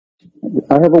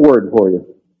I have a word for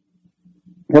you.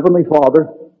 Heavenly Father,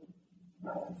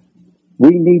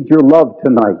 we need your love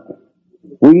tonight.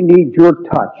 We need your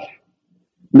touch.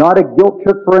 Not a guilt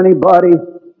trip for anybody,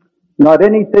 not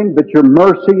anything but your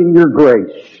mercy and your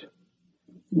grace.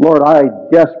 Lord, I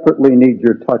desperately need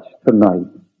your touch tonight.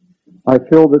 I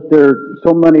feel that there are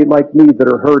so many like me that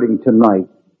are hurting tonight,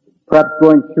 perhaps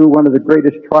going through one of the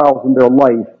greatest trials in their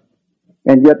life,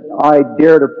 and yet I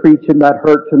dare to preach in that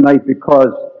hurt tonight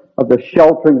because of the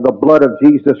sheltering of the blood of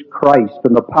Jesus Christ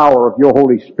and the power of your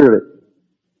Holy Spirit.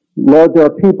 Lord, there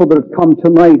are people that have come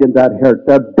tonight in that hurt.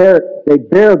 They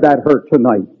bear that hurt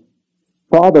tonight.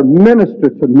 Father, minister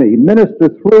to me, minister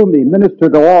through me, minister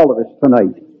to all of us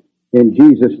tonight. In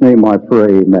Jesus' name I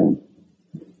pray, amen.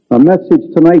 A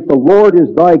message tonight, the Lord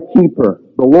is thy keeper.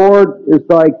 The Lord is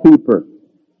thy keeper.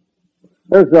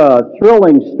 There's a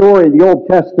thrilling story in the Old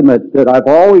Testament that I've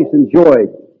always enjoyed,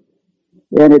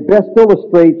 and it best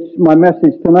illustrates my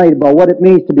message tonight about what it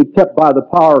means to be kept by the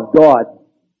power of God.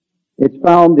 It's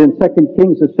found in 2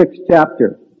 Kings, the 6th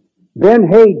chapter.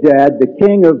 Ben-Hadad, the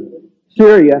king of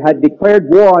Syria, had declared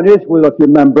war on Israel, if you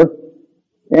remember,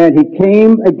 and he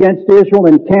came against Israel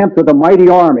and camped with a mighty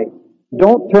army.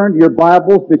 Don't turn to your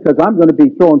Bibles because I'm going to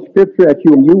be throwing scripture at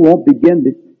you and you won't begin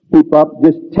to keep up.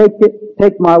 Just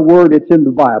take my word, it's in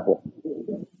the Bible.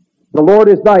 The Lord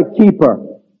is thy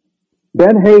keeper.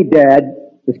 Ben-Hadad,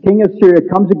 this king of Syria,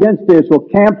 comes against Israel,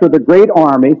 camped with a great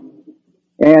army,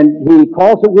 and he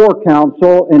calls a war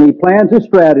council and he plans a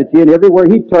strategy, and everywhere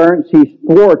he turns, he's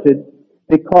thwarted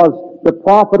because the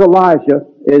prophet Elijah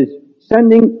is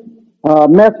sending a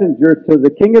messenger to the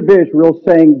king of Israel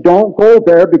saying, don't go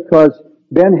there because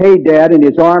Ben-Hadad and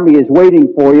his army is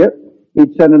waiting for you.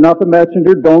 He'd sent another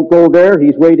messenger, don't go there,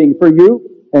 he's waiting for you.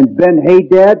 And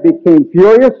Ben-Hadad became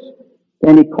furious,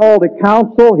 and he called a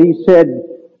council. He said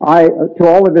to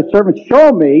all of his servants,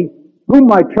 show me who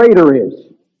my traitor is.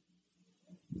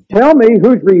 Tell me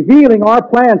who's revealing our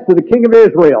plans to the king of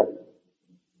Israel.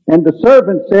 And the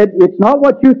servant said, it's not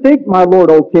what you think, my lord,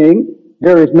 O king.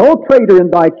 There is no traitor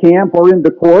in thy camp or in the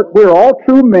court. We're all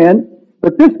true men.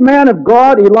 But this man of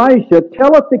God, Elisha,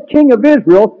 telleth the king of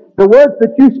Israel the words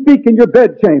that you speak in your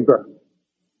bedchamber.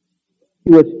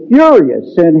 He was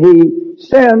furious, and he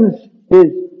sends his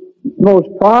most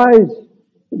prized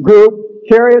group,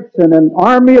 chariots, and an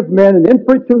army of men, and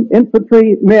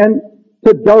infantry men,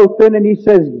 to Dothan, and he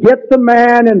says, get the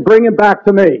man and bring him back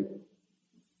to me.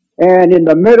 And in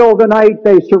the middle of the night,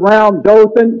 they surround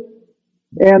Dothan,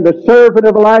 and the servant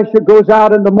of Elisha goes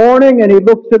out in the morning, and he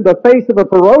looks in the face of a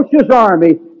ferocious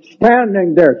army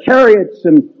standing there, chariots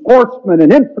and horsemen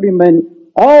and infantrymen,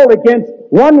 all against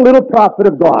one little prophet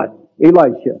of God,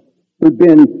 Elisha, who'd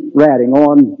been ratting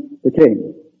on the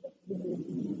king.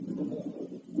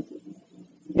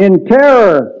 In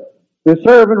terror, the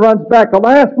servant runs back.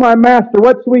 Alas, my master,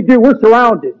 what shall we do? We're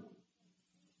surrounded.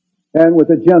 And with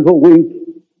a gentle wink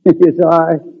in his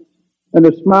eye and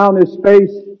a smile on his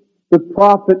face, the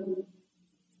prophet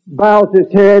bows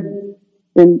his head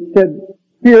and said,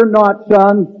 fear not,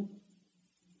 son,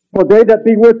 for they that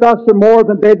be with us are more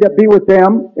than they that be with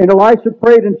them. And Elisha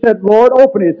prayed and said, Lord,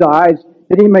 open his eyes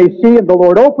that he may see. And the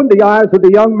Lord opened the eyes of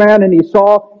the young man, and he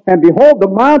saw, and behold, the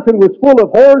mountain was full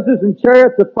of horses and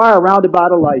chariots of fire round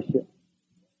about Elisha.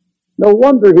 No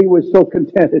wonder he was so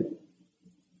contented.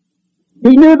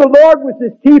 He knew the Lord was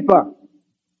his keeper.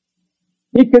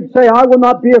 He could say, I will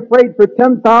not be afraid for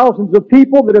 10,000s of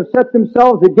people that have set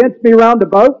themselves against me round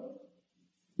about.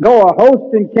 Though a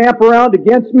host encamp around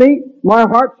against me, my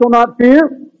heart shall not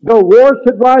fear. Though war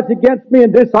should rise against me,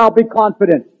 in this I'll be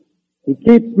confident. He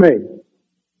keeps me.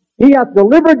 He hath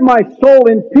delivered my soul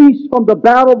in peace from the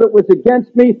battle that was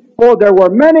against me, for there were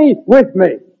many with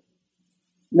me.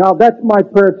 Now that's my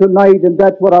prayer tonight, and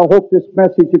that's what I hope this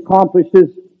message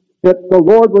accomplishes, that the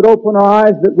Lord would open our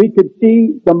eyes, that we could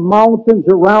see the mountains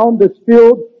around us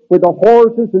filled with the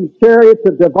horses and chariots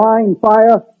of divine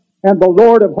fire, and the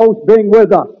Lord of hosts being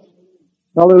with us.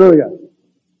 Hallelujah.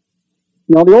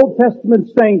 Now the Old Testament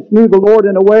saints knew the Lord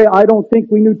in a way I don't think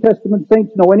we New Testament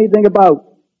saints know anything about.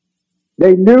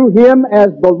 They knew Him as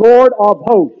the Lord of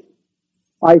hosts.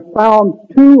 I found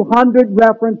 200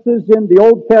 references in the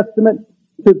Old Testament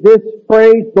to this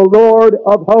phrase, the Lord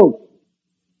of hosts.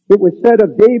 It was said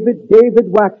of David, David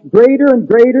waxed greater and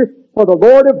greater, for the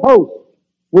Lord of hosts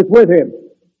was with him.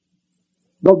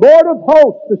 The Lord of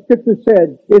hosts, the Scripture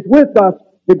said, is with us.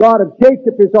 The God of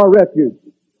Jacob is our refuge.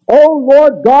 O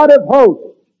Lord God of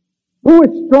hosts, who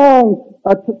is strong,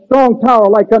 a strong tower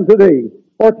like unto thee,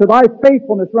 or to thy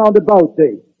faithfulness round about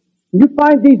thee? You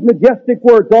find these majestic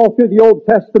words all through the Old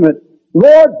Testament.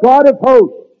 Lord God of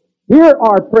hosts, hear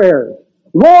our prayers.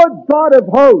 Lord God of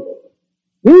hosts,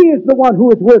 He is the one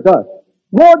who is with us.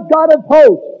 Lord God of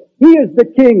hosts, He is the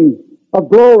King of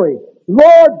glory.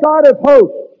 Lord God of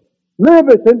hosts,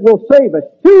 liveth and will save us.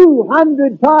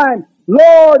 200 times,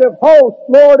 Lord of hosts,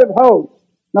 Lord of hosts.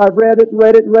 Now I've read it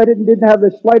and didn't have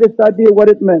the slightest idea what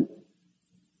it meant.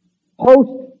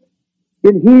 Host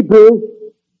in Hebrew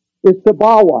is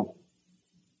Sabawa.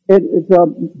 It's a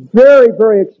very,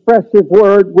 very expressive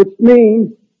word which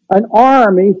means an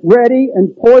army ready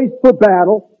and poised for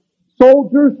battle,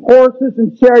 soldiers, horses,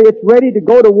 and chariots ready to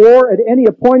go to war at any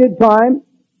appointed time,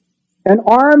 an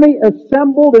army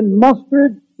assembled and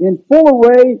mustered in full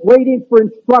array, waiting for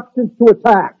instructions to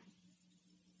attack.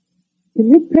 Can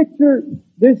you picture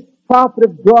this prophet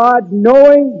of God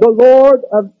knowing the Lord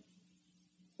of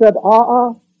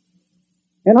Sabaoth?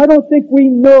 And I don't think we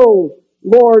know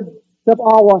Lord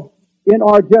Sabaoth in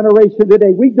our generation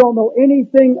today. We don't know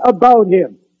anything about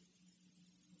Him.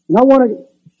 And I want to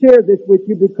share this with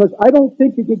you because I don't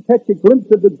think you can catch a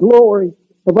glimpse of the glory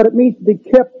of what it means to be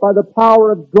kept by the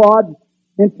power of God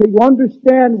until you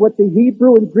understand what the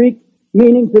Hebrew and Greek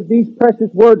meanings of these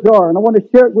precious words are. And I want to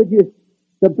share it with you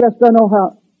the best I know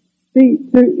how. See,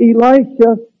 to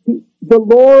Elisha, the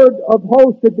Lord of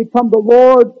hosts had become the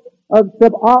Lord of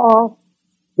Sabaoth,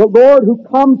 the Lord who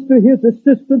comes to his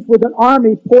assistance with an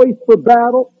army poised for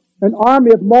battle, an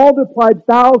army of multiplied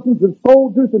thousands of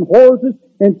soldiers and horses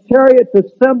and chariots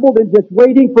assembled and just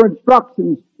waiting for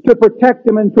instructions to protect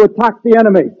him and to attack the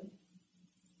enemy.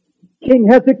 King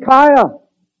Hezekiah,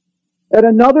 at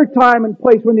another time and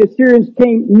place when the Assyrians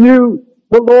came, knew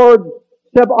the Lord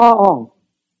Sabaoth.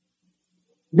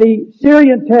 The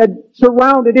Syrians had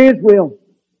surrounded Israel,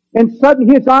 and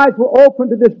suddenly his eyes were opened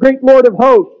to this great Lord of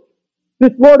hosts,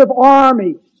 this Lord of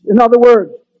armies, in other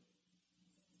words.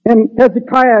 And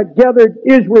Hezekiah gathered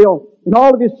Israel and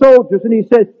all of his soldiers, and he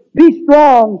said, "Be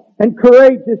strong and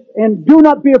courageous, and do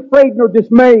not be afraid nor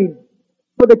dismayed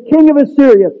for the king of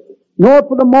Assyria, nor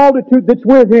for the multitude that's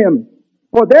with him.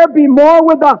 For there be more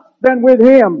with us than with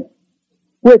him.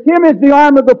 With him is the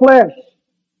arm of the flesh,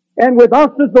 and with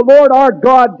us is the Lord our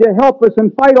God to help us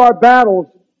and fight our battles."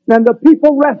 And the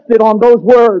people rested on those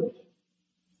words.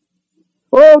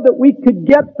 Oh, that we could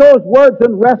get those words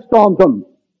and rest on them.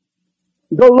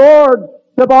 The Lord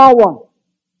Sabaoth,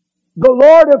 the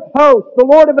Lord of hosts, the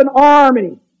Lord of an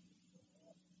army.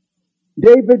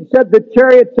 David said the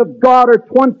chariots of God are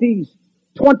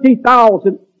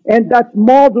 20,000, and that's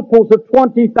multiples of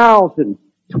 20,000.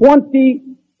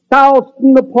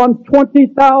 20,000 upon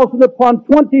 20,000 upon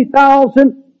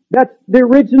 20,000. That's the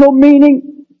original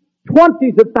meaning.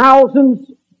 20s of thousands.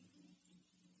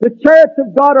 The chariots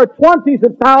of God are 20s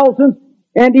of thousands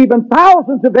and even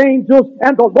thousands of angels,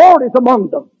 and the Lord is among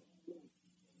them.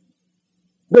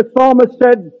 The psalmist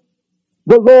said,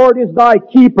 "The Lord is thy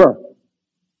keeper."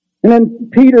 And then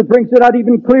Peter brings it out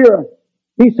even clearer.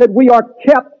 He said, "We are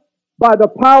kept by the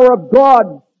power of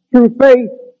God through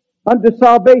faith unto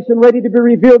salvation, ready to be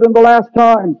revealed in the last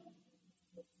time."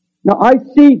 Now I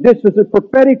see this as a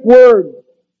prophetic word,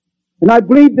 and I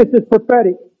believe this is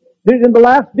prophetic. That in the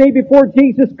last day before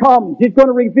Jesus comes, He's going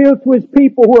to reveal to His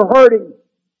people who are hurting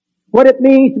what it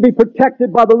means to be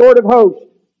protected by the Lord of hosts.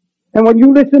 And when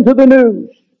you listen to the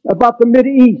news about the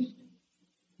Mideast,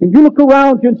 and you look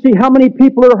around you and see how many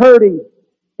people are hurting,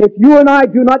 if you and I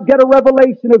do not get a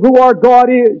revelation of who our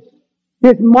God is,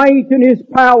 His might and His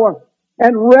power,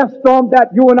 and rest on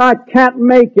that, you and I can't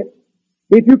make it.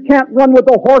 If you can't run with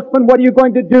the horsemen, what are you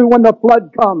going to do when the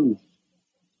flood comes?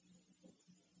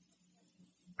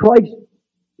 Christ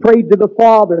prayed to the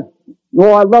Father.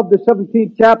 Oh, I love the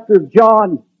 17th chapter of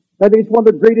John. I think it's one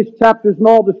of the greatest chapters in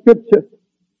all the Scripture.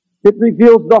 It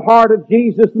reveals the heart of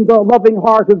Jesus and the loving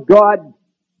heart of God.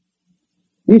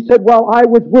 He said, while I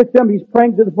was with them, He's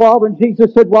praying to the Father, and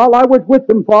Jesus said, while I was with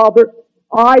them, Father,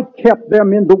 I kept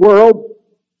them in the world.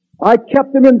 I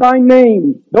kept them in Thy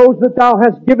name. Those that Thou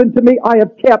hast given to me, I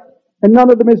have kept, and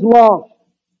none of them is lost.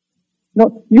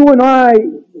 Now, you and I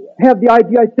have the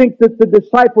idea, I think, that the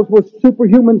disciples were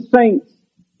superhuman saints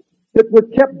that were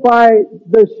kept by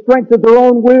the strength of their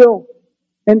own will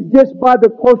and just by the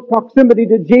close proximity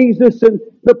to Jesus and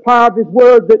the power of His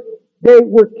Word, that they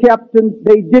were kept and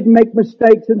they didn't make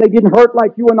mistakes and they didn't hurt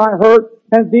like you and I hurt,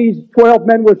 and these 12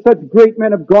 men were such great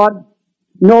men of God.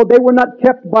 No, they were not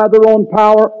kept by their own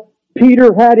power.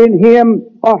 Peter had in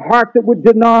him a heart that would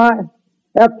deny.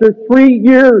 After 3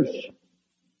 years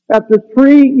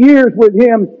with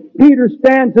Him, Peter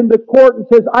stands in the court and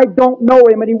says, I don't know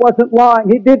Him, and he wasn't lying.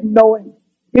 He didn't know Him.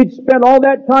 He'd spent all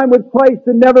that time with Christ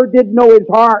and never did know His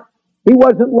heart. He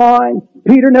wasn't lying.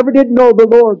 Peter never did know the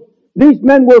Lord. These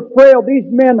men were frail. These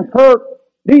men hurt.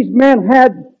 These men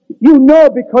had you know,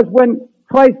 because when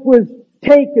Christ was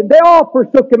taken, they all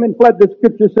forsook him and fled. The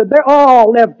scripture said they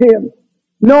all left him.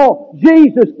 No,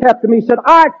 Jesus kept them. He said,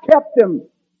 I kept them.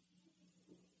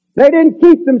 They didn't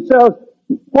keep themselves.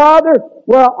 Father,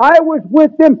 well, I was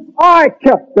with them. I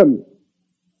kept them.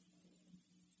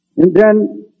 And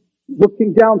then,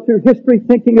 looking down through history,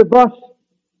 thinking of us,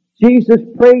 Jesus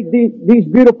prayed these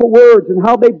beautiful words and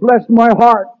how they blessed my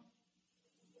heart.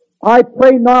 I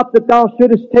pray not that thou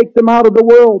shouldest take them out of the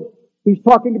world. He's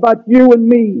talking about you and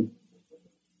me.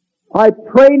 I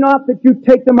pray not that you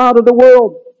take them out of the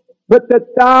world, but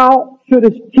that thou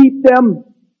shouldest keep them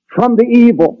from the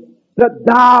evil. That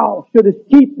thou shouldest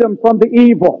keep them from the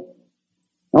evil.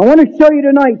 I want to show you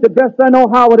tonight, the best I know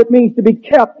how, what it means to be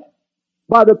kept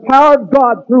by the power of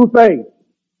God through faith.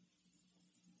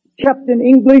 Kept in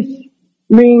English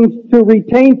means to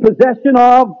retain possession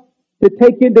of, to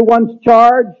take into one's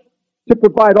charge, to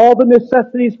provide all the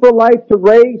necessities for life, to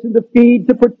raise and to feed,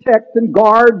 to protect and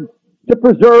guard, to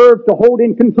preserve, to hold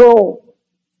in control.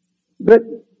 But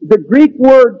the Greek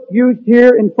word used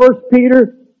here in 1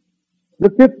 Peter, the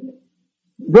 5th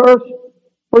verse,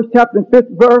 1st chapter and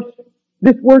 5th verse,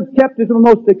 this word kept is one of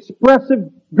the most expressive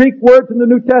Greek words in the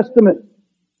New Testament.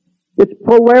 It's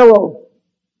polero.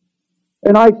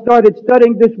 And I started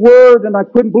studying this word, and I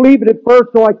couldn't believe it at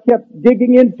first, so I kept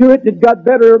digging into it. It got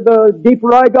better the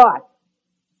deeper I got.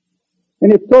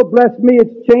 And it so blessed me,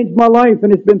 it's changed my life,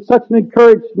 and it's been such an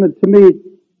encouragement to me,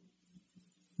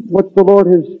 what the Lord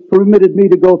has permitted me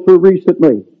to go through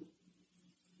recently.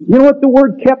 You know what the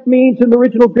word kept means in the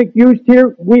original Greek used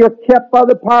here? We are kept by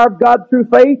the power of God through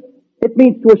faith. It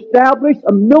means to establish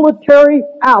a military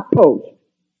outpost.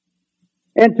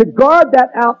 And to guard that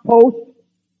outpost,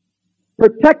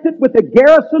 protect it with a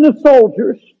garrison of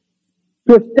soldiers,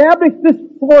 to establish this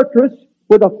fortress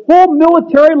with a full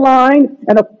military line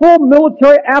and a full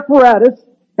military apparatus,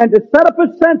 and to set up a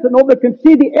sentinel that can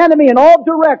see the enemy in all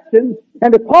directions,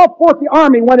 and to call forth the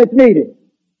army when it's needed.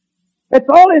 It's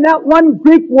all in that one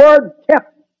Greek word,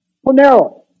 kept,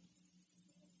 ponero.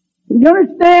 You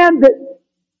understand that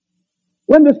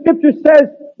when the scripture says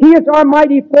He is our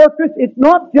mighty fortress, it's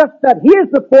not just that He is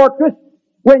the fortress.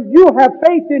 When you have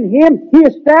faith in Him, He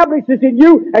establishes in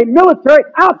you a military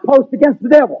outpost against the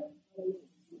devil.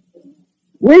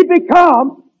 We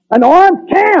become an armed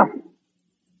camp.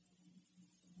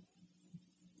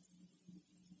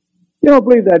 You don't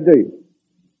believe that, do you?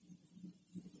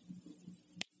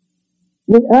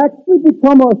 We actually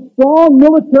become a strong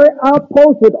military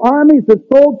outpost with armies of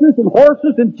soldiers and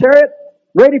horses and chariots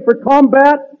ready for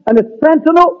combat, and a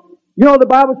sentinel. You know, the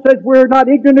Bible says we're not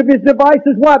ignorant of his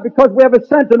devices. Why? Because we have a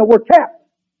sentinel. We're kept.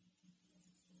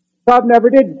 God never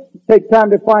did take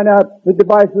time to find out the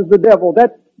devices of the devil.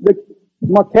 That's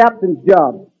my captain's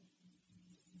job.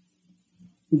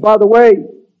 And by the way,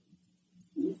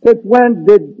 since when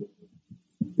did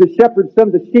the shepherd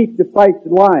send the sheep to fight the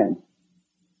lions?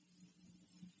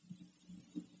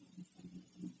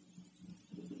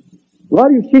 A lot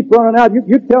of you sheep running out,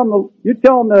 you tell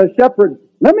the shepherd,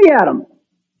 let me at him.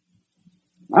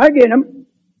 I get him.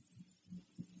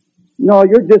 No,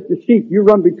 you're just a sheep. You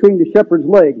run between the shepherd's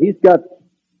legs. He's got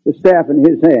the staff in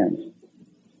his hands.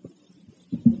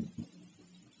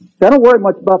 I don't worry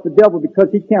much about the devil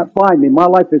because he can't find me. My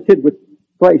life is hid with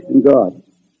Christ and God.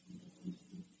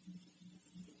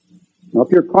 Now,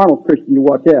 if you're a carnal Christian, you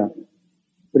watch out.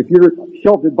 But if you're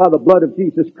sheltered by the blood of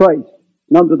Jesus Christ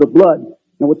and under the blood,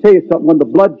 and I will tell you something, when the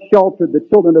blood sheltered the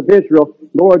children of Israel,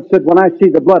 the Lord said, when I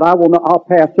see the blood, I'll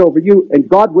pass over you. And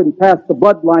God wouldn't pass the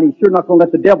bloodline. He's sure not going to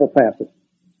let the devil pass it.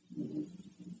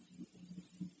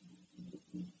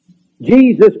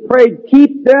 Jesus prayed,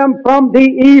 keep them from the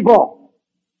evil.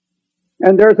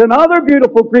 And there's another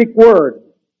beautiful Greek word,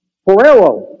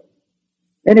 poreo.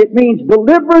 And it means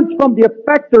deliverance from the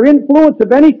effect or influence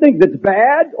of anything that's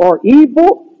bad or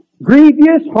evil,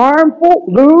 grievous, harmful,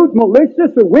 lewd,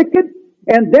 malicious, or wicked.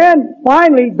 And then,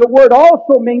 finally, the word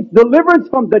also means deliverance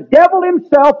from the devil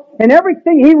himself and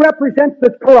everything he represents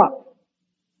that's corrupt.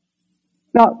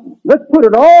 Now, let's put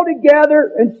it all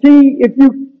together and see if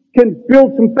you can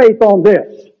build some faith on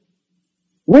this.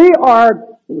 We are,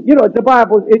 you know, the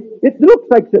Bible, it looks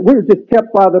like that we're just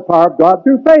kept by the power of God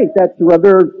through faith. That's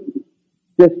rather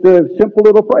just a simple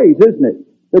little phrase, isn't it?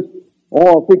 It's,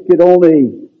 if we could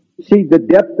only see the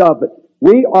depth of it.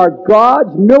 We are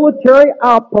God's military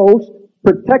outpost,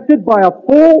 protected by a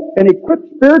full and equipped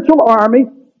spiritual army,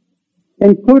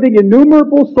 including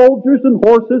innumerable soldiers and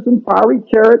horses and fiery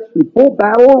chariots and full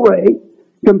battle array,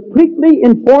 completely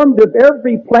informed of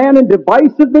every plan and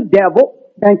device of the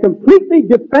devil, and completely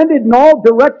defended in all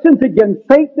directions against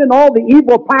Satan and all the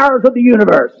evil powers of the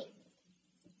universe.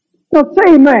 Now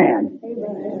say amen.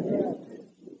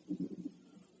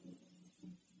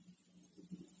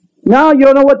 Now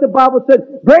you know what the Bible says.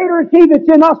 Greater is He that's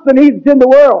in us than He that's in the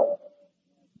world.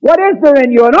 What is there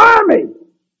in you? An army.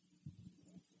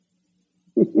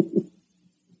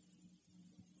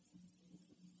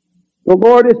 The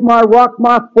Lord is my rock,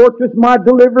 my fortress, my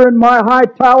deliverer, and my high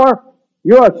tower.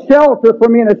 You're a shelter for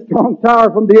me and a strong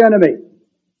tower from the enemy.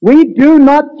 We do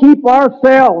not keep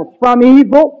ourselves from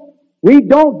evil. We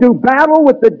don't do battle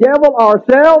with the devil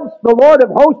ourselves. The Lord of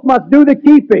hosts must do the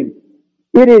keeping.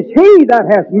 It is He that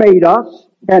has made us,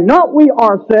 and not we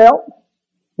ourselves.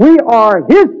 We are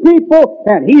His people,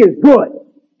 and He is good.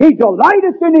 He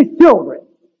delighteth in His children.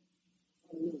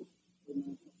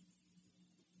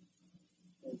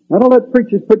 I don't let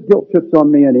preachers put guilt trips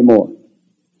on me anymore.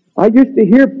 I used to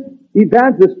hear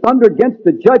evangelists thunder against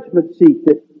the judgment seat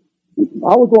that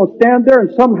I was going to stand there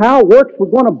and somehow works were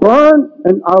going to burn,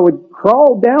 and I would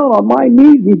crawl down on my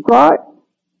knees and cry.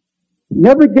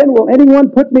 Never again will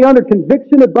anyone put me under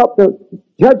conviction about the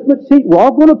judgment seat. We're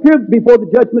all going to appear before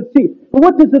the judgment seat. But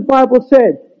what does the Bible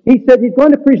say? He said He's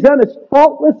going to present us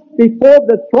faultless before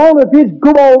the throne of His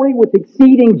glory with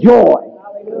exceeding joy.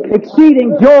 Hallelujah.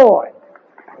 Exceeding joy.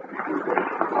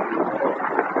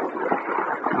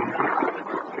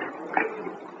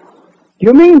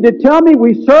 You mean to tell me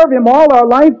we serve Him all our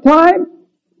lifetime?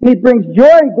 He brings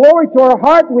joy and glory to our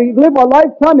heart. We live our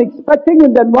lifetime expecting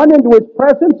and then run into His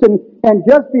presence and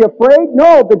just be afraid?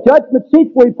 No, the judgment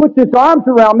seat where He puts His arms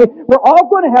around me, we're all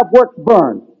going to have works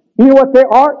burned. You know what they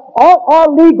are? All our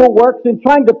legal works in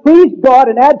trying to please God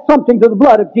and add something to the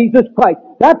blood of Jesus Christ.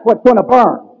 That's what's going to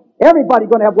burn. Everybody's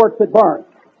going to have works that burn.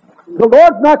 The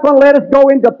Lord's not going to let us go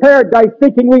into paradise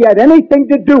thinking we had anything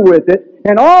to do with it.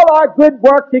 And all our good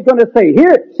works, He's going to say,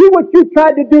 here, see what you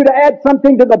tried to do to add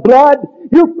something to the blood?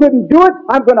 You couldn't do it.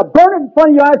 I'm going to burn it in front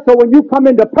of your eyes so when you come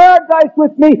into paradise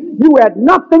with me, you had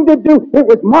nothing to do. It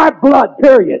was my blood,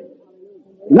 period.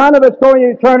 None of us going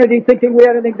into eternity thinking we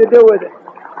had anything to do with it.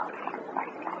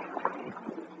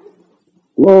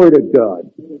 Glory to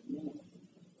God.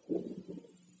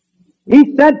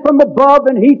 He sent from above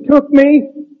and He took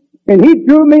me and He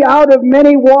drew me out of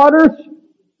many waters.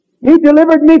 He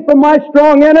delivered me from my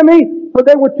strong enemy, for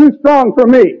they were too strong for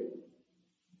me.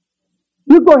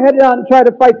 You go ahead and try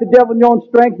to fight the devil in your own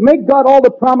strength. Make God all the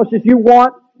promises you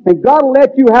want, and God will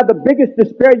let you have the biggest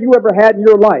despair you ever had in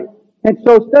your life. And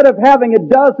so instead of having a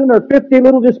dozen or 50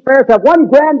 little despairs, have one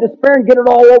grand despair and get it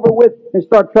all over with and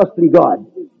start trusting God.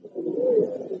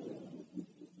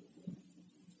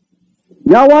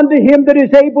 Now unto Him that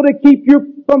is able to keep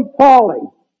you from falling.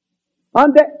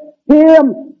 Unto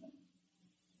Him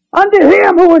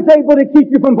who is able to keep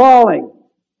you from falling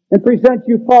and present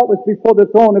you faultless before the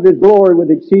throne of His glory with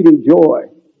exceeding joy.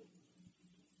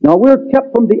 Now we're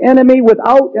kept from the enemy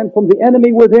without and from the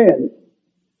enemy within.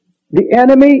 The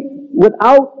enemy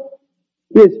without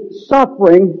is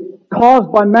suffering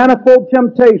caused by manifold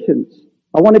temptations.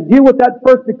 I want to deal with that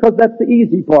first because that's the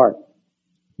easy part.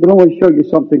 But I want to show you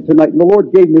something tonight. And the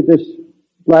Lord gave me this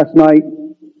last night.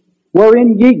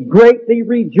 Wherein ye greatly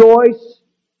rejoice.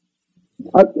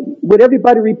 Would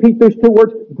everybody repeat those two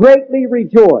words? Greatly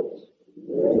rejoice.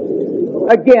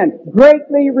 Again,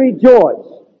 greatly rejoice.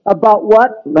 About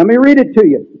what? Let me read it to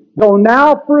you. Though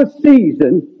now for a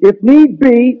season, if need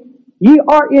be, ye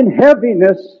are in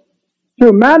heaviness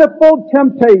through manifold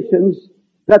temptations,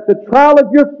 that the trial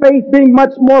of your faith being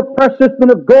much more precious than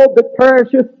of gold that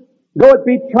perisheth, though it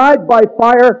be tried by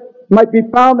fire, might be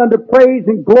found unto praise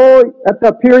and glory at the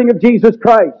appearing of Jesus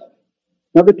Christ.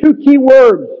 Now the two key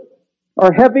words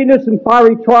are heaviness and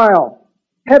fiery trial.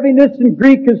 Heaviness in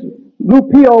Greek is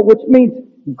lupio, which means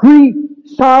grief,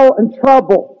 sorrow, and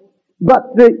trouble.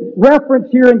 But the reference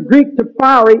here in Greek to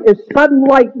fiery is sudden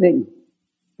lightning.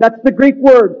 That's the Greek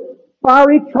word.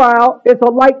 Fiery trial is a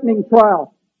lightning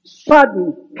trial.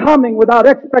 Sudden, coming without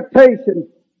expectation.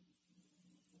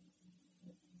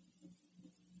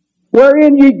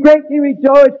 Wherein ye greatly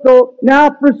rejoice, though now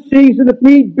for a season, if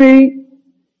need be,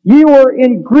 ye were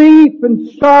in grief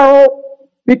and sorrow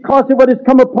because of what has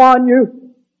come upon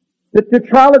you, that the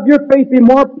trial of your faith be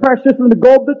more precious than the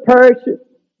gold that perisheth,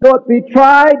 though it be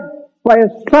tried by a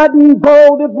sudden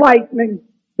bolt of lightning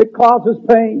that causes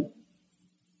pain.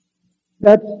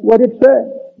 That's what it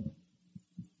says.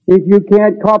 If you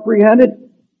can't comprehend it,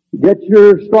 get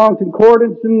your strong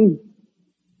concordance and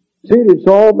see it, it's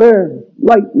all there.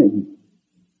 Lightning.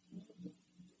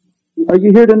 Are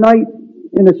you here tonight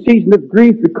in a season of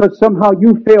grief because somehow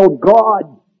you failed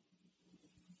God?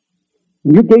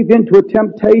 You gave in to a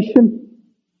temptation,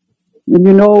 and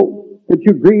you know that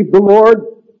you grieved the Lord,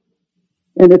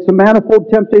 and it's a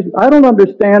manifold temptation. I don't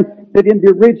understand. that in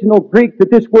the original Greek that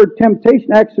this word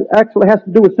temptation actually has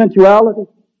to do with sensuality.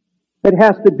 It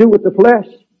has to do with the flesh.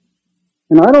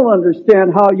 And I don't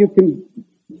understand how you can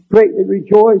greatly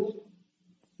rejoice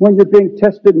when you're being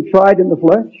tested and tried in the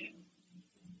flesh.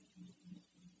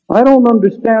 I don't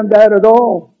understand that at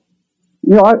all.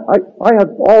 You know, I have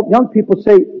all young people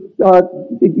say,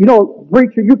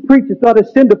 preacher, you preach it's not a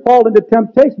sin to fall into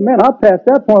temptation. Man, I passed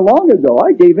that point long ago.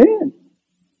 I gave in.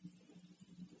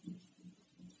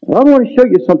 And I want to show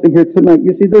you something here tonight.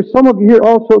 You see, there's some of you here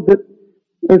also that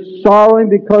are sorrowing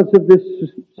because of this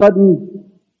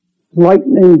sudden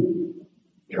lightning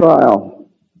trial.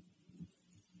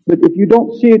 But if you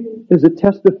don't see it as a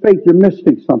test of faith, you're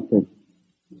missing something.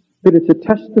 That it's a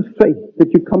test of faith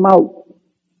that you come out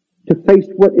to face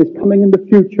what is coming in the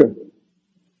future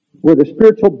with a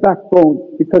spiritual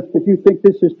backbone. Because if you think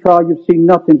this is trial, you've seen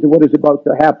nothing to what is about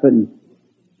to happen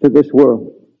to this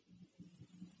world.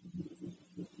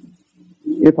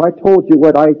 If I told you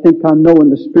what I think I know in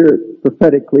the Spirit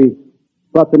prophetically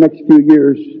about the next few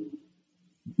years,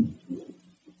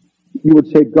 you would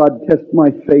say, God, test my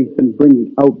faith and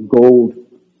bring out gold.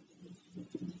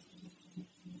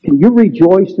 Can you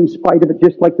rejoice in spite of it,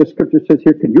 just like the Scripture says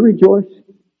here? Can you rejoice?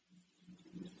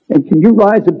 And can you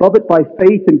rise above it by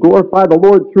faith and glorify the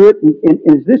Lord through it? And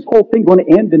is this whole thing going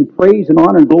to end in praise and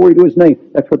honor and glory to His name?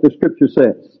 That's what the Scripture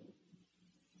says.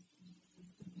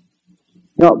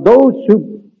 Now, those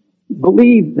who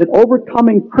believe that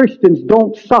overcoming Christians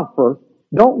don't suffer,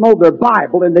 don't know their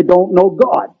Bible, and they don't know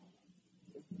God.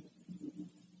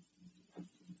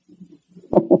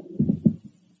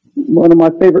 One of my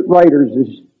favorite writers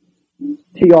is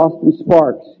T. Austin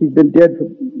Sparks. He's been dead for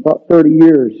about 30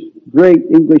 years. Great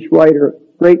English writer,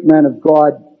 great man of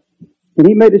God. And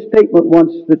he made a statement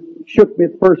once that shook me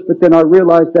at first, but then I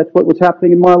realized that's what was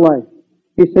happening in my life.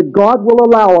 He said, God will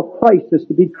allow a crisis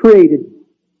to be created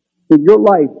in your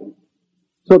life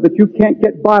so that you can't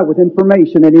get by with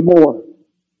information anymore,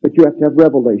 but you have to have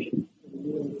revelation.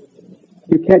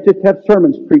 You can't just have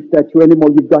sermons preached at you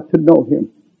anymore. You've got to know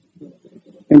Him.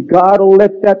 And God will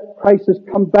let that crisis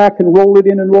come back and roll it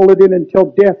in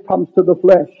until death comes to the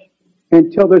flesh.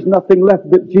 Until there's nothing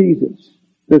left but Jesus.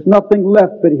 There's nothing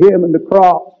left but Him and the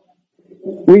cross.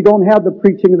 We don't have the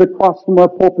preaching of the cross from our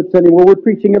pulpits anymore. We're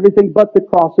preaching everything but the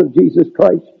cross of Jesus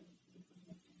Christ.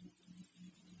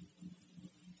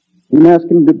 I'm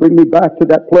asking Him to bring me back to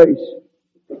that place.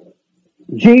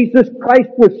 Jesus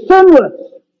Christ was sinless.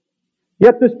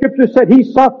 Yet the Scripture said He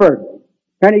suffered.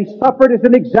 And He suffered as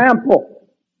an example.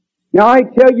 Now I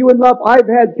tell you in love, I've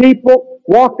had people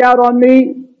walk out on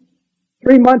me.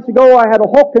 3 months ago, I had a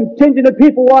whole contingent of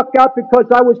people walk out because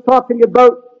I was talking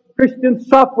about Christian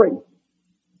suffering.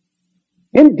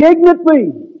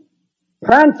 Indignantly,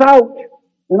 pants out.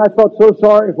 And I felt so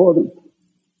sorry for them.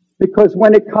 Because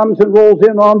when it comes and rolls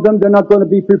in on them, they're not going to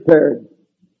be prepared.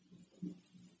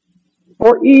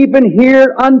 For even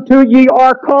hereunto ye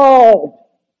are called.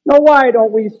 Now why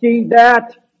don't we see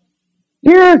that?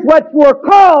 Here's what we're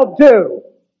called to.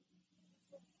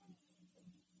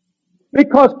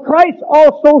 Because Christ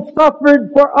also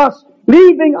suffered for us,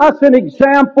 leaving us an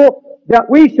example that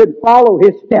we should follow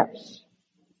His steps.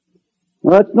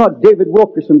 Now that's not David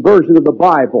Wilkerson version of the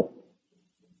Bible.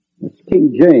 It's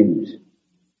King James.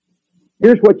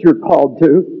 Here's what you're called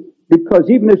to. Because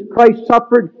even as Christ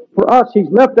suffered for us, He's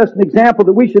left us an example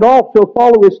that we should also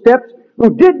follow His steps,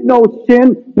 who did no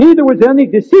sin, neither was any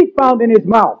deceit found in His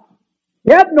mouth.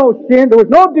 He had no sin, there was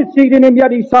no deceit in Him,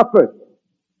 yet He suffered.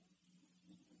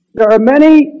 There are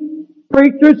many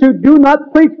preachers who do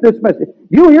not preach this message.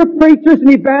 You hear preachers and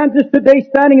evangelists today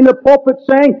standing in the pulpit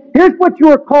saying, here's what you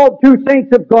are called to,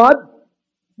 saints of God.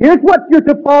 Here's what you're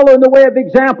to follow in the way of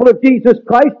example of Jesus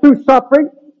Christ through suffering.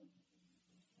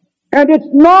 And it's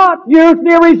not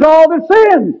usually a result of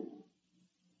sin.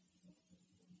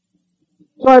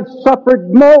 So I've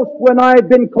suffered most when I've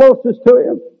been closest to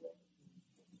Him.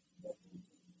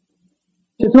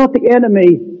 It's not the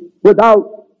enemy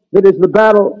without that is the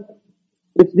battle.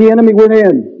 It's the enemy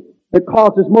within that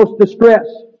causes most distress.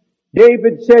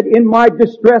 David said, in my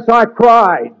distress I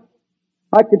cried.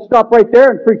 I could stop right there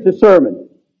and preach a sermon.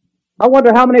 I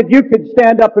wonder how many of you could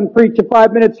stand up and preach a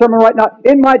 5-minute sermon right now.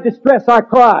 In my distress I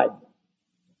cried.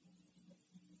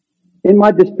 In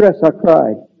my distress I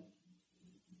cried.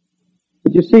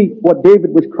 But you see what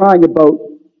David was crying about.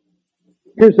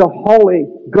 Here's a holy,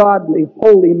 godly,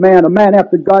 holy man, a man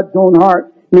after God's own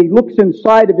heart. And he looks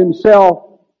inside of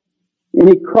himself and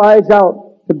he cries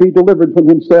out to be delivered from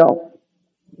himself.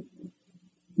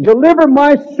 Deliver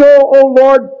my soul, O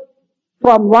Lord,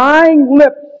 from lying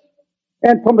lips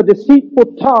and from a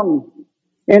deceitful tongue.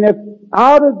 And if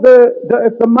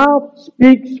if the mouth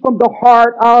speaks from the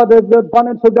heart, out of the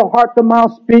abundance of the heart the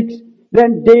mouth speaks,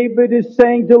 then David is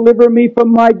saying, deliver me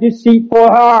from my deceitful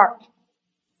heart.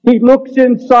 He looks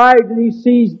inside and he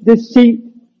sees deceit.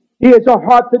 He has a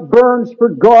heart that burns for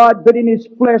God, but in his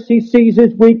flesh he sees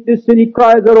his weakness and he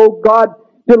cries out, oh God,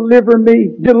 deliver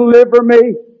me, deliver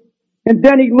me. And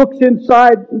then he looks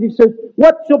inside and he says,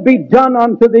 what shall be done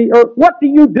unto thee? Or what do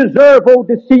you deserve, O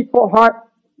deceitful heart?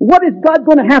 What is God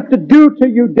going to have to do to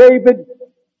you, David,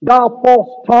 thou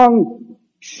false tongue?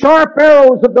 Sharp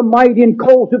arrows of the mighty and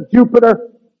coals of Jupiter.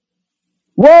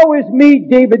 Woe is me,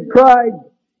 David cried.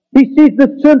 He sees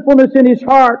the sinfulness in his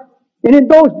heart. And in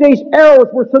those days, arrows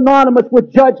were synonymous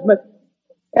with judgment.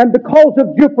 And the coals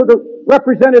of Jupiter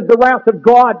represented the wrath of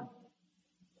God.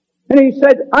 And he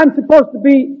said, I'm supposed to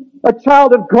be a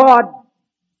child of God.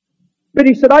 But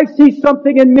he said, I see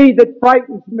something in me that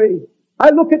frightens me. I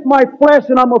look at my flesh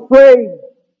and I'm afraid.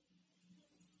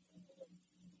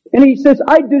 And he says,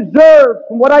 I deserve,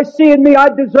 from what I see in me, I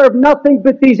deserve nothing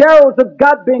but these arrows of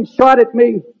God being shot at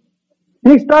me.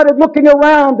 And he started looking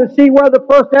around to see where the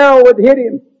first arrow would hit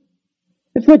him.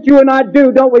 It's what you and I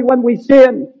do, don't we, when we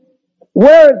sin?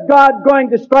 Where is God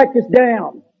going to strike us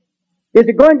down? Is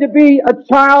it going to be a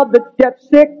child that gets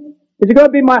sick? Is it going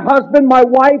to be my husband, my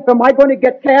wife? Am I going to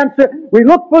get cancer? We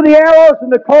look for the arrows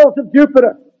and the coals of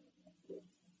Jupiter.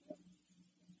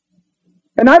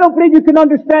 And I don't believe you can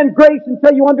understand grace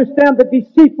until you understand the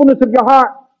deceitfulness of your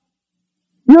heart.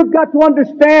 You've got to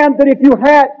understand that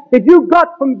if you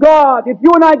got from God, if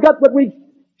you and I got what we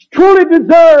truly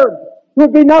deserve, it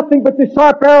would be nothing but the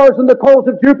sharp arrows and the coals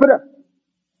of Jupiter.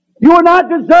 You and I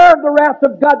deserve the wrath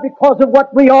of God because of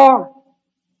what we are.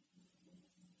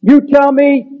 You tell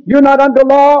me you're not under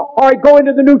law, or I go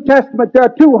into the New Testament. There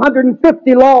are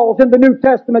 250 laws in the New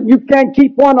Testament. You can't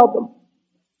keep one of them.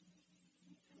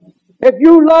 If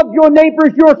you love your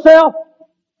neighbors yourself,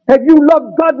 if you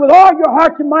love God with all your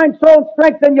heart, your mind, soul, and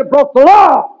strength, then you broke the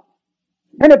law.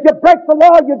 And if you break the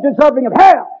law, you're deserving of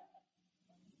hell.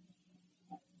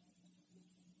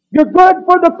 You're good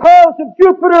for the coals of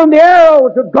Jupiter and the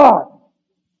arrows of God.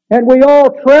 And we all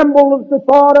tremble at the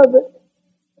thought of it.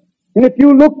 And if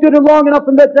you looked at it long enough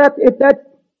and if that's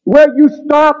where you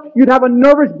stopped, you'd have a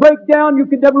nervous breakdown. You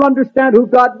could never understand who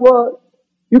God was.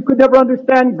 You could never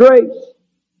understand grace.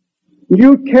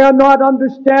 You cannot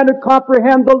understand or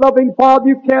comprehend the loving Father.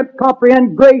 You can't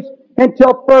comprehend grace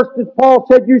until first, as Paul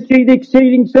said, you see the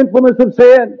exceeding sinfulness of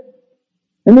sin.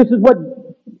 And this is what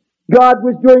God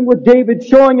was doing with David,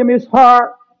 showing him his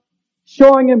heart,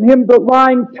 showing him the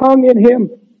lying tongue in him,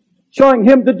 showing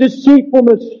him the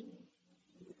deceitfulness.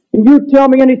 And you tell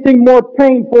me anything more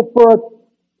painful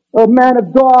for a man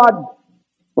of God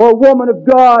or a woman of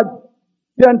God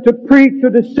than to preach or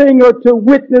to sing or to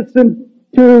witness and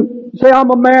to say, I'm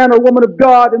a man or woman of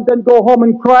God, and then go home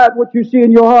and cry at what you see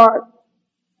in your heart.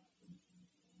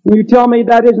 And you tell me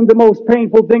that isn't the most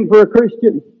painful thing for a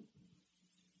Christian.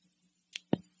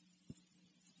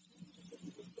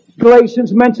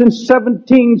 Galatians mentions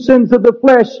 17 sins of the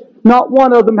flesh, not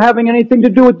one of them having anything to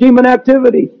do with demon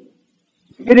activity.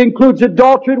 It includes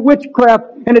adultery and witchcraft,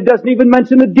 and it doesn't even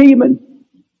mention a demon.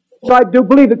 So I do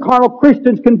believe that carnal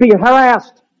Christians can be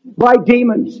harassed by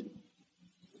demons.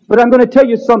 But I'm going to tell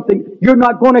you something. You're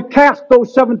not going to cast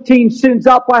those 17 sins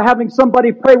out by having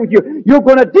somebody pray with you. You're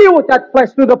going to deal with that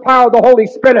flesh through the power of the Holy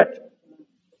Spirit.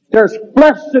 There's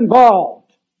flesh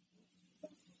involved.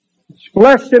 There's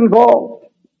flesh involved.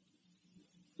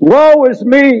 Woe is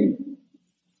me.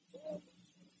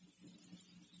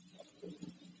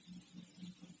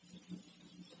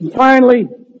 And finally,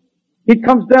 he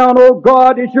comes down, oh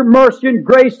God, is your mercy and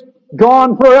grace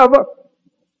gone forever?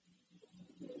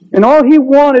 And all he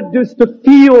wanted was to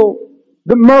feel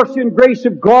the mercy and grace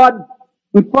of God.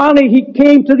 And finally, he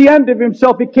came to the end of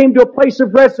himself. He came to a place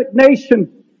of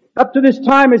resignation. Up to this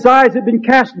time, his eyes had been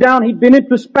cast down. He'd been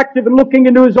introspective and looking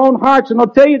into his own hearts. And I'll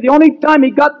tell you, the only time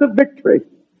he got the victory,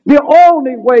 the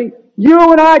only way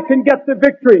you and I can get the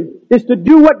victory is to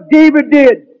do what David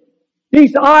did.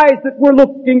 These eyes that were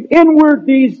looking inward,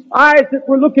 these eyes that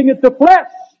were looking at the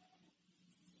flesh,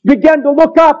 began to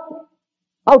look up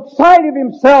outside of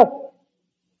himself.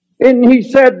 And he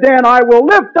said, then I will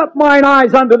lift up mine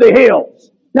eyes unto the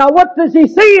hills. Now what does he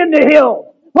see in the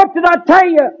hills? What did I tell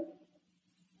you?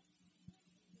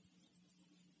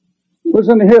 It was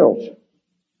in the hills.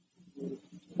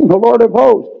 The Lord of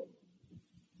hosts.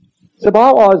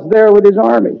 Sabaoth is there with his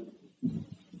army.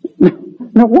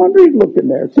 No wonder he's looking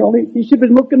there. He should have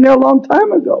been looking there a long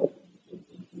time ago.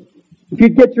 If you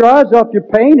get your eyes off your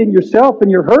pain and yourself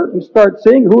and your hurt and start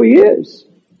seeing who he is.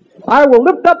 I will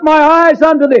lift up my eyes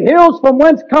unto the hills from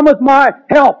whence cometh my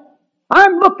help.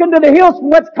 I'm looking to the hills from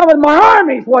whence cometh my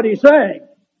army, is what he's saying.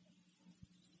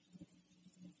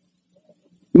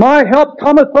 My help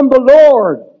cometh from the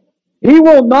Lord. He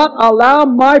will not allow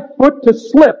my foot to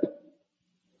slip.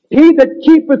 He that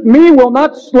keepeth me will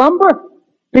not slumber.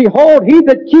 Behold, he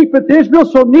that keepeth Israel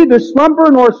shall neither slumber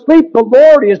nor sleep. The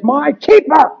Lord is my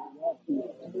keeper.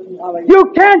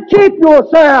 You can't keep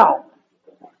yourself.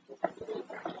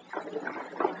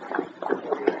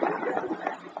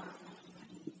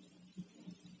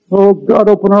 Oh God,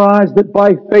 open our eyes that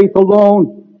by faith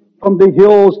alone from the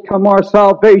hills come our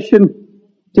salvation.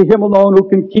 To him alone who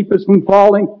can keep us from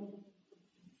falling.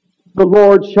 The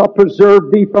Lord shall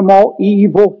preserve thee from all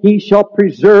evil. He shall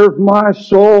preserve my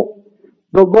soul.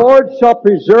 The Lord shall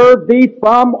preserve thee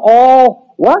from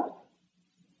all what?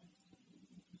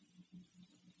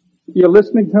 You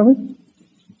listening to me?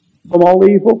 From all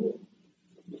evil.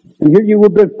 And here you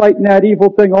have been fighting that evil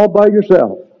thing all by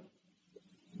yourself.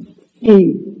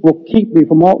 He will keep me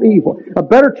from all evil. A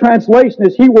better translation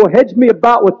is, He will hedge me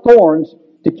about with thorns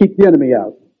to keep the enemy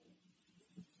out.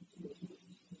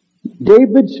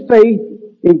 David's faith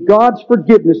in God's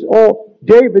forgiveness. Oh,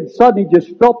 David suddenly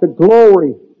just felt the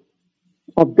glory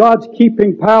of God's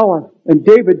keeping power. And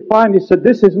David finally said,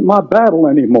 this isn't my battle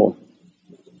anymore.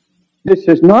 This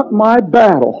is not my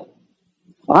battle.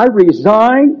 I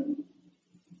resign.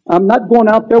 I'm not going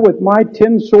out there with my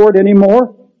tin sword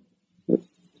anymore.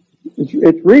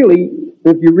 It's really,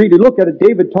 if you really look at it,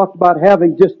 David talked about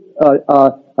having just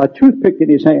a toothpick in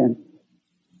his hand.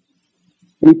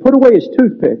 And he put away his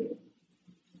toothpick.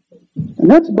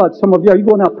 And that's about some of you. You're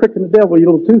going out pricking the devil with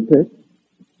your little toothpick.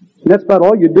 And that's about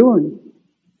all you're doing.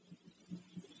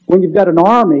 When you've got an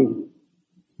army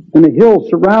and a hill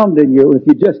surrounding you, if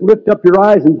you just lift up your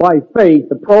eyes and by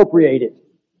faith appropriate it.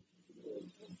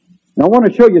 Now I want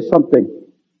to show you something.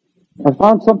 I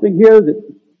found something here that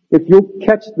if you'll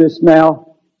catch this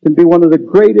now, can be one of the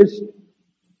greatest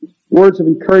words of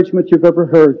encouragement you've ever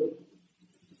heard.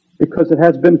 Because it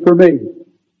has been for me.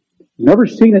 Never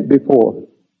seen it before.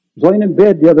 I was laying in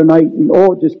bed the other night and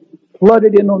it just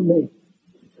flooded in on me.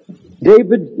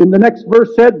 David in the next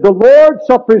verse said, the Lord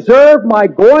shall preserve my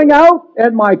going out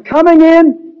and my coming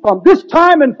in from this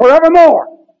time and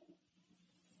forevermore.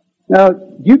 Now,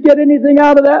 do you get anything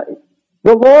out of that?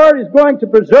 The Lord is going to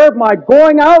preserve my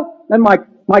going out and my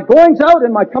goings out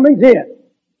and my comings in.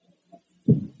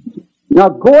 Now,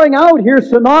 going out here is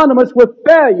synonymous with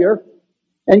failure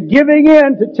and giving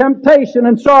in to temptation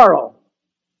and sorrow.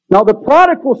 Now, the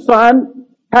prodigal son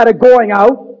had a going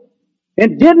out,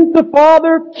 and didn't the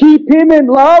father keep him in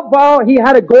love while he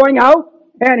had a going out,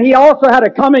 and he also had a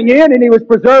coming in, and he was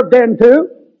preserved then too?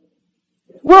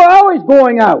 We're always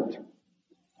going out.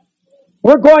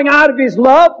 We're going out of His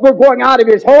love. We're going out of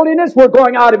His holiness. We're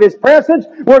going out of His presence.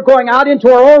 We're going out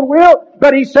into our own will.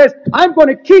 But He says, I'm going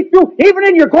to keep you even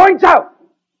in your goings out.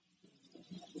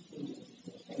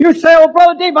 You say, oh,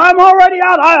 Brother Dave, I'm already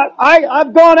out.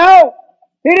 I've gone out.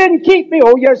 He didn't keep me.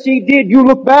 Oh, yes, He did. You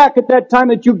look back at that time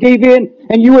that you gave in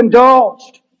and you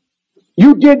indulged.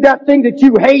 You did that thing that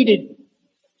you hated.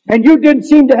 And you didn't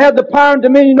seem to have the power and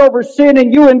dominion over sin,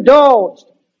 and you indulged.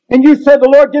 And you said, the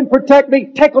Lord didn't protect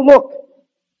me. Take a look.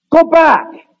 Go back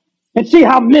and see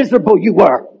how miserable you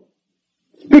were.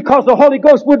 Because the Holy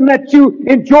Ghost wouldn't let you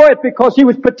enjoy it because He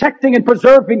was protecting and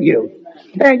preserving you.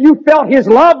 And you felt His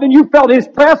love and you felt His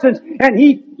presence and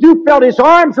you felt His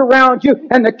arms around you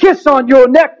and the kiss on your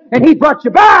neck and He brought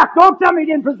you back. Don't tell me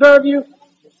He didn't preserve you.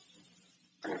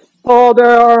 Oh,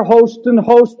 there are hosts and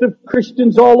hosts of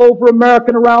Christians all over America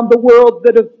and around the world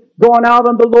that have gone out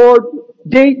on the Lord.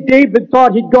 David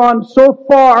thought he'd gone so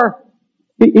far.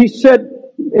 He said,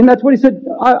 and that's what he said,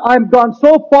 I'm gone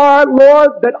so far,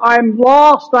 Lord, that I'm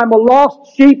lost. I'm a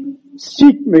lost sheep.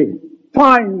 Seek me.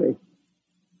 Find me.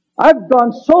 I've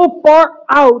gone so far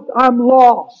out, I'm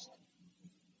lost.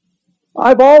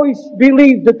 I've always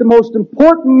believed that the most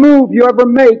important move you ever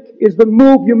make is the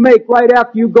move you make right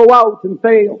after you go out and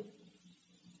fail.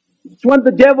 It's when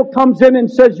the devil comes in and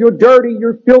says, you're dirty,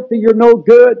 you're filthy, you're no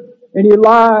good, and you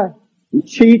lie and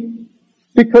cheat.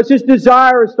 Because his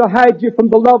desire is to hide you from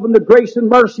the love and the grace and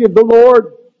mercy of the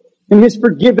Lord and His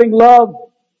forgiving love.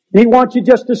 And he wants you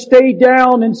just to stay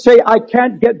down and say, I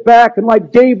can't get back. And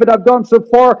like David, I've gone so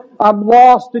far, I'm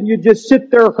lost. And you just sit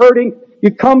there hurting.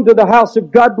 You come to the house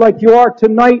of God like you are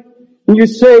tonight. And you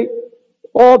say,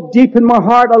 all deep in my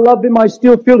heart, I love Him. I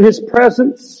still feel His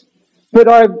presence. But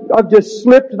I've just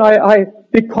slipped. And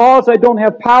because I don't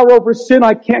have power over sin,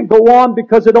 I can't go on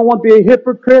because I don't want to be a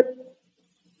hypocrite.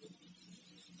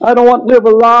 I don't want to live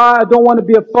a lie. I don't want to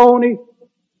be a phony.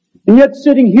 And yet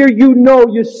sitting here, you know,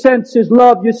 you sense His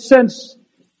love. You sense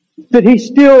that He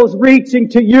still is reaching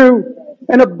to you.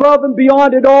 And above and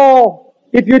beyond it all,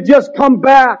 if you just come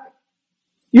back.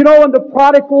 You know, when the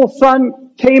prodigal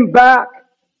son came back,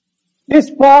 his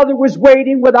father was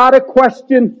waiting without a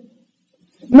question.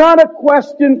 Not a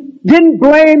question. Didn't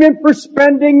blame him for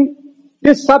spending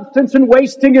his substance and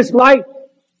wasting his life.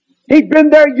 He'd been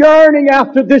there yearning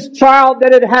after this child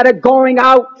that had had a going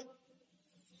out.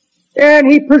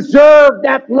 And He preserved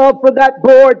that love for that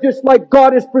boy just like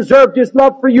God has preserved His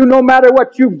love for you no matter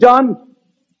what you've done.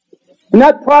 And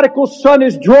that prodigal son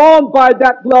is drawn by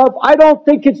that love. I don't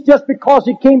think it's just because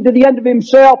he came to the end of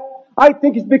himself. I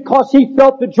think it's because he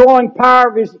felt the drawing power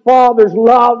of his father's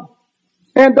love.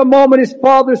 And the moment his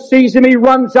father sees him, he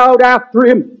runs out after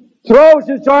him, throws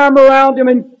his arm around him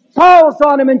and falls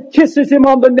on him and kisses him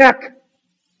on the neck.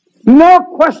 No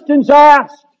questions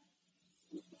asked.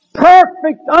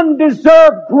 Perfect,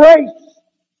 undeserved grace.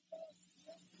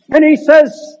 And he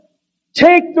says,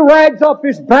 take the rags off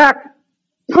his back.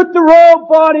 Put the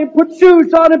robe on him, put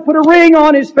shoes on him, put a ring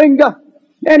on his finger.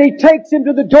 And he takes him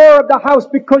to the door of the house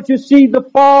because you see the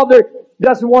father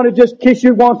doesn't want to just kiss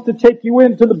you, wants to take you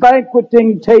into the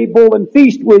banqueting table and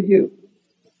feast with you.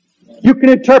 You can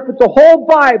interpret the whole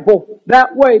Bible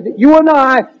that way, that you and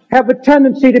I have a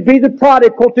tendency to be the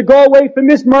prodigal, to go away from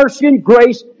His mercy and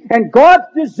grace. And God's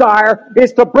desire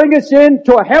is to bring us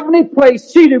into a heavenly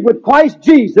place seated with Christ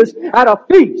Jesus at a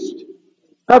feast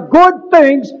of good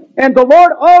things. And the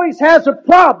Lord always has a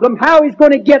problem how He's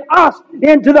going to get us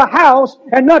into the house,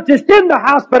 and not just in the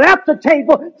house, but at the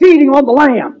table, feeding on the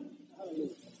Lamb.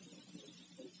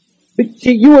 But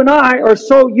see, you and I are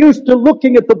so used to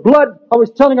looking at the blood. I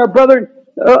was telling our brother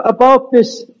about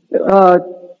this a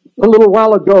little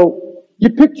while ago. You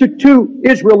picture two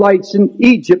Israelites in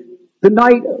Egypt the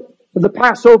night of the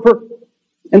Passover,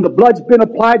 and the blood's been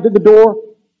applied to the door.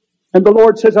 And the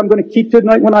Lord says, I'm going to keep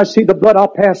tonight. When I see the blood, I'll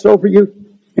pass over you.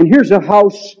 And here's a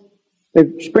house.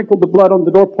 They've sprinkled the blood on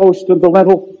the doorpost and the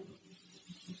lintel.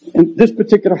 And this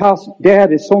particular house,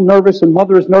 Dad is so nervous and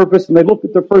Mother is nervous, and they look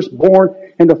at their firstborn,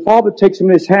 and the father takes him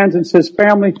in his hands and says,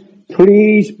 family,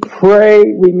 please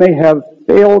pray. We may have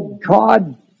failed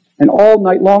God. And all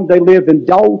night long they live in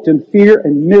doubt and fear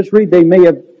and misery. They may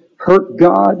have hurt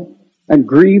God and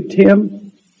grieved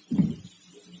Him.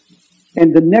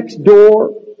 And the next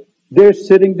door, they're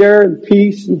sitting there in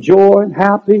peace and joy and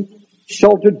happy,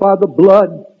 sheltered by the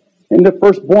blood. And the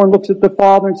firstborn looks at the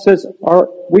father and says, are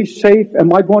we safe?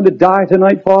 Am I going to die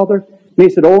tonight, Father? And he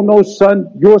said, oh no,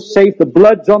 son, you're safe. The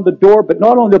blood's on the door, but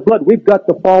not only the blood, we've got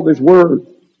the Father's word.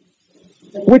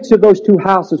 Which of those two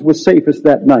houses was safest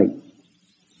that night?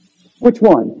 Which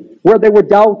one? Where they were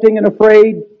doubting and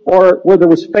afraid, or where there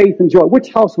was faith and joy? Which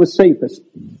house was safest?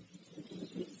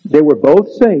 They were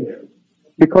both safe,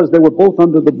 because they were both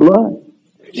under the blood.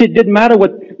 See, it didn't matter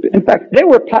what. In fact, they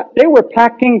were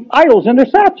packing idols in their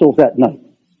satchels that night.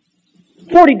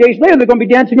 40 days later, they're going to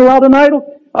be dancing around an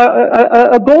idol,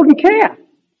 a golden calf.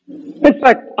 In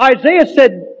fact, Isaiah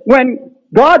said, when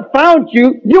God found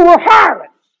you, you were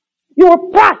harlots. You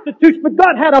were prostitutes, but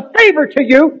God had a favor to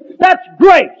you. That's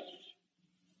grace.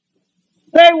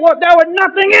 There was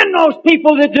nothing in those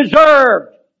people that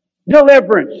deserved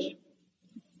deliverance.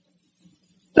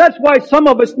 That's why some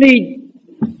of us need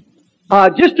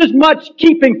just as much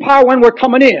keeping power when we're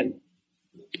coming in.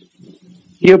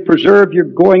 He'll preserve your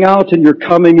going out and your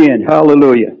coming in.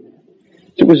 Hallelujah.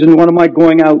 It was in one of my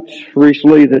going outs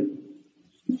recently that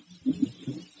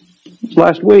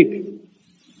last week.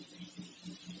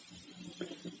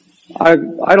 I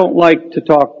don't like to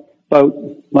talk about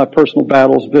my personal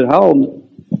battles, but how in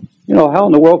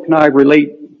the world can I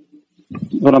relate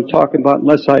what I'm talking about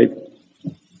unless I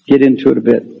get into it a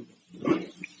bit?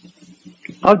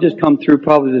 I've just come through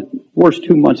probably the worst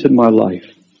 2 months in my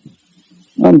life.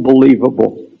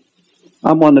 Unbelievable.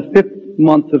 I'm on the 5th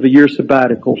month of a year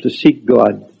sabbatical to seek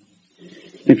God.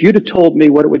 If you'd have told me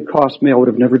what it would cost me, I would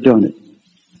have never done it.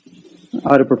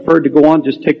 I'd have preferred to go on,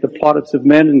 just take the plaudits of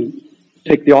men and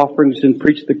take the offerings and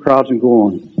preach to the crowds and go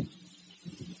on.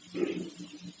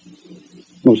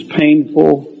 Most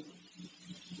painful,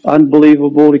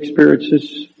 unbelievable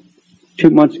experiences. 2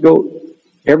 months ago,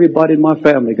 everybody in my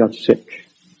family got sick.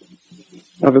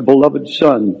 I have a beloved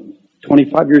son,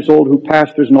 25 years old, who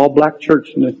pastors an all-black church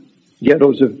in the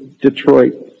ghettos of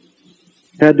Detroit.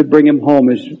 Had to bring him home.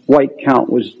 His white count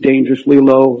was dangerously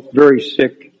low, very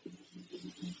sick.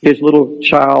 His little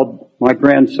child, my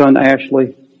grandson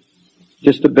Ashley,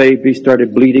 just a baby,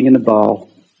 started bleeding in the bowel.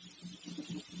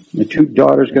 My 2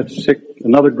 daughters got sick.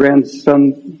 Another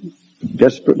grandson,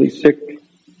 desperately sick.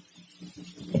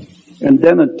 And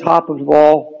then on top of it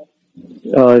all,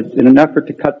 in an effort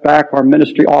to cut back, our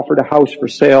ministry offered a house for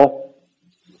sale.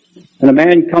 And a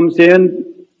man comes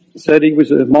in, said he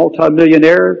was a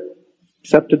multimillionaire,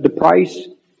 accepted the price,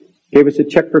 gave us a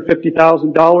check for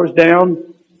 $50,000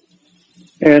 down,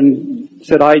 and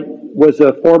said I was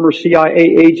a former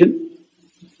CIA agent,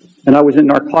 and I was in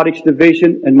narcotics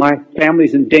division, and my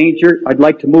family's in danger. I'd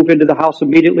like to move into the house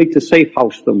immediately to safe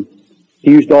house them.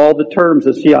 He used all the terms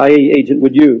a CIA agent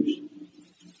would use.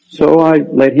 So I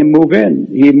let him move in.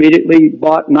 He immediately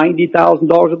bought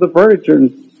 $90,000 of the furniture,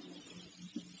 and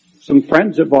some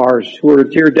friends of ours who were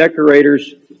interior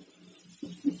decorators,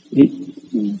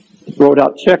 he wrote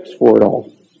out checks for it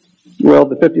all. Well,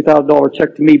 the $50,000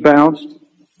 check to me bounced.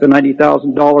 The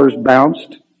 $90,000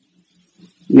 bounced.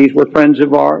 And these were friends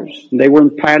of ours, and they were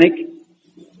in panic.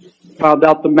 Found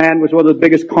out the man was one of the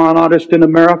biggest con artists in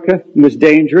America and was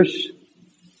dangerous.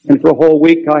 And for a whole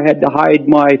week, I had to hide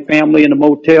my family in a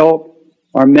motel.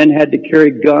 Our men had to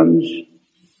carry guns.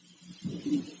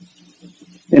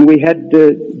 And we had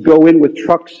to go in with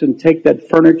trucks and take that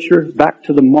furniture back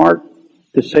to the mart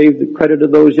to save the credit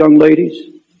of those young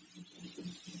ladies.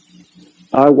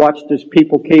 I watched as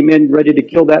people came in ready to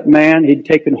kill that man. He'd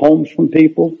taken homes from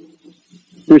people.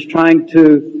 He was trying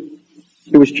to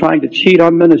cheat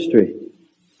on ministry.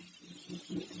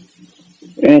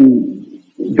 And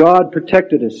God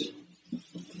protected us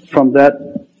from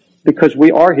that because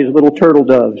we are His little turtle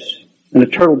doves. And a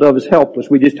turtle dove is helpless.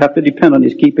 We just have to depend on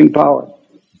His keeping power.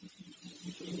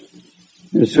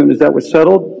 As soon as that was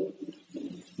settled,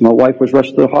 my wife was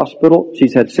rushed to the hospital.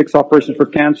 She's had 6 operations for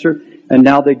cancer, and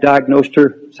now they diagnosed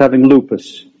her as having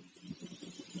lupus.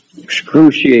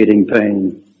 Excruciating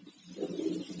pain.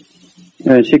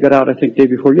 And she got out, I think, day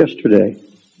before yesterday.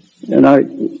 And I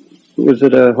was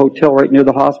at a hotel right near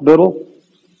the hospital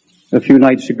a few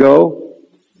nights ago,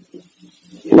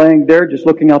 laying there just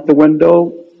looking out the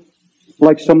window,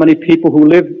 like so many people who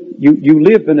live, you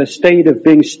live in a state of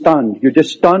being stunned. You're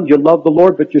just stunned. You love the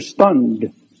Lord, but you're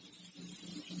stunned.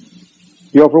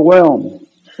 You're overwhelmed.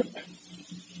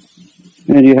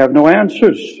 And you have no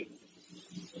answers.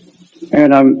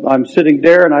 And I'm sitting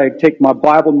there, and I take my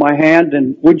Bible in my hand,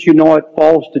 and wouldn't you know it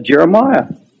falls to Jeremiah.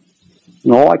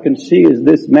 And all I can see is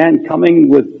this man coming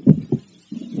with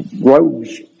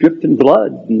robes dripped in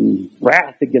blood and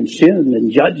wrath against sin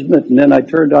and judgment. And then I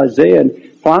turned to Isaiah,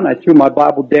 and finally I threw my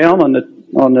Bible down on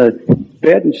the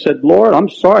bed and said, Lord, I'm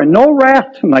sorry. No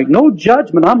wrath tonight, no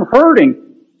judgment. I'm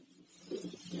hurting.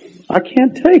 I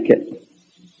can't take it.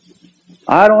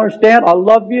 I don't understand. I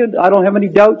love you. I don't have any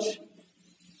doubts.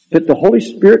 That the Holy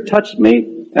Spirit touched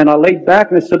me, and I laid back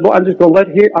and I said, Lord,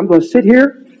 I'm going to sit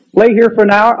here, lay here for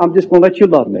an hour. I'm just going to let you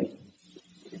love me.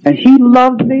 And He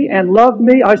loved me and loved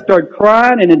me. I started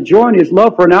crying and enjoying His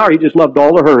love for an hour. He just loved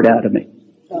all the hurt out of me.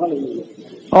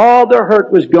 All the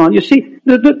hurt was gone. You see,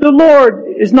 the Lord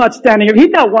is not standing here.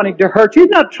 He's not wanting to hurt you.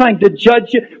 He's not trying to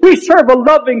judge you. We serve a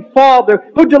loving Father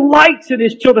who delights in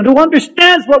His children, who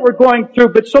understands what we're going through.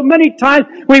 But so many times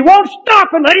we won't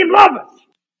stop and let Him love us.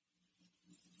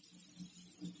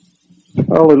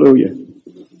 Hallelujah.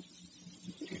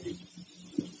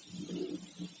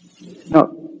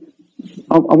 Now,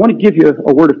 I want to give you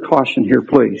a word of caution here,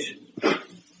 please.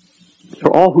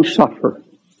 For all who suffer.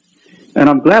 And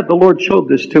I'm glad the Lord showed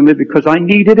this to me because I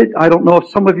needed it. I don't know if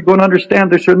some of you are going to understand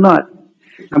this or not.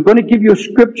 I'm going to give you a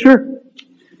scripture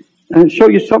and show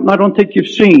you something I don't think you've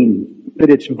seen, but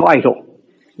it's vital.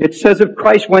 It says of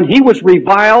Christ, when He was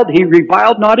reviled, He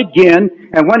reviled not again,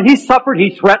 and when He suffered,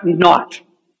 He threatened not.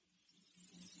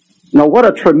 Now, what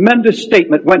a tremendous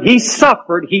statement. When He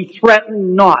suffered, He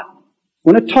threatened not.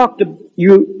 I want to talk to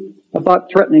you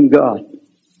about threatening God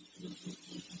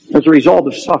as a result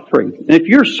of suffering. And if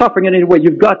you're suffering in any way,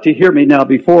 you've got to hear me now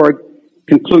before I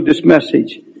conclude this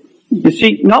message. You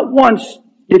see, not once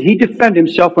did He defend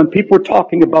Himself when people were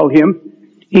talking about Him.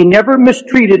 He never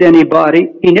mistreated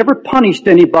anybody. He never punished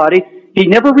anybody. He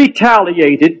never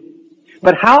retaliated.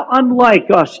 But how unlike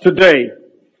us today.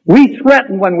 We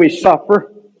threaten when we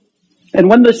suffer. And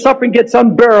when the suffering gets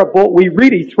unbearable, we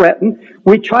really threaten.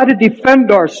 We try to defend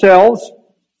ourselves.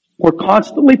 We're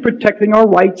constantly protecting our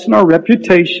rights and our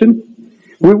reputation.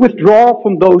 We withdraw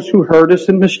from those who hurt us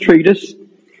and mistreat us.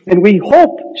 And we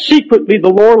hope secretly the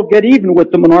Lord will get even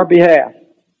with them on our behalf.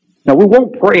 Now, we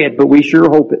won't pray it, but we sure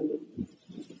hope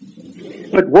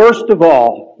it. But worst of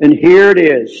all, and here it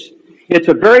is, it's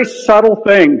a very subtle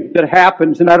thing that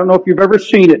happens, and I don't know if you've ever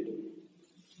seen it.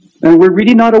 And we're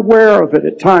really not aware of it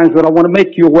at times, but I want to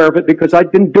make you aware of it because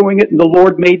I've been doing it and the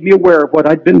Lord made me aware of what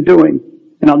I've been doing.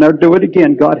 And I'll never do it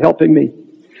again, God helping me.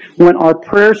 When our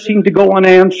prayers seem to go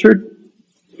unanswered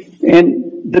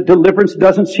and the deliverance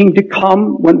doesn't seem to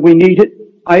come when we need it,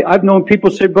 I've known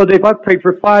people say, Brother Dave, I've prayed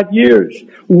for 5 years.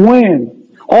 When?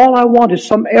 All I want is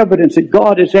some evidence that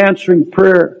God is answering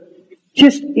prayer.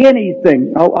 Just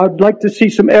anything. I'd like to see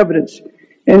some evidence.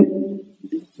 And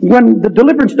when the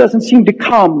deliverance doesn't seem to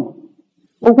come,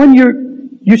 or when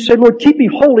you say, Lord, keep me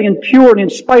holy and pure, and in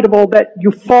spite of all that,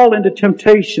 you fall into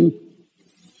temptation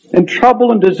and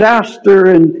trouble and disaster,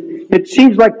 and it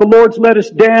seems like the Lord's let us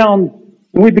down,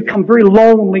 and we become very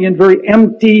lonely and very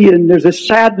empty, and there's a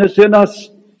sadness in us.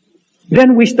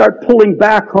 Then we start pulling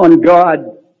back on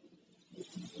God.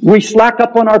 We slack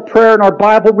up on our prayer and our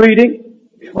Bible reading,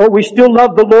 or we still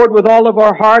love the Lord with all of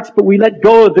our hearts, but we let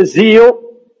go of the zeal.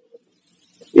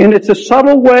 And it's a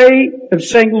subtle way of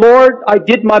saying, Lord, I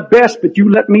did my best, but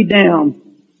you let me down.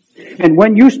 And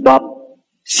when you stop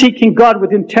seeking God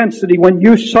with intensity, when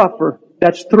you suffer,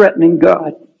 that's threatening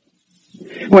God.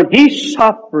 When He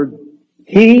suffered,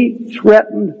 He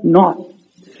threatened not.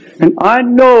 And I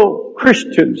know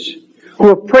Christians who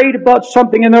have prayed about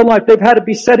something in their life. They've had to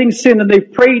be setting sin, and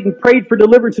they've prayed and prayed for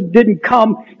deliverance and didn't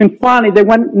come. And finally they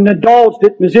went and indulged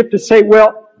it as if to say,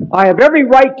 well, I have every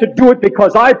right to do it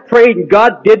because I prayed and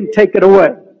God didn't take it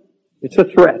away. It's a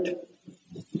threat.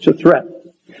 It's a threat.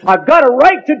 I've got a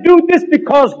right to do this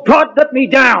because God let me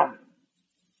down.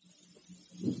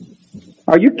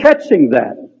 Are you catching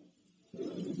that?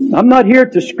 I'm not here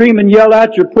to scream and yell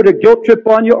at you, put a guilt trip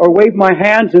on you, or wave my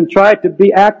hands and try to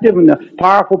be active and a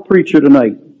powerful preacher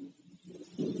tonight.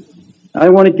 I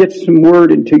want to get some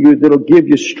word into you that'll give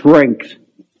you strength.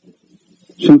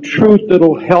 Some truth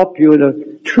that'll help you in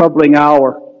a troubling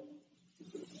hour.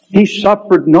 He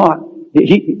suffered not.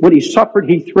 When He suffered,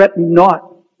 He threatened not.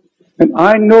 And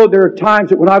I know there are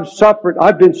times that when I've suffered,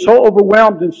 I've been so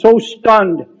overwhelmed and so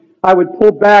stunned, I would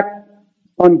pull back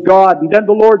on God. And then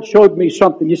the Lord showed me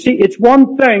something. You see, it's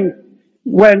one thing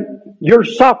when you're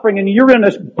suffering and you're in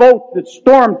a boat that's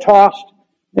storm-tossed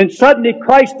and suddenly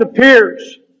Christ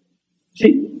appears.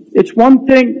 See, it's one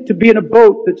thing to be in a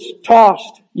boat that's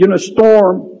tossed, you're in a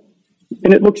storm,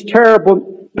 and it looks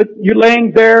terrible, but you're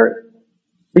laying there,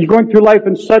 you're going through life,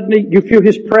 and suddenly you feel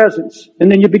His presence,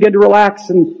 and then you begin to relax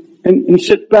and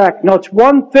sit back. Now, it's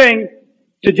one thing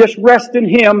to just rest in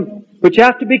Him, but you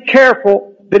have to be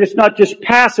careful that it's not just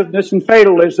passiveness and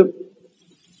fatalism,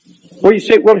 where you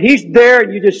say, well, He's there,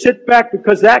 and you just sit back,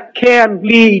 because that can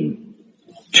lead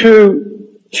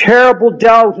to terrible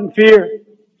doubt and fear.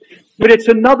 But it's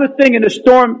another thing in a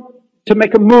storm to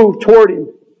make a move toward Him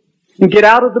and get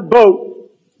out of the boat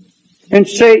and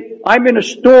say, I'm in a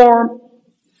storm,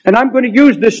 and I'm going to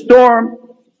use this storm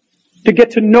to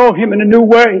get to know Him in a new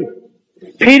way.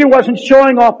 Peter wasn't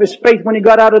showing off his faith when he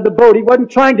got out of the boat. He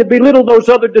wasn't trying to belittle those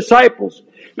other disciples.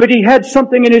 But he had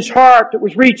something in his heart that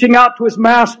was reaching out to his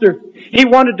master. He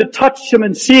wanted to touch Him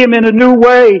and see Him in a new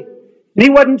way. And he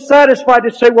wasn't satisfied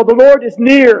to say, well, the Lord is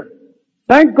near.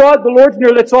 Thank God the Lord's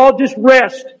near. Let's all just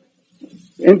rest.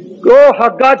 And oh, how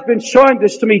God's been showing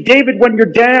this to me. David, when you're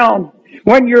down,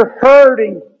 when you're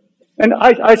hurting, and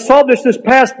I saw this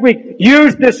past week,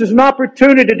 use this as an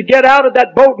opportunity to get out of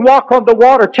that boat and walk on the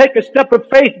water. Take a step of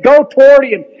faith. Go toward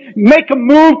Him. Make a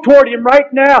move toward Him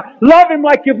right now. Love Him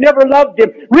like you've never loved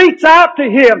Him. Reach out to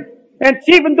Him. And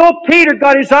even though Peter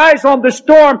got his eyes on the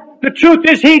storm, the truth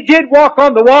is he did walk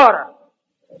on the water.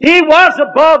 He was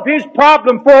above his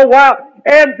problem for a while.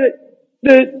 And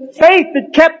the faith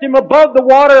that kept him above the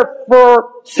water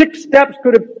for 6 steps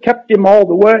could have kept him all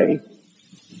the way.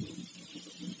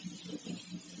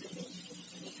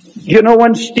 You know,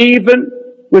 when Stephen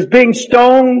was being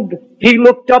stoned, he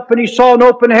looked up and he saw an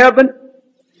open heaven.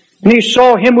 And he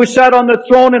saw Him who sat on the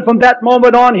throne, and from that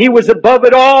moment on, he was above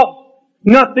it all.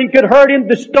 Nothing could hurt him.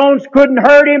 The stones couldn't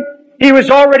hurt him. He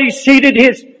was already seated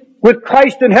with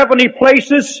Christ in heavenly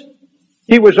places.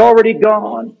 He was already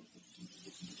gone.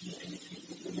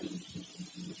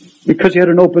 Because he had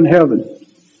an open heaven.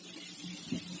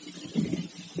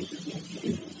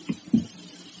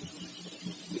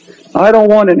 I don't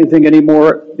want anything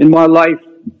anymore in my life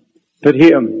but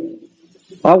Him.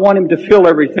 I want Him to fill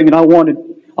everything, and I want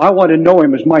to know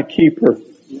Him as my keeper.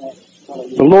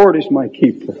 The Lord is my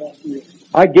keeper.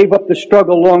 I gave up the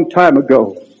struggle a long time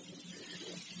ago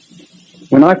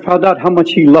when I found out how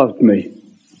much He loved me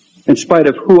in spite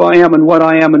of who I am and what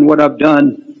I've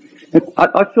done.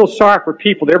 I feel sorry for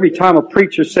people that every time a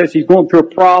preacher says he's going through a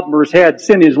problem or has had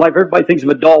sin in his life, everybody thinks of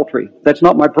adultery. That's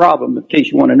not my problem, in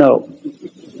case you want to know.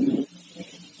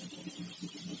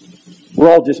 We're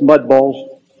all just mud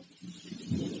balls.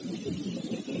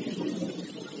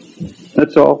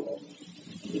 That's all.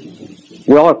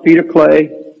 We all have feet of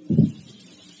clay.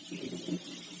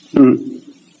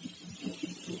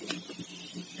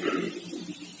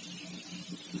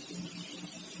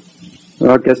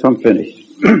 Well, I guess I'm finished.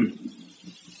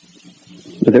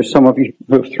 But there's some of you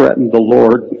who have threatened the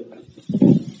Lord,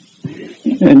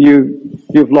 and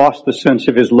you've lost the sense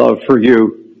of His love for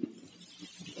you.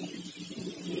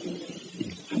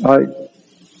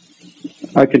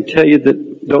 I can tell you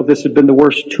that though this has been the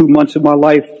worst 2 months of my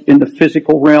life in the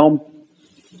physical realm,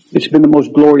 it's been the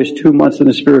most glorious 2 months in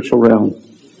the spiritual realm,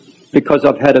 because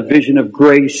I've had a vision of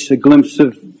grace, a glimpse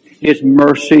of His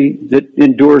mercy that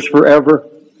endures forever.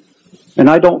 And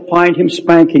I don't find Him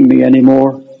spanking me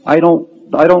anymore. I don't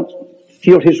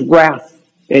feel His wrath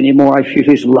anymore. I feel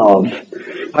His love.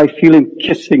 I feel Him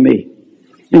kissing me.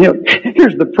 You know,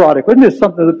 here's the prodigal. Isn't this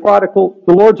something? The prodigal,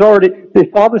 the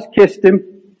father's kissed him,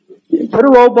 put a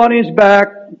robe on his back,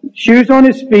 shoes on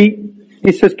his feet.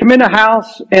 He says, come in the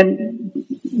house. And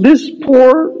this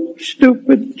poor,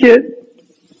 stupid kid,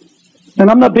 and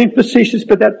I'm not being facetious,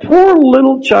 but that poor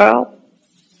little child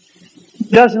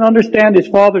doesn't understand his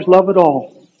father's love at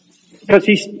all. Because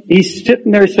he's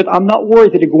sitting there, he said, I'm not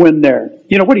worthy to go in there.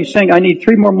 You know what he's saying? I need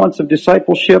 3 more months of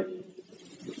discipleship.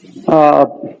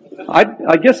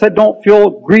 I guess I don't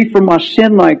feel grief for my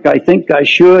sin like I think I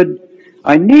should.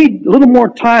 I need a little more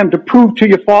time to prove to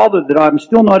your father that I'm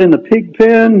still not in the pig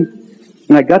pen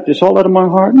and I got this all out of my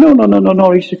heart.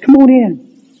 No. He said, come on in.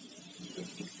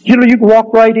 You know, you can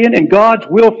walk right in, and God's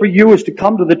will for you is to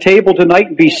come to the table tonight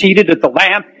and be seated at the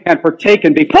lamb and partake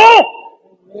and be full.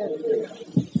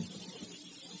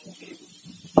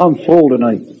 I'm full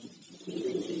tonight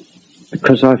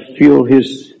because I feel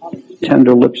His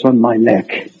tender lips on my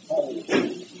neck.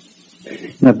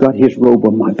 And I've got His robe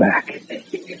on my back.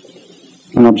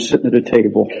 And I'm sitting at a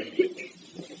table.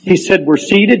 He said we're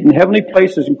seated in heavenly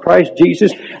places in Christ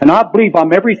Jesus, and I believe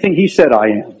I'm everything He said I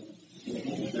am.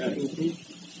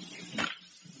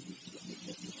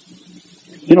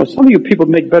 You know, some of you people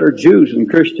make better Jews than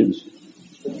Christians.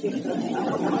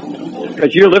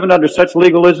 Because you're living under such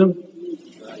legalism.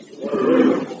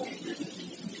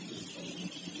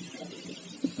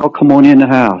 Oh, come on in the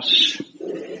house.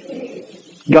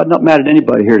 God not mad at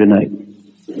anybody here tonight.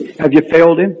 Have you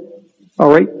failed Him? All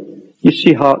right. You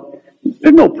see how,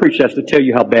 there's no preacher has to tell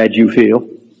you how bad you feel.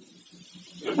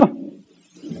 Huh.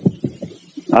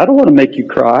 I don't want to make you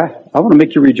cry. I want to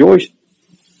make you rejoice.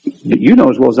 But you know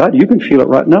as well as I do, you can feel it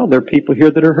right now. There are people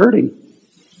here that are hurting.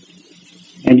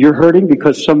 And you're hurting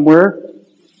because somewhere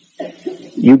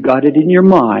you got it in your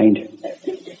mind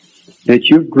that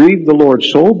you've grieved the Lord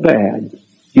so bad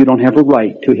you don't have a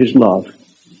right to His love.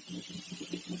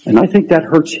 And I think that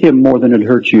hurts Him more than it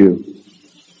hurts you.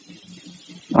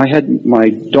 I had my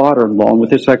daughter-in-law, and with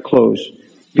this I close,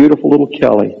 beautiful little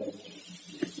Kelly,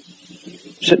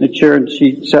 sit in a chair, and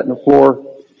she sat on the floor,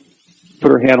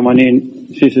 put her hand on my knee,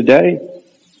 and she said, Daddy,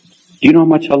 do you know how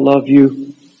much I love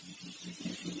you?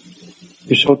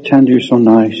 You're so tender, you're so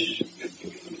nice.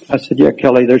 I said, yeah,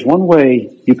 Kelly, there's one way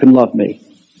you can love me.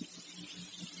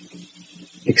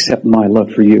 Accept my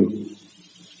love for you.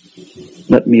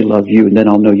 Let me love you, and then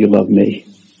I'll know you love me.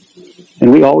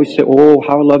 And we always say, oh,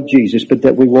 how I love Jesus, but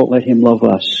that we won't let Him love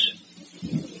us.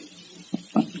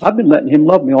 I've been letting Him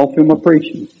love me all through my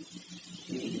preaching.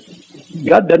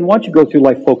 God doesn't want you to go through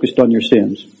life focused on your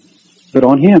sins, but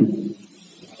on Him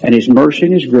and His mercy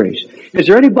and His grace. Is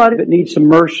there anybody that needs some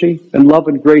mercy and love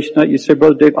and grace tonight? You say,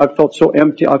 Brother Dave, I felt so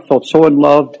empty. I felt so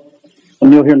unloved.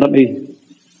 And you'll hear, let me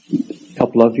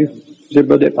help love you. You say,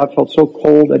 Brother Dave, I felt so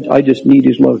cold. I just need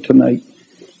His love tonight.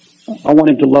 I want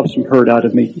Him to love some hurt out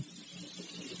of me.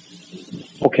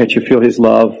 Oh, can't you feel His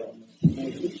love?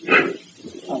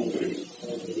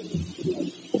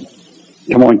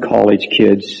 Come on, college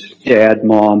kids, dad,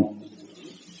 mom.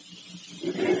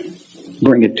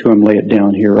 Bring it to Him, lay it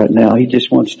down here right now. He just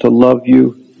wants to love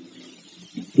you.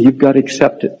 You've got to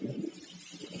accept it.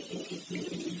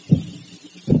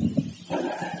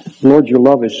 Lord, your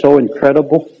love is so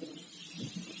incredible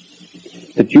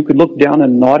that you could look down in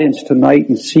an audience tonight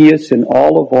and see us in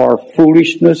all of our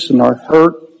foolishness and our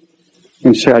hurt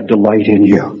and say, I delight in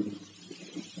you.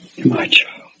 My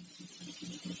child.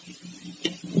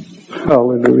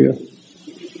 Hallelujah.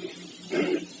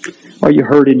 Are you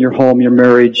hurt in your home, your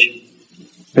marriage?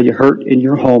 Are you hurt in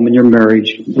your home and your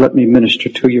marriage? Let me minister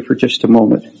to you for just a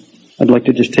moment. I'd like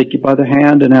to just take you by the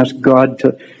hand and ask God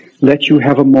to let you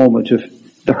have a moment of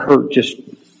the hurt just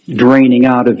draining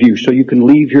out of you so you can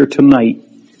leave here tonight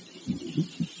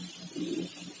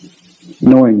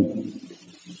knowing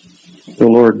the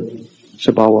Lord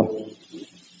Sabaoth.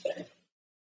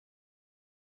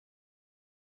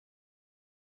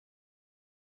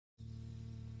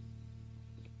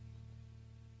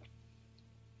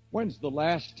 When's the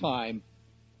last time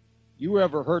you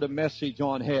ever heard a message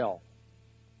on hell?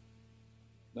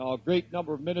 Now, a great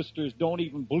number of ministers don't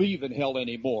even believe in hell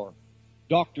anymore.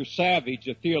 Dr. Savage,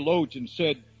 a theologian,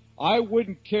 said, I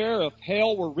wouldn't care if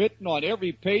hell were written on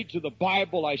every page of the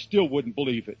Bible, I still wouldn't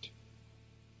believe it.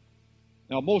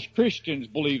 Now, most Christians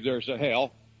believe there's a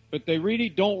hell, but they really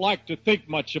don't like to think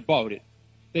much about it.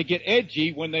 They get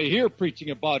edgy when they hear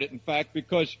preaching about it, in fact,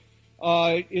 because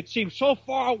it seems so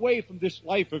far away from this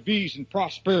life of ease and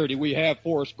prosperity we have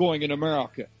for us going in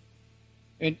America.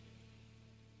 And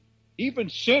even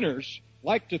sinners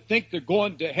like to think they're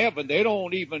going to heaven. They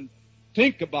don't even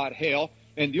think about hell.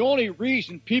 And the only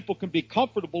reason people can be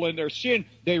comfortable in their sin,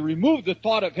 they remove the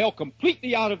thought of hell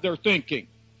completely out of their thinking.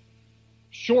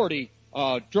 Shorty,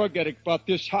 a drug addict about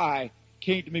this high,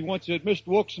 came to me once and said, Mr.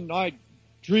 Wilkerson, I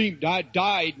dreamed I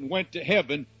died and went to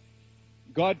heaven.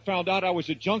 God found out I was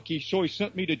a junkie, so he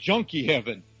sent me to junkie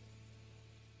heaven.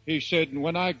 He said, and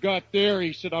when I got there,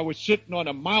 he said, I was sitting on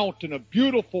a mountain of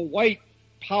beautiful white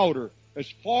powder,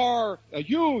 a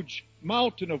huge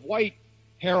mountain of white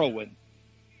heroin.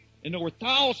 And there were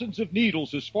thousands of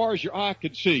needles as far as your eye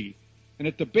could see. And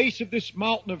at the base of this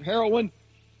mountain of heroin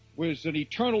was an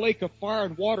eternal lake of fire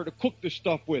and water to cook this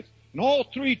stuff with. And all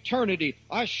through eternity,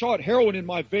 I shot heroin in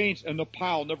my veins, and the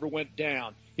pile never went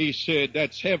down. He said,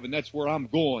 that's heaven. That's where I'm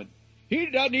going. He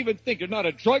doesn't even think. There's not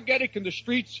a drug addict in the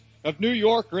streets of New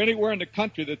York or anywhere in the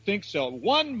country that thinks so.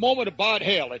 One moment about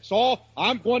hell. It's all,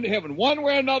 I'm going to heaven. One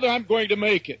way or another, I'm going to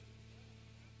make it.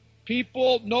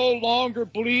 People no longer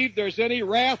believe there's any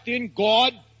wrath in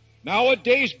God.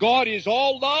 Nowadays, God is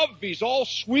all love. He's all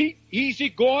sweet,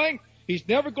 easygoing. He's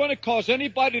never going to cause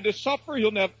anybody to suffer.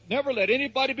 He'll never let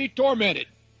anybody be tormented.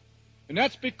 And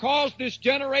that's because this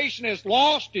generation has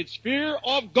lost its fear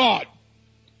of God.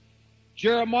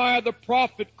 Jeremiah the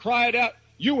prophet cried out,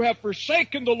 you have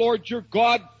forsaken the Lord your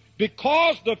God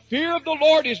because the fear of the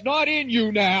Lord is not in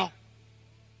you now.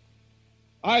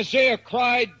 Isaiah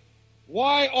cried,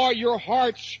 why are your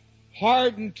hearts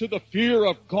hardened to the fear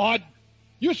of God?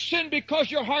 You sin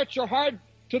because your hearts are hard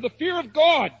to the fear of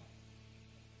God.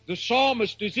 The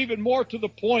psalmist is even more to the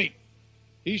point.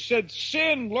 He said,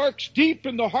 sin lurks deep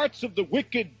in the hearts of the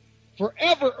wicked,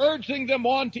 forever urging them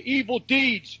on to evil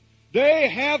deeds. They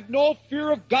have no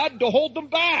fear of God to hold them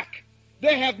back.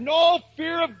 They have no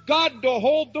fear of God to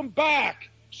hold them back.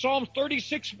 Psalm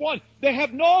 36:1. They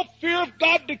have no fear of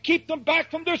God to keep them back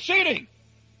from their sinning.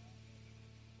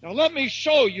 Now let me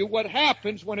show you what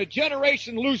happens when a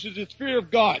generation loses its fear of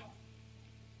God.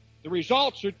 The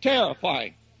results are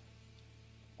terrifying.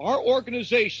 Our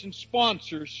organization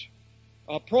sponsors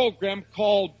a program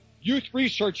called Youth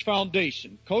Research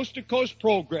Foundation, coast-to-coast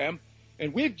program,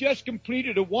 and we've just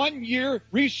completed a one-year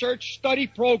research study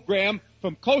program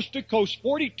from coast to coast,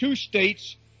 42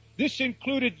 states. This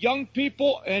included young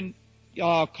people and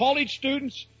college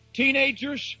students,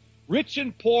 teenagers, rich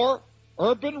and poor,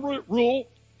 urban, rural,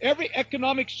 every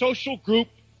economic social group.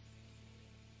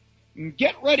 And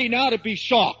get ready now to be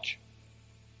shocked.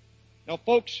 Now,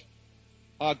 folks,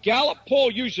 a Gallup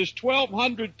poll uses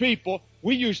 1,200 people.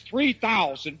 We use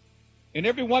 3,000 in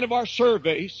every one of our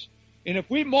surveys. And if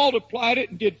we multiplied it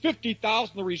and did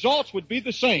 50,000, the results would be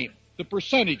the same, the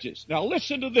percentages. Now,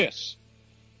 listen to this.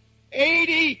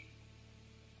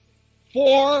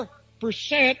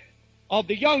 84% of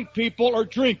the young people are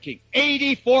drinking.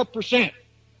 84%.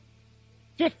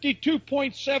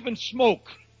 52.7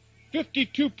 smoke.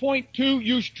 52.2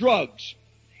 use drugs.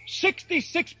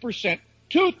 66%,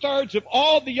 two-thirds of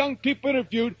all the young people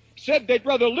interviewed said they'd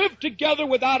rather live together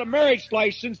without a marriage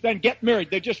license than get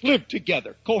married. They just live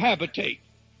together, cohabitate.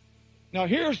 Now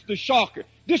here's the shocker.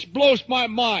 This blows my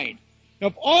mind.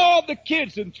 Of all the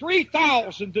kids in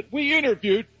 3,000 that we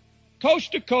interviewed,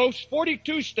 coast to coast,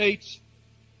 42 states,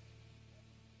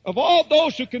 of all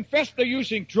those who confess they're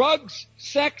using drugs,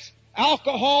 sex,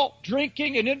 alcohol,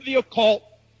 drinking, and into the occult,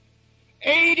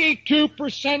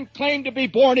 82% claim to be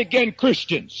born-again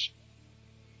Christians.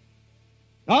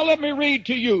 Now let me read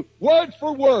to you, word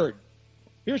for word.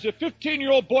 Here's a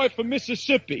 15-year-old boy from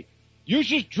Mississippi.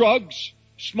 Uses drugs,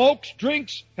 smokes,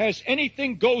 drinks, has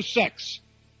anything goes sex.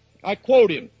 I quote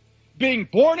him, being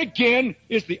born again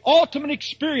is the ultimate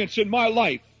experience in my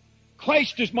life.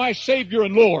 Christ is my Savior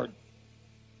and Lord.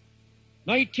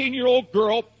 19-year-old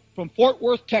girl from Fort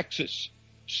Worth, Texas.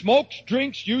 Smokes,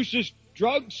 drinks, uses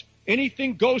drugs,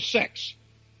 anything goes sex.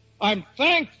 I'm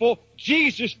thankful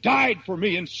Jesus died for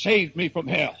me and saved me from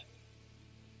hell.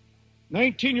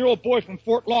 19-year-old boy from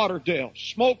Fort Lauderdale.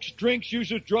 Smokes, drinks,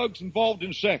 uses drugs, involved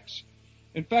in sex.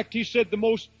 In fact, he said the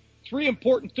most three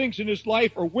important things in his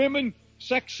life are women,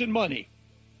 sex, and money.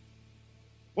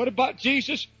 What about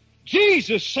Jesus?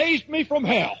 Jesus saved me from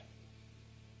hell.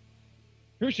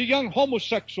 Here's a young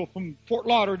homosexual from Fort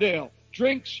Lauderdale.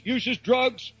 drinks, uses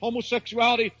drugs,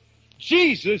 homosexuality.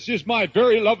 Jesus is my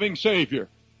very loving Savior.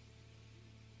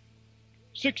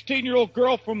 16-year-old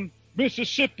girl from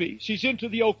Mississippi. She's into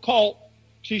the occult.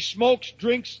 She smokes,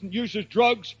 drinks, and uses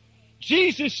drugs.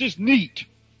 Jesus is neat.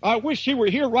 I wish he were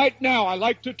here right now. I'd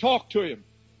like to talk to him.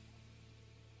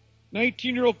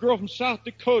 19-year-old girl from South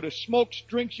Dakota. Smokes,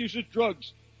 drinks, uses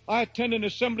drugs. I attend an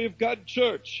Assembly of God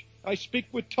church. I speak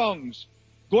with tongues.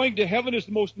 Going to heaven is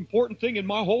the most important thing in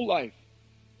my whole life.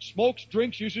 Smokes,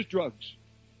 drinks, uses drugs.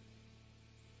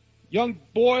 Young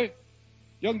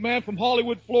man from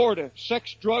Hollywood, Florida.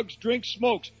 Sex, drugs, drinks,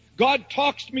 smokes. God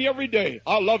talks to me every day.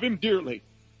 I love him dearly.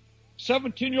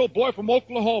 17-year-old boy from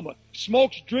Oklahoma.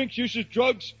 Smokes, drinks, uses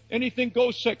drugs, anything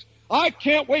goes, sex. I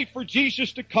can't wait for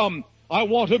Jesus to come. I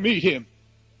want to meet him.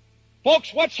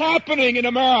 Folks, what's happening in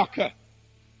America?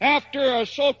 After a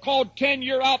so-called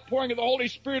 10-year outpouring of the Holy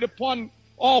Spirit upon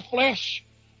all flesh,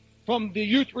 from the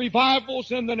youth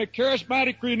revivals and then a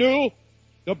charismatic renewal,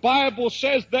 the Bible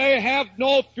says they have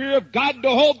no fear of God to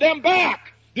hold them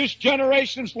back. This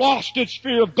generation's lost its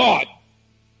fear of God.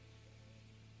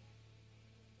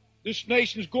 This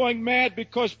nation's going mad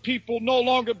because people no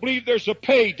longer believe there's a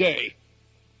payday.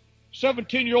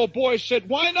 17-year-old boy said,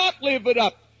 why not live it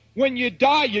up? When you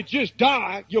die, you just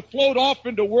die. You float off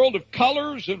into a world of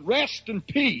colors and rest and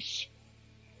peace.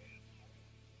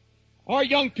 Our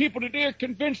young people today are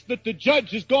convinced that the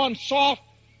judge has gone soft.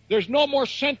 There's no more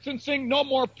sentencing, no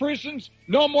more prisons,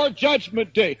 no more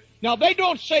judgment day. Now, they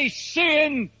don't say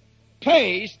sin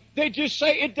pays. They just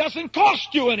say it doesn't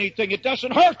cost you anything. It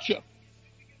doesn't hurt you.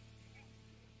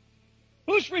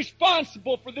 Who's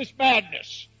responsible for this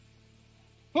madness?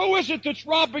 Who is it that's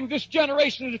robbing this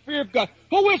generation of the fear of God?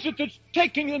 Who is it that's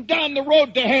taking them down the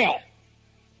road to hell?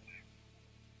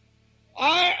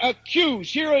 I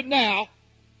accuse here and now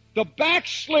the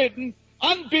backslidden,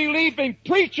 unbelieving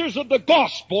preachers of the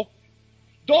gospel,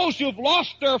 those who've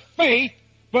lost their faith,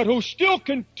 but who still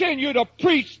continue to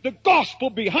preach the gospel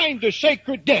behind the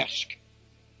sacred desk.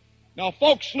 Now,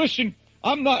 folks, listen,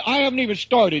 I haven't even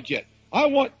started yet.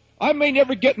 I may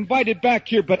never get invited back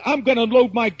here, but I'm going to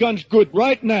load my guns good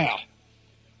right now.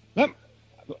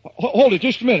 Hold it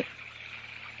just a minute.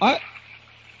 I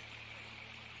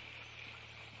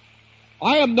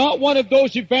am not one of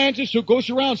those evangelists who goes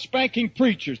around spanking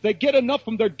preachers. They get enough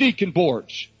from their deacon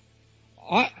boards.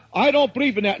 I don't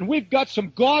believe in that. And we've got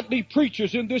some godly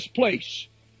preachers in this place.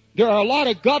 There are a lot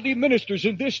of godly ministers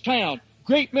in this town,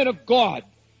 great men of God.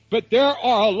 But there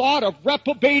are a lot of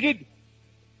reprobated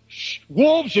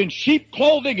wolves in sheep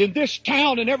clothing in this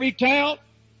town and every town.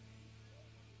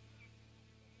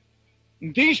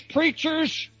 And these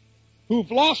preachers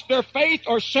who've lost their faith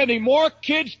are sending more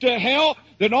kids to hell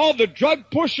than all the drug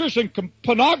pushers and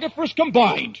pornographers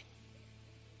combined.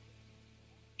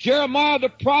 Jeremiah the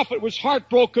prophet was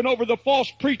heartbroken over the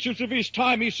false preachers of his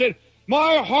time. He said,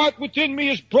 my heart within me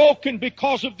is broken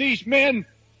because of these men.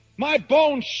 My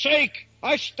bones shake.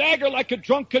 I stagger like a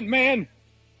drunken man.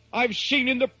 I've seen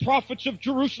in the prophets of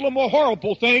Jerusalem a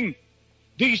horrible thing.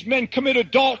 These men commit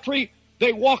adultery.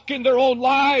 They walk in their own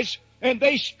lies, and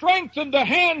they strengthen the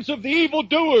hands of the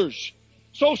evildoers.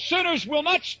 So sinners will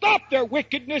not stop their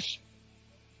wickedness.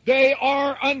 They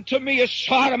are unto me as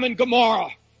Sodom and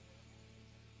Gomorrah.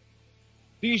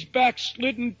 These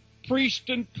backslidden priests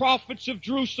and prophets of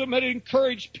Jerusalem had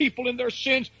encouraged people in their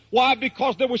sins. Why?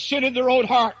 Because there was sin in their own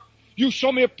heart. You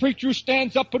show me a preacher who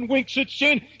stands up and winks at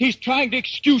sin, he's trying to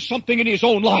excuse something in his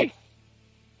own life.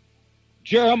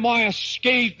 Jeremiah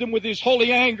scathed them with his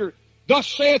holy anger. Thus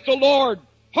saith the Lord,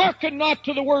 hearken not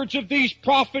to the words of these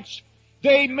prophets.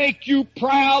 They make you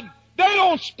proud. They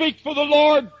don't speak for the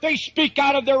Lord. They speak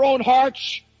out of their own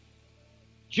hearts.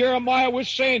 Jeremiah was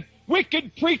saying,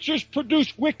 wicked preachers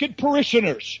produce wicked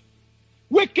parishioners.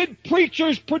 Wicked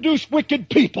preachers produce wicked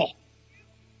people.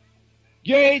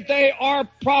 Yea, they are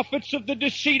prophets of the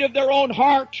deceit of their own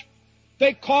heart.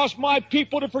 They cause my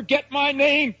people to forget my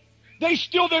name. They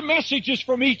steal their messages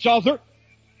from each other.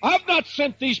 I've not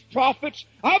sent these prophets.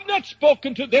 I've not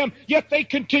spoken to them, yet they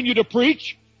continue to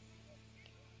preach.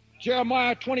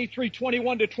 Jeremiah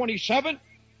 23:21-27.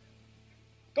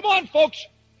 Come on, folks.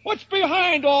 What's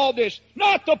behind all this?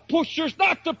 Not the pushers,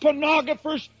 not the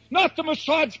pornographers, not the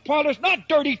massage parlors, not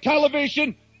dirty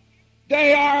television.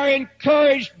 They are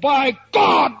encouraged by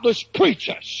godless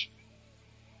preachers.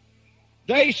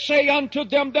 They say unto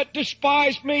them that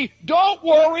despise me, don't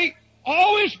worry,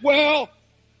 all is well.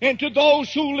 And to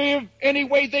those who live any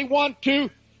way they want to,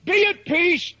 be at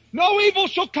peace, no evil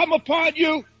shall come upon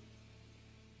you.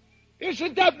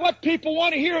 Isn't that what people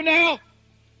want to hear now?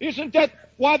 Isn't that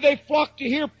why they flock to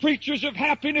hear preachers of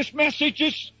happiness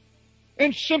messages?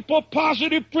 and simple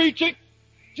positive preaching.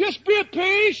 Just be at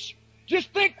peace.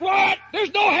 Just think right.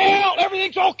 There's no hell.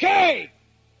 Everything's okay.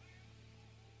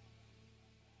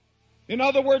 In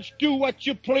other words, do what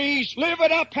you please. Live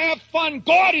it up. Have fun.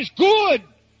 God is good.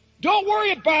 Don't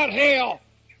worry about hell.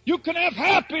 You can have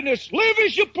happiness. Live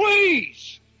as you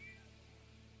please.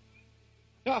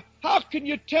 Now, how can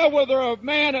you tell whether a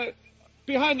man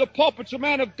behind the pulpit's a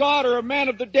man of God or a man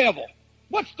of the devil?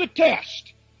 What's the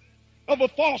test of a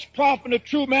false prophet and a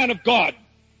true man of God?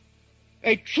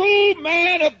 A true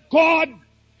man of God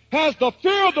has the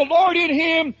fear of the Lord in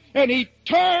him, and he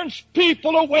turns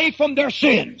people away from their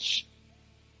sins.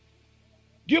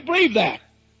 Do you believe that?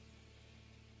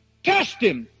 Test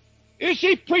him. Is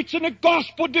he preaching a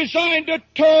gospel designed to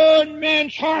turn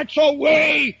men's hearts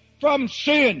away from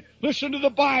sin? Listen to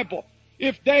the Bible.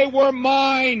 If they were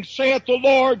mine, saith the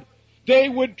Lord, they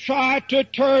would try to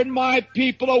turn my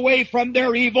people away from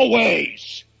their evil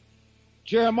ways.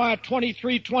 Jeremiah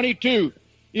 23:22.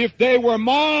 If they were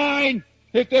mine,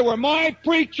 if they were my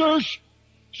preachers,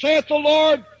 saith the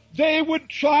Lord, they would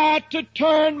try to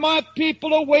turn my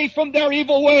people away from their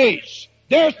evil ways.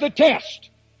 There's the test.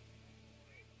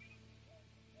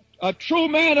 A true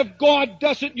man of God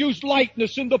doesn't use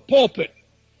lightness in the pulpit.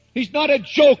 He's not a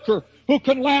joker who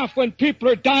can laugh when people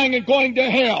are dying and going to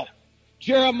hell.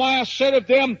 Jeremiah said of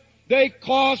them, they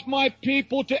cause my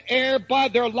people to err by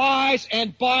their lies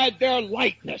and by their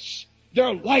lightness.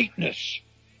 Their lightness.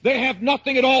 They have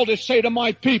nothing at all to say to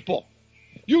my people.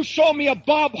 You show me a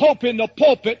Bob Hope in the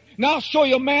pulpit, and I'll show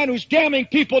you a man who's damning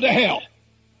people to hell.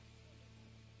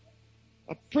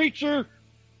 A preacher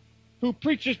who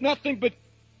preaches nothing but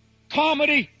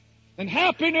comedy and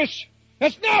happiness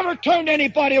has never turned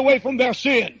anybody away from their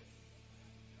sin.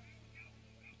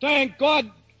 Thank God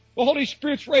the Holy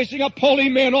Spirit's raising up holy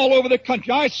men all over the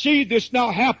country. I see this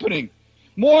now happening.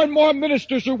 More and more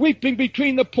ministers are weeping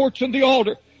between the porch and the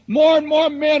altar. More and more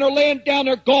men are laying down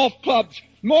their golf clubs.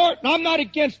 I'm not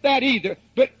against that either.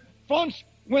 But folks,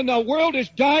 when the world is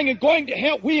dying and going to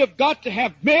hell, we have got to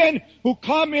have men who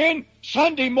come in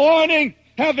Sunday morning,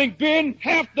 having been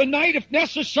half the night, if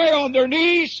necessary, on their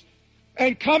knees,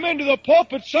 and come into the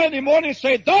pulpit Sunday morning and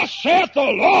say, thus saith the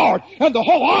Lord, and the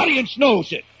whole audience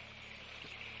knows it.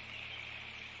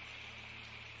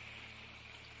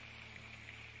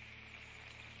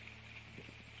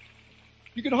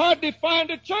 You can hardly find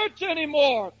a church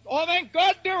anymore. Oh, thank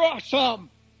God there are some.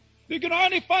 You can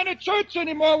hardly find a church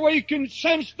anymore where you can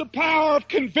sense the power of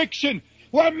conviction,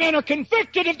 where men are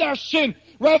convicted of their sin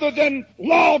rather than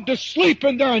lulled to sleep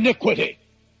in their iniquity.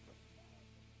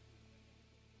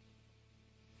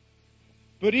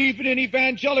 But even in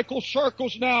evangelical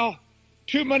circles now,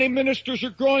 too many ministers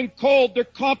are growing cold. They're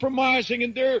compromising,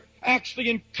 and they're actually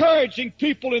encouraging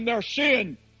people in their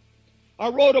sin. I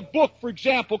wrote a book, for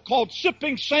example, called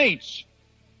Sipping Saints.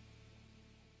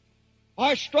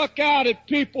 I struck out at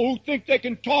people who think they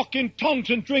can talk in tongues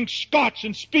and drink scotch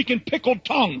and speak in pickled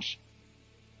tongues.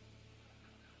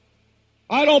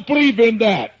 I don't believe in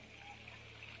that.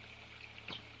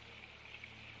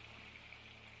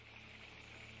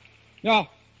 Now,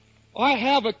 I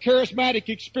have a charismatic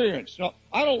experience. Now,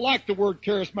 I don't like the word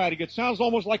charismatic. It sounds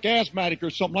almost like asthmatic or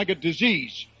something, like a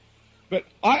disease. But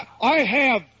I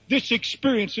have this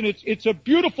experience, and it's a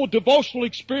beautiful devotional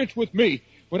experience with me.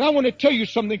 But I want to tell you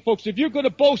something, folks. If you're going to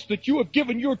boast that you have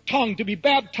given your tongue to be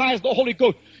baptized in the Holy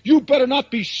Ghost, you better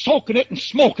not be soaking it and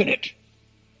smoking it.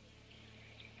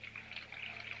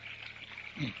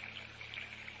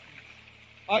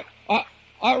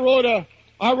 I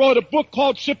wrote a book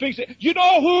called Sipping Saints. You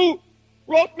know who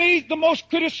wrote me the most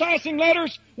criticizing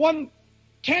letters?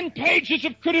 10 pages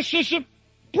of criticism?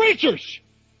 Preachers.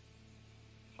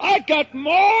 I got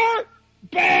more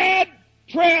bad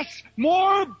press,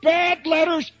 more bad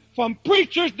letters from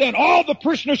preachers than all the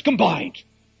prisoners combined.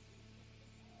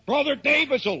 Brother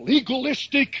Dave is a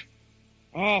legalistic,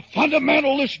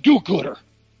 fundamentalist do-gooder.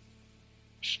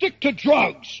 Stick to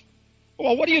drugs.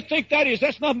 Well, what do you think that is?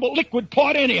 That's not liquid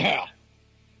pot anyhow.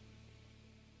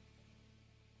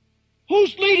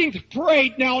 Who's leading the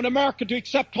parade now in America to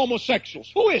accept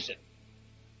homosexuals? Who is it?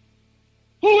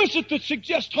 Who is it that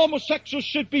suggests homosexuals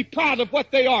should be proud of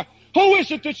what they are? Who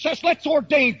is it that says, let's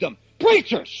ordain them?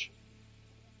 Preachers.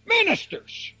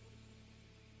 Ministers.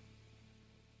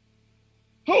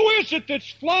 Who is it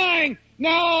that's flying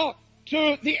now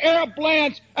to the Arab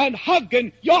lands and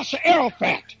hugging Yasser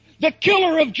Arafat, the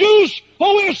killer of Jews?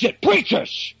 Who is it?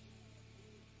 Preachers.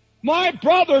 My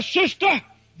brother, sister,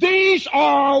 these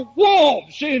are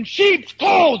wolves in sheep's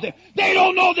clothing. They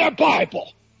don't know their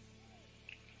Bible.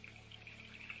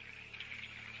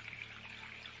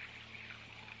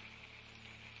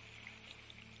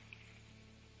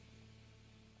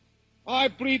 I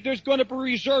believe there's going to be a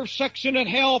reserved section in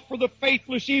hell for the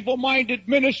faithless, evil-minded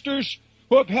ministers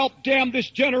who have helped damn this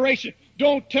generation.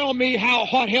 Don't tell me how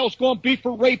hot hell's going to be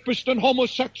for rapists and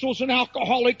homosexuals and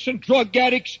alcoholics and drug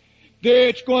addicts.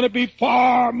 It's going to be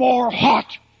far more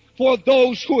hot for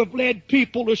those who have led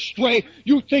people astray.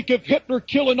 You think of Hitler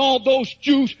killing all those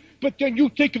Jews, but then you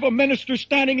think of a minister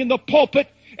standing in the pulpit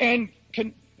and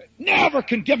never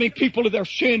condemning people to their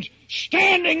sins,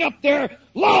 standing up there,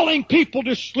 lulling people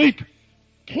to sleep,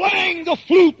 playing the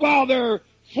flute while they're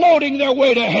floating their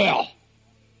way to hell.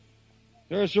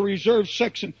 There's a reserved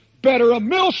section. Better a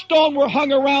millstone were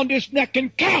hung around his neck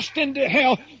and cast into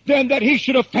hell than that he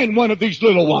should offend one of these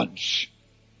little ones.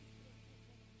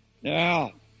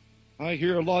 Now, I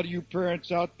hear a lot of you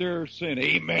parents out there saying,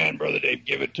 amen, Brother Dave,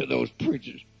 give it to those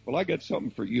preachers. Well, I got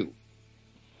something for you.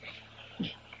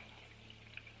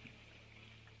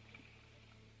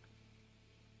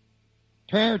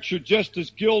 Parents are just as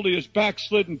guilty as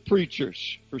backslidden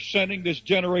preachers for sending this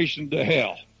generation to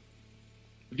hell.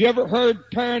 Have you ever heard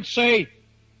parents say,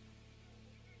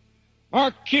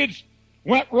 our kids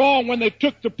went wrong when they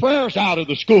took the prayers out of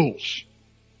the schools?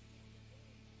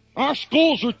 Our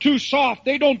schools are too soft.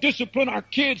 They don't discipline our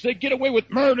kids. They get away with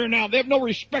murder now. They have no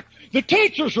respect. The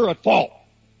teachers are at fault.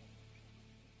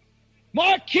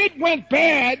 My kid went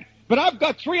bad, but I've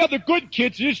got 3 other good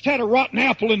kids that just had a rotten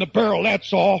apple in the barrel,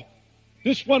 that's all.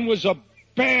 This one was a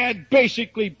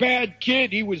basically bad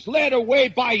kid. He was led away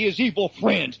by his evil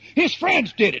friends. His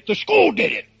friends did it. The school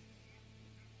did it.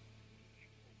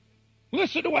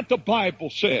 Listen to what the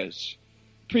Bible says.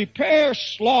 Prepare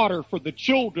slaughter for the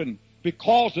children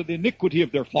because of the iniquity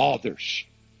of their fathers.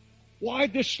 Why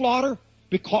this slaughter?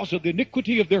 Because of the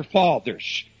iniquity of their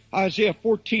fathers. Isaiah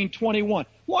 14:21.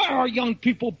 Why are young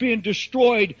people being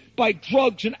destroyed by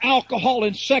drugs and alcohol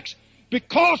and sex?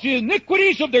 Because of the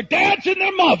iniquities of their dads and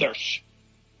their mothers.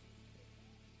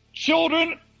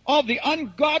 Children of the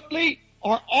ungodly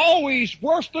are always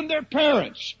worse than their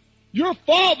parents. Your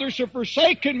fathers have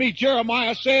forsaken me,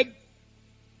 Jeremiah said,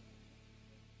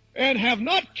 and have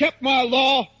not kept my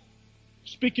law,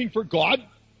 speaking for God.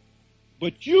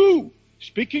 But you,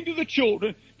 speaking to the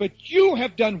children, but you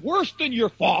have done worse than your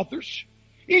fathers.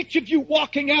 Each of you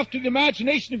walking after the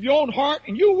imagination of your own heart,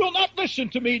 and you will not listen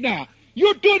to me now.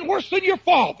 You're doing worse than your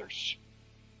fathers.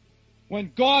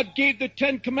 When God gave the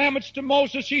 10 Commandments to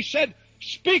Moses, he said,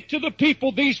 speak to the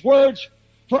people these words,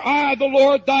 for I, the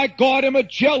Lord thy God, am a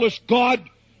jealous God,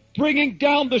 bringing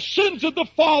down the sins of the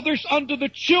fathers unto the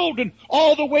children,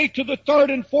 all the way to the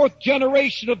 3rd and 4th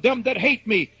generation of them that hate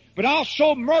me. But I'll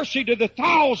show mercy to the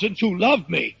thousands who love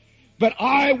me. But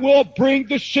I will bring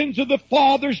the sins of the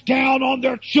fathers down on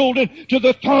their children to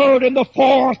the 3rd and the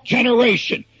 4th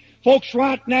generation. Folks,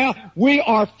 right now, we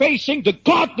are facing the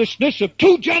godlessness of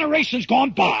 2 generations gone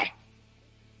by.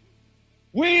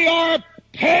 We are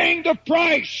paying the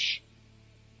price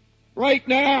right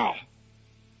now.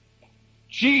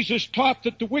 Jesus taught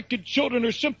that the wicked children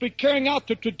are simply carrying out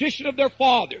the tradition of their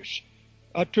fathers,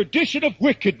 a tradition of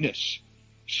wickedness.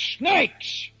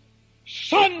 Snakes,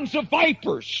 sons of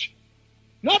vipers,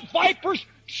 not vipers,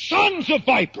 sons of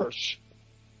vipers.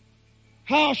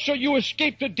 How shall you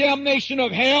escape the damnation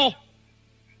of hell?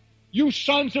 You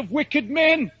sons of wicked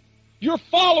men, you're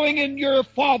following in your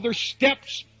father's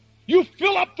steps. You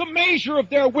fill up the measure of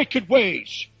their wicked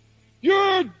ways.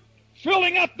 You're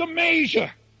filling up the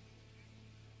measure.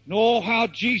 Know how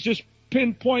Jesus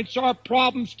pinpoints our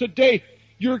problems today.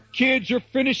 Your kids are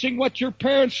finishing what your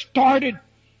parents started.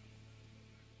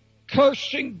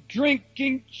 Cursing,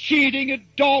 drinking, cheating,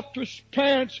 adulterous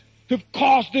parents have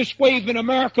caused this wave in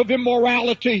America of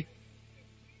immorality.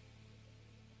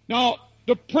 Now,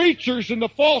 the preachers and the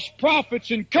false prophets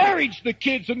encourage the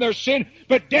kids in their sin,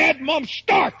 but dad and mom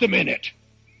start them in it.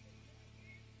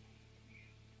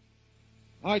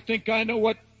 I think I know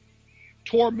what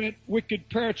torment wicked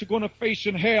parents are going to face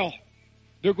in hell.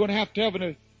 They're going to have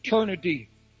an eternity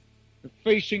of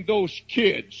facing those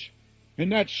kids in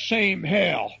that same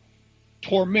hell,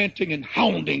 tormenting and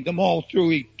hounding them all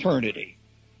through eternity.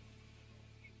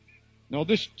 Now,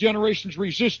 this generation's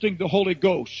resisting the Holy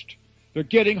Ghost. They're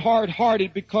getting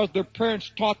hard-hearted because their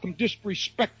parents taught them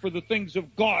disrespect for the things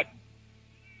of God.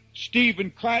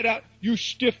 Stephen cried out, you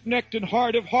stiff-necked and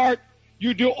hard of heart,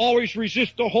 you do always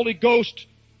resist the Holy Ghost.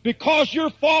 Because your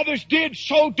fathers did,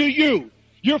 so do you.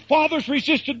 Your fathers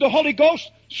resisted the Holy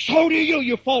Ghost, so do you.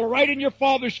 You follow right in your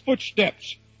father's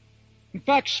footsteps. In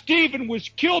fact, Stephen was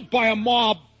killed by a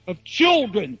mob of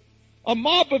children. A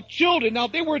mob of children. Now,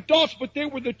 they were adults, but they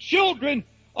were the children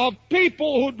of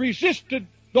people who had resisted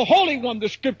the Holy One, the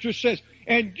Scripture says.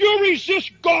 And you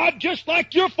resist God just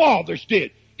like your fathers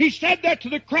did. He said that to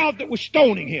the crowd that was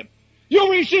stoning him. You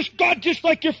resist God just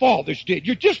like your fathers did.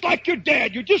 You're just like your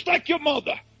dad. You're just like your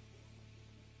mother.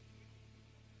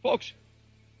 Folks,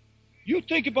 you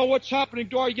think about what's happening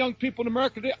to our young people in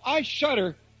America today. I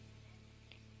shudder.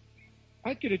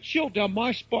 I get a chill down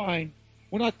my spine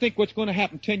when I think what's going to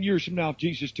happen 10 years from now if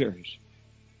Jesus tarries.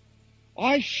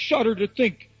 I shudder to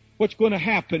think what's going to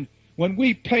happen when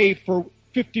we pay for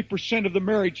 50% of the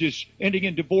marriages ending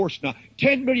in divorce now.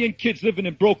 10 million kids living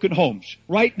in broken homes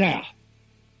right now.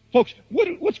 Folks,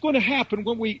 what's going to happen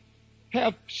when we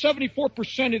have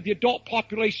 74% of the adult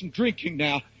population drinking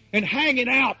now and hanging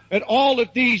out at all of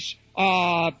these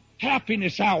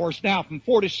happiness hours now from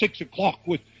 4 to 6 o'clock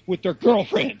with their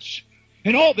girlfriends?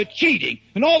 And all the cheating,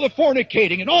 and all the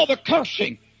fornicating, and all the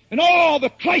cursing, and all the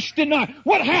Christ denying.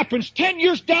 What happens 10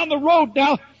 years down the road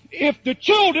now if the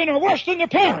children are worse than their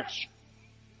parents?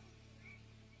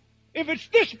 If it's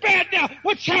this bad now,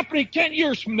 what's happening 10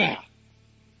 years from now?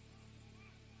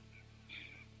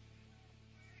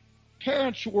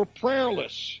 Parents who were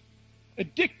prayerless,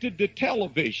 addicted to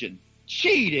television,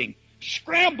 cheating,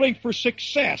 scrambling for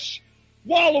success,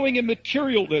 wallowing in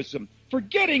materialism,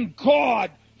 forgetting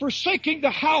God, forsaking the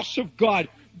house of God,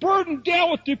 burdened down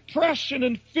with depression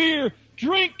and fear,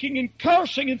 drinking and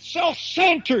cursing and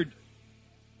self-centered.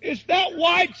 Is that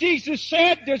why Jesus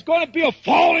said there's going to be a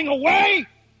falling away?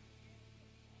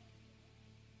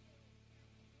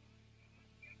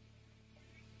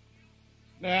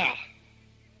 Now,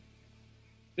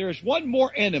 there's one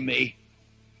more enemy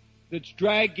that's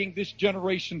dragging this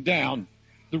generation down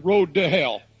the road to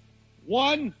hell.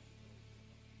 One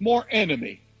more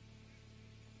enemy.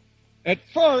 At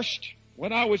first,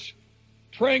 when I was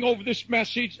praying over this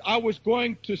message, I was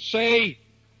going to say,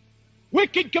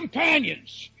 wicked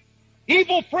companions,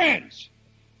 evil friends,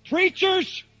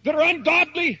 preachers that are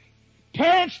ungodly,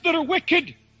 parents that are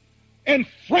wicked, and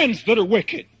friends that are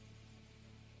wicked.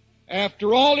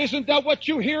 After all, isn't that what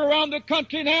you hear around the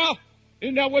country now?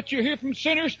 Isn't that what you hear from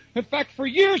sinners? In fact, for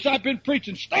years I've been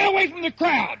preaching, stay away from the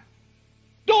crowd.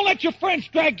 Don't let your friends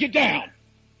drag you down.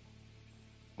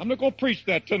 I'm not going to preach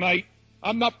that tonight.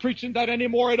 I'm not preaching that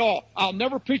anymore at all. I'll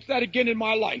never preach that again in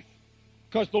my life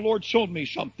because the Lord showed me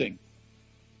something.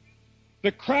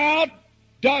 The crowd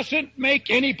doesn't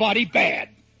make anybody bad.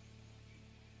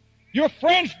 Your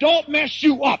friends don't mess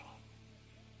you up.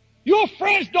 Your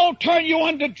friends don't turn you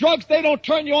on to drugs. They don't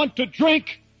turn you on to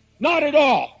drink. Not at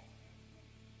all.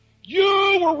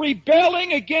 You were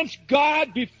rebelling against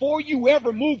God before you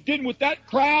ever moved in with that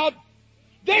crowd.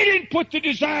 They didn't put the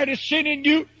desire to sin in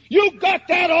you. You got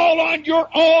that all on your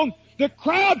own. The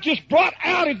crowd just brought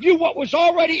out of you what was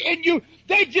already in you.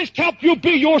 They just helped you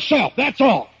be yourself. That's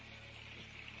all.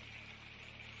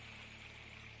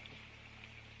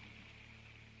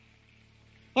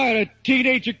 I had a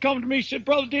teenager come to me and said,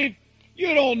 Brother Dave,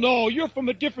 you don't know. You're from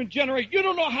a different generation. You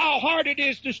don't know how hard it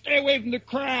is to stay away from the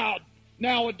crowd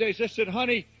nowadays. I said,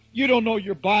 honey, you don't know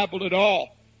your Bible at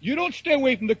all. You don't stay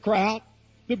away from the crowd.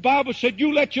 The Bible said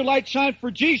you let your light shine for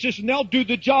Jesus and they'll do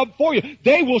the job for you.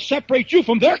 They will separate you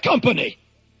from their company.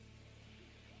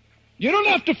 You don't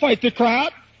have to fight the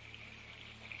crowd.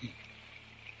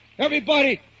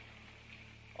 Everybody,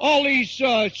 all these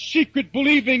secret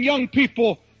believing young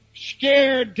people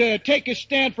scared to take a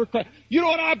stand for Christ. You know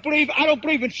what I believe? I don't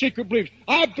believe in secret beliefs.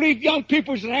 I believe young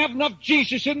people that have enough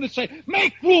Jesus in them to say,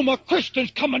 make room, a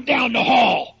Christian's coming down the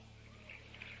hall.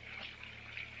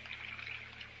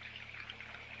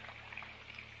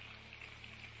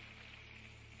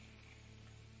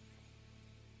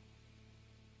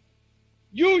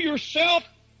 You yourself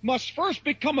must first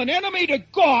become an enemy to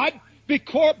God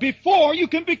before you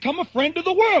can become a friend of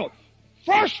the world.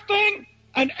 First thing,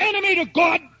 an enemy to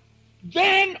God,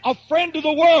 then a friend of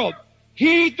the world.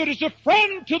 He that is a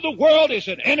friend to the world is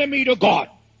an enemy to God.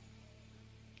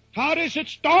 How does it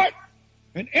start?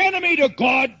 An enemy to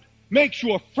God makes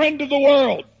you a friend of the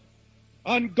world.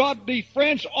 Ungodly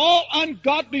friends, all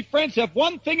ungodly friends have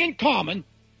one thing in common.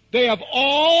 They have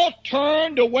all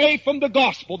turned away from the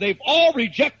gospel. They've all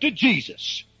rejected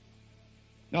Jesus.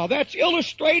 Now that's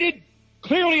illustrated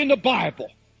clearly in the Bible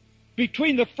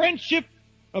between the friendship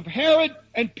of Herod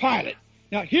and Pilate.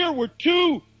 Now here were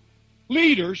two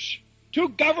leaders, two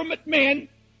government men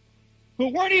who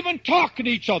weren't even talking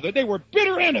to each other. They were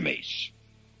bitter enemies.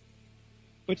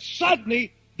 But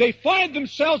suddenly they find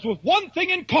themselves with one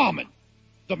thing in common,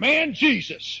 the man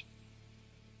Jesus.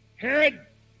 Herod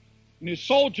and his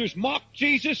soldiers mock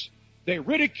Jesus. They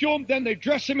ridicule him. Then they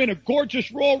dress him in a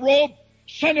gorgeous royal robe,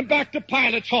 send him back to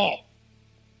Pilate's hall.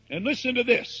 And listen to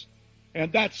this.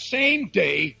 And that same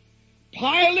day,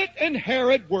 Pilate and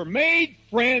Herod were made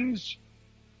friends,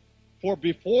 for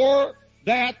before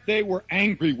that they were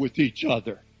angry with each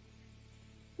other.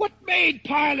 What made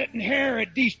Pilate and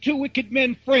Herod, these two wicked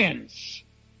men, friends?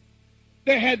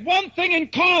 They had one thing in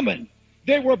common.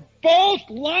 They were both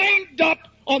lined up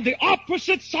on the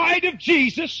opposite side of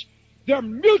Jesus. Their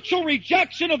mutual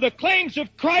rejection of the claims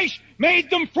of Christ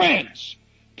made them friends.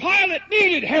 Pilate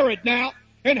needed Herod now,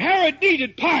 and Herod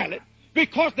needed Pilate,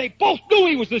 because they both knew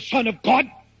he was the Son of God.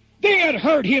 They had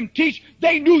heard him teach.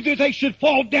 They knew that they should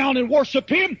fall down and worship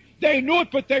him. They knew it,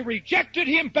 but they rejected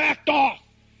him, backed off.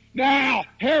 Now,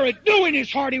 Herod knew in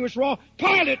his heart he was wrong.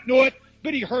 Pilate knew it,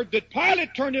 but he heard that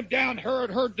Pilate turned him down.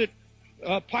 Pilate heard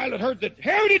that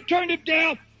Herod had turned him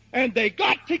down, and they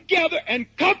got together and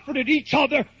comforted each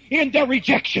other in their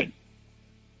rejection.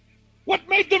 What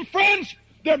made them friends?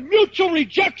 Their mutual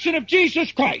rejection of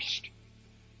Jesus Christ.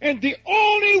 And the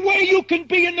only way you can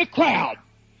be in the crowd,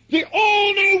 the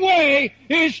only way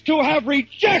is to have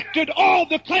rejected all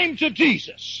the claims of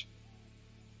Jesus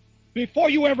before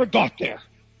you ever got there.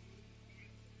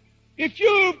 If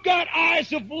you've got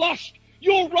eyes of lust,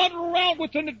 you'll run around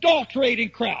with an adulterating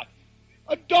crowd.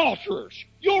 Adulterers.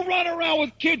 You'll run around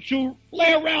with kids who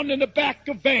lay around in the back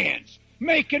of vans,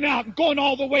 making out and going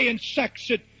all the way in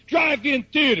sex at drive-in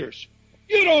theaters.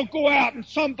 You don't go out and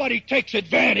somebody takes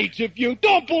advantage of you.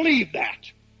 Don't believe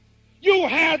that. You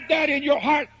have that in your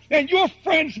heart, and your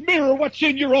friends mirror what's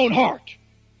in your own heart.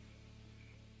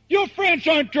 Your friends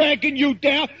aren't dragging you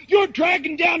down. You're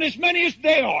dragging down as many as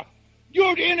they are.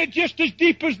 You're in it just as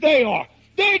deep as they are.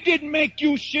 They didn't make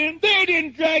you sin. They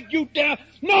didn't drag you down.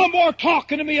 No more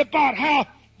talking to me about how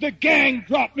the gang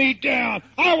dropped me down.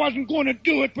 I wasn't going to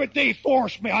do it, but they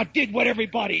forced me. I did what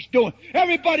everybody's doing.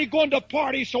 Everybody going to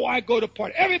parties, so I go to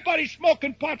party. Everybody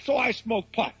smoking pot, so I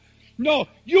smoke pot. No,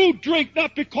 you drink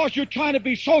not because you're trying to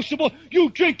be sociable. You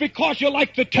drink because you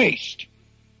like the taste.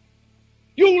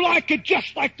 You like it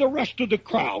just like the rest of the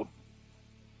crowd.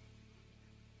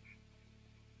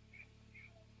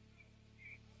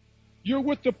 You're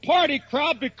with the party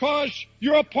crowd because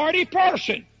you're a party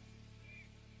person.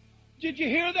 Did you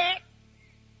hear that?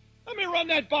 Let me run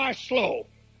that by slow.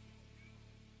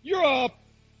 You're a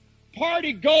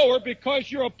party goer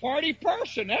because you're a party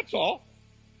person, that's all.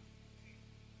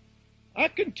 I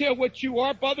can tell what you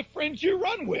are by the friends you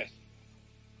run with.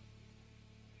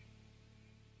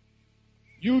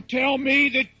 You tell me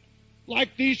that,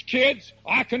 like these kids,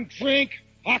 I can drink,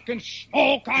 I can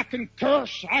smoke, I can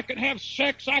curse, I can have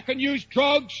sex, I can use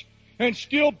drugs, and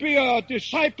still be a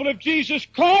disciple of Jesus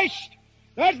Christ?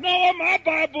 That's not what my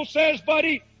Bible says,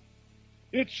 buddy.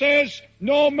 It says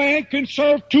no man can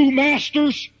serve two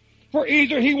masters, for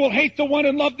either he will hate the one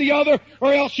and love the other,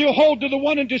 or else he'll hold to the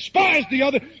one and despise the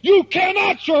other. You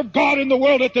cannot serve God and the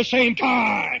world at the same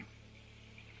time.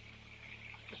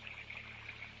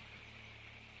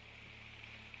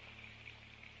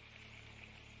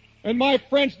 And my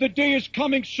friends, the day is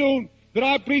coming soon that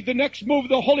I believe the next move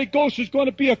of the Holy Ghost is going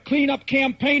to be a clean-up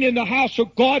campaign in the house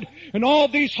of God. And all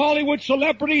these Hollywood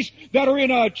celebrities that are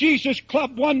in a Jesus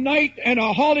club one night and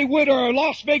a Hollywood or a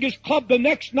Las Vegas club the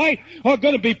next night are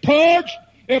going to be purged.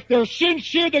 If they're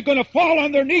sincere, they're going to fall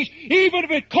on their knees, even if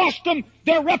it costs them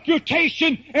their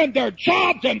reputation and their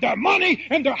jobs and their money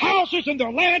and their houses and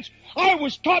their lands. I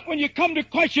was taught when you come to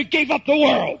Christ, you gave up the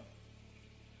world.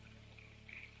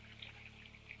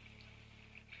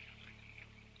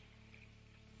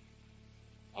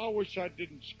 I wish I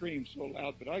didn't scream so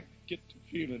loud, but I get to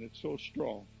feeling it so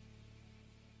strong.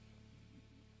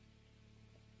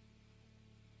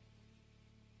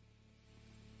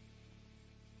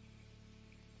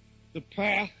 The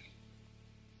path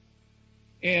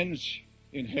ends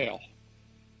in hell.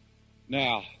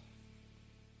 Now,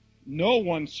 no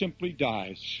one simply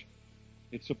dies.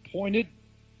 It's appointed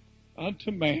unto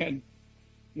man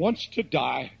once to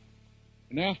die,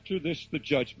 and after this, the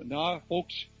judgment. Now,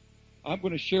 folks, I'm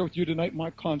going to share with you tonight my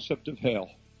concept of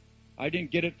hell. I didn't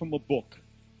get it from a book.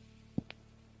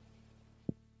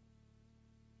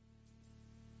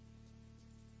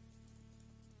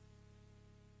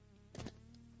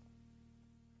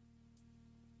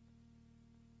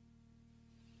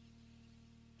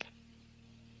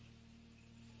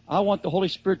 I want the Holy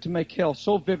Spirit to make hell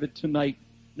so vivid tonight,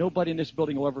 nobody in this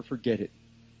building will ever forget it.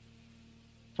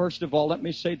 First of all, let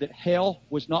me say that hell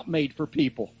was not made for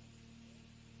people.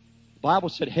 The Bible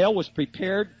said hell was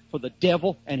prepared for the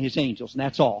devil and his angels, and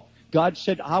that's all. God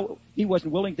said he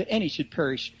wasn't willing that any should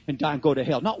perish and die and go to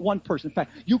hell. Not one person. In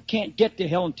fact, you can't get to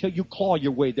hell until you claw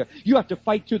your way there. You have to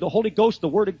fight through the Holy Ghost, the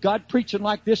Word of God, preaching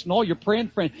like this, and all your praying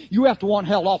friends. You have to want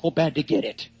hell awful bad to get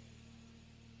it.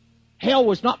 Hell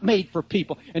was not made for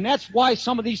people. And that's why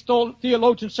some of these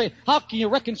theologians say, how can you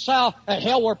reconcile a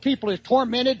hell where people are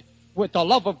tormented with the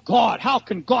love of God? How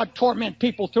can God torment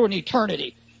people through an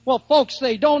eternity? Well, folks,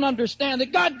 they don't understand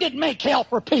that God didn't make hell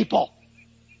for people.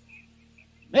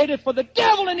 Made it for the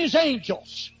devil and his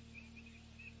angels.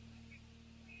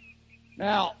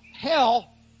 Now, hell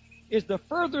is the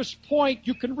furthest point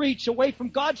you can reach away from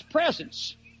God's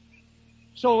presence.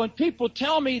 So when people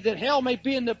tell me that hell may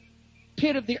be in the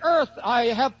pit of the earth, I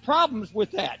have problems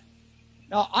with that.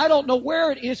 Now, I don't know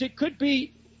where it is. It could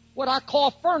be what I call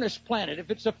a furnace planet.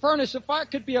 If it's a furnace of fire,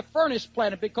 it could be a furnace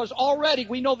planet, because already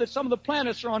we know that some of the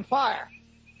planets are on fire.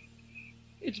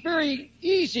 It's very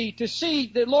easy to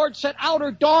see the Lord said outer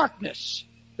darkness.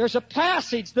 There's a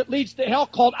passage that leads to hell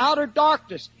called outer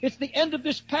darkness. It's the end of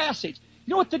this passage.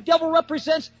 You know what the devil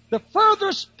represents? The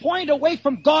furthest point away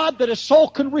from God that a soul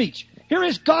can reach. Here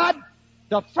is God.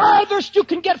 The furthest you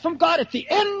can get from God at the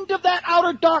end of that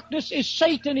outer darkness is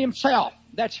Satan himself.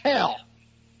 That's hell.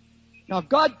 Now,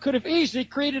 God could have easily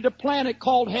created a planet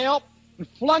called hell and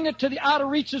flung it to the outer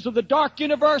reaches of the dark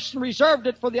universe and reserved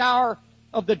it for the hour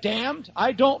of the damned.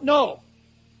 I don't know.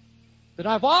 But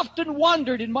I've often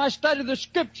wondered in my study of the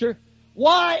Scripture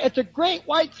why at the great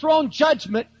white throne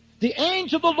judgment the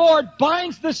angel of the Lord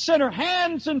binds the sinner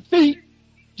hands and feet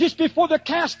just before they're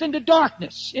cast into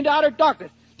darkness, into outer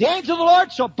darkness. The angel of the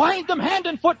Lord shall bind them hand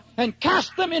and foot and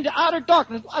cast them into outer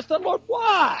darkness. I said, Lord,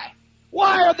 why?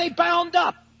 Why are they bound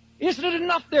up? Isn't it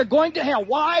enough they're going to hell?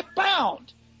 Why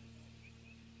bound?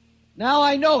 Now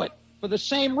I know it for the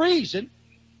same reason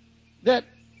that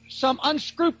some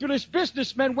unscrupulous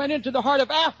businessmen went into the heart of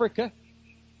Africa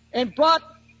and brought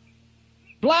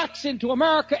blacks into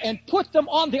America and put them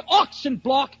on the auction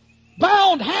block,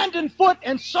 bound hand and foot,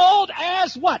 and sold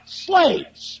as what?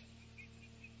 Slaves.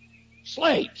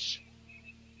 Slaves.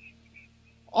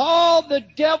 All the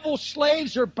devil's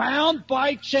slaves are bound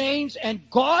by chains, and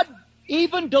God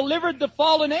even delivered the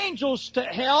fallen angels to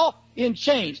hell in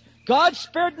chains. God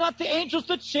spared not the angels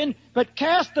that sinned, but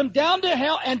cast them down to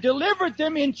hell and delivered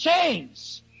them in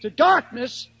chains to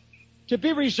darkness to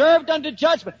be reserved unto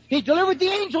judgment. He delivered the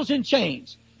angels in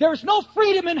chains. There is no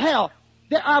freedom in hell.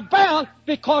 They are bound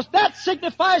because that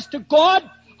signifies to God,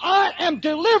 I am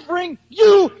delivering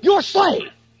you, your slave.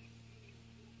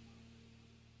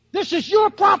 This is your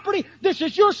property. This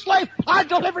is your slave. I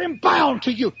deliver him bound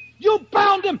to you. You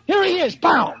bound him. Here he is,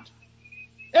 bound.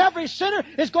 Every sinner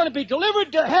is going to be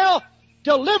delivered to hell,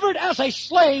 delivered as a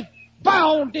slave,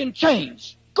 bound in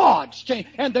chains. God's chains.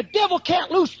 And the devil can't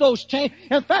loose those chains.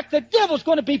 In fact, the devil's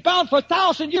going to be bound for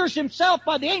 1,000 years himself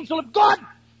by the angel of God.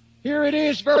 Here it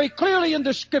is very clearly in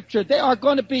the Scripture. They are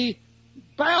going to be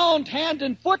bound hand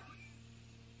and foot.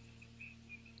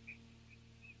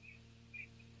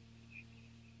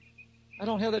 I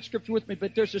don't have that Scripture with me,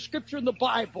 but there's a Scripture in the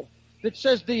Bible that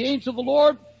says the angel of the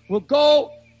Lord will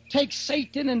go take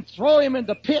Satan and throw him in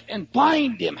the pit and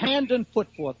bind him hand and foot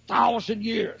for 1,000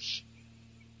 years.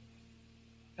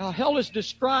 Now, hell is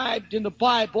described in the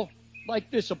Bible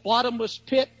like this: a bottomless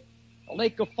pit, a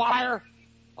lake of fire,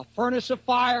 a furnace of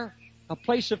fire, a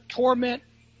place of torment,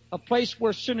 a place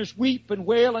where sinners weep and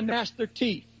wail and gnash their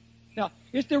teeth. Now,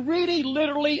 is there really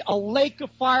literally a lake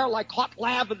of fire like hot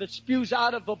lava that spews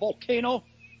out of a volcano?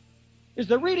 Is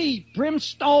there really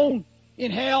brimstone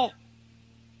in hell?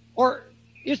 Or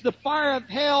is the fire of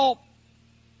hell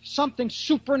something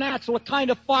supernatural, a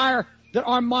kind of fire that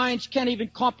our minds can't even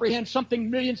comprehend, something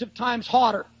millions of times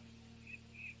hotter?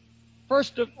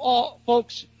 First of all,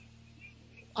 folks,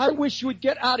 I wish you would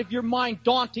get out of your mind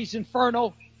Dante's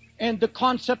Inferno and the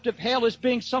concept of hell as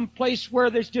being some place where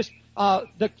there's just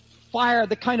the fire,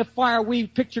 the kind of fire we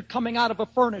picture coming out of a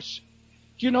furnace.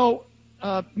 You know,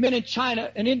 men in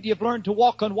China and India have learned to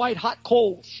walk on white hot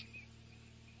coals.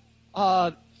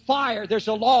 Fire, there's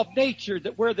a law of nature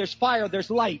that where there's fire, there's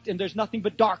light, and there's nothing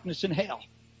but darkness in hell.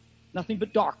 Nothing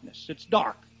but darkness. It's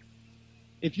dark.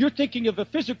 If you're thinking of a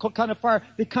physical kind of fire,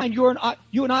 the kind you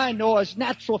and I know as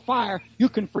natural fire, you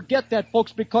can forget that,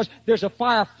 folks, because there's a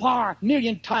fire far,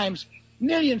 millions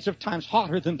of times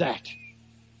hotter than that.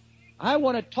 I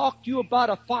want to talk to you about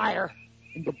a fire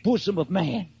in the bosom of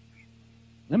man.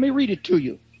 Let me read it to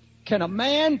you. Can a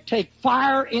man take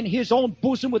fire in his own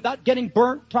bosom without getting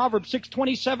burnt? Proverbs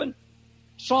 6:27.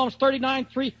 Psalms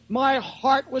 39:3. My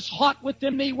heart was hot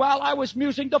within me while I was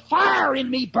musing. The fire in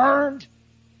me burned.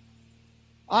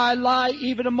 I lie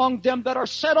even among them that are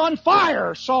set on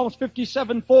fire. Psalms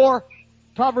 57:4.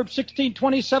 Proverbs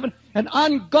 16:27. An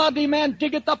ungodly man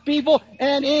diggeth up evil,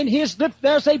 and in his lips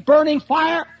there's a burning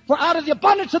fire. For out of the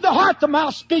abundance of the heart the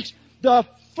mouth speaks. The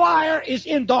fire is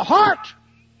in the heart.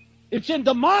 It's in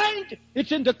the mind.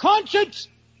 It's in the conscience.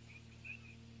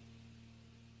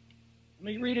 Let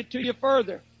me read it to you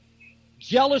further.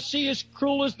 Jealousy is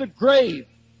cruel as the grave.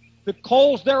 The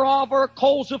coals thereof are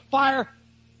coals of fire.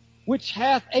 which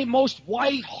hath a most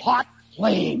white hot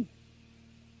flame.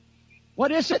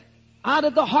 What is it? Out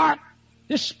of the heart,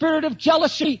 the spirit of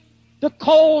jealousy. The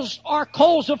coals are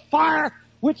coals of fire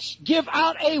which give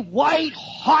out a white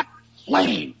hot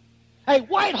flame. A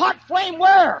white hot flame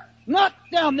where? Not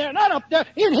down there, not up there,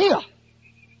 in here.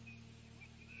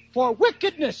 For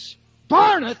wickedness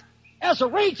burneth as a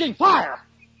raging fire.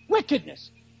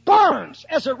 Wickedness burns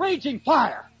as a raging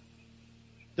fire.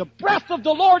 The breath of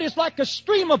the Lord is like a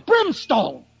stream of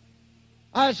brimstone.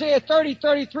 Isaiah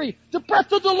 30:33. The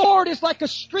breath of the Lord is like a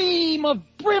stream of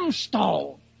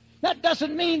brimstone. That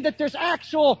doesn't mean that there's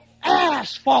actual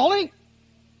ash falling.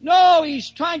 No, he's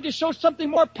trying to show something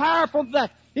more powerful than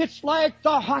that. It's like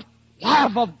the hot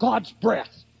lava of God's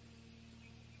breath.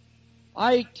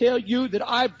 I tell you that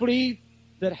I believe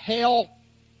that hell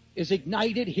is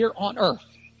ignited here on earth.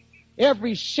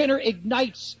 Every sinner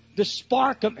ignites the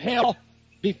spark of hell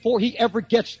before he ever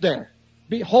gets there.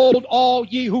 Behold, all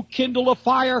ye who kindle a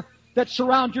fire, that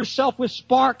surround yourself with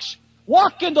sparks,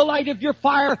 walk in the light of your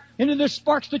fire and in the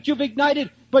sparks that you've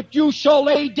ignited, but you shall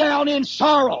lay down in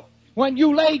sorrow. When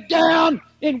you lay down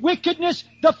in wickedness,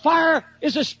 the fire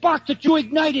is a spark that you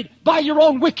ignited by your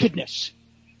own wickedness.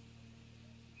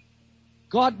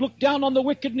 God looked down on the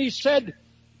wicked and he said,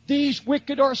 these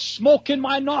wicked are smoke in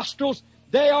my nostrils.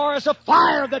 They are as a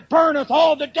fire that burneth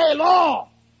all the day long.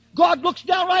 God looks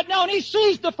down right now and he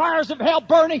sees the fires of hell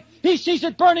burning. He sees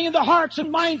it burning in the hearts and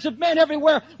minds of men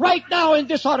everywhere right now in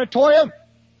this auditorium.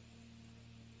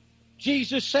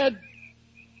 Jesus said,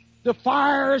 the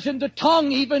fire is in the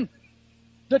tongue even.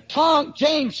 The tongue,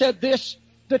 James said this,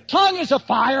 the tongue is a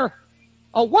fire,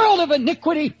 a world of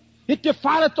iniquity. It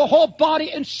defileth the whole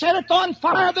body and setteth on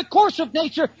fire the course of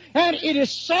nature, and it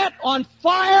is set on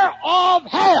fire of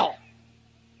hell.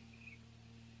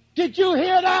 Did you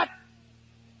hear that?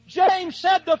 James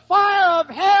said the fire of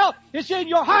hell is in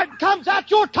your heart and comes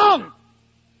out your tongue.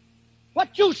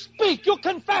 What you speak, your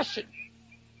confession,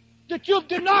 that you've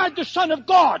denied the Son of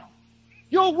God,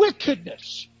 your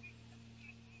wickedness.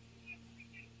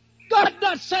 God's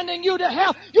not sending you to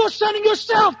hell. You're sending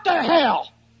yourself to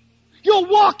hell. You're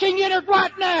walking in it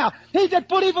right now. He that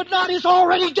believeth not is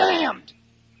already damned.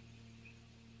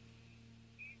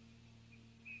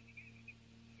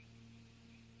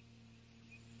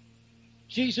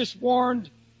 Jesus warned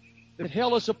that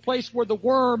hell is a place where the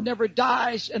worm never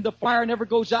dies and the fire never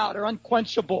goes out, or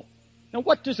unquenchable. Now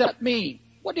what does that mean?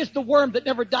 What is the worm that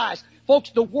never dies? Folks,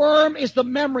 the worm is the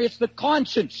memory, it's the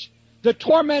conscience. The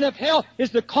torment of hell is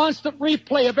the constant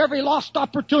replay of every lost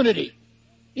opportunity.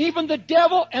 Even the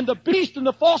devil and the beast and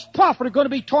the false prophet are going to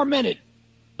be tormented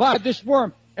by this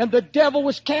worm. And the devil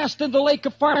was cast in the lake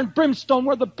of fire and brimstone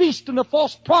where the beast and the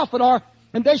false prophet are,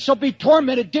 and they shall be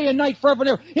tormented day and night forever and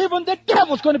ever. Even the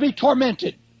devil's going to be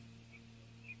tormented.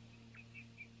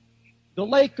 The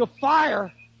lake of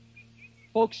fire,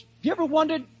 folks, have you ever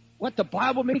wondered what the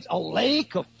Bible means? A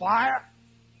lake of fire?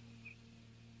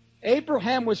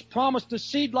 Abraham was promised a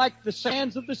seed like the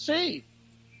sands of the sea.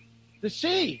 The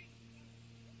sea.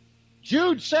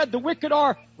 Jude said the wicked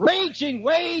are raging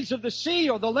waves of the sea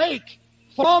or the lake,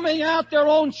 foaming out their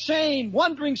own shame,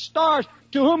 wandering stars,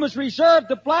 to whom is reserved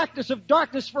the blackness of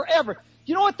darkness forever.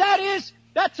 You know what that is?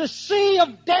 That's a sea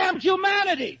of damned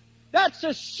humanity. That's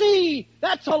a sea,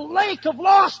 that's a lake of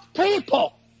lost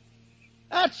people.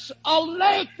 That's a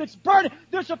lake that's burning.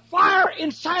 There's a fire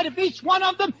inside of each one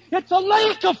of them. It's a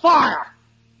lake of fire.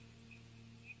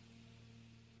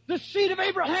 The seed of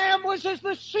Abraham was as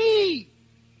the sea.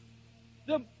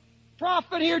 The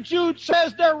prophet here, Jude,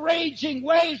 says they're raging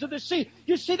waves of the sea.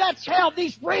 You see, that's hell,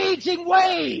 these raging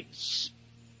waves.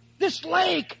 This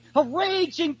lake of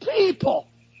raging people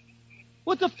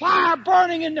with the fire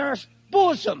burning in their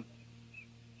bosom.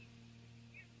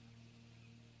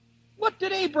 What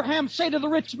did Abraham say to the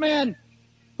rich man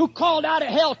who called out of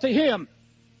hell to him?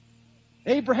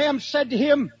 Abraham said to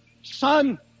him,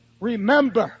 son,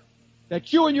 remember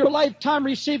that you in your lifetime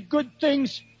received good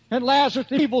things and Lazarus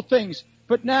evil things.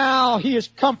 But now he is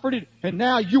comforted and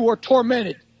now you are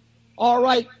tormented. All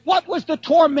right, what was the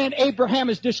torment Abraham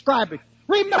is describing?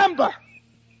 Remember.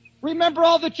 Remember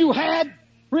all that you had.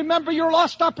 Remember your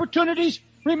lost opportunities.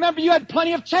 Remember you had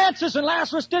plenty of chances and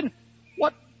Lazarus didn't.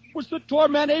 What was the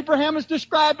torment Abraham is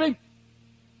describing?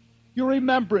 Your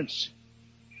remembrance.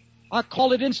 I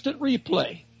call it instant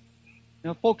replay.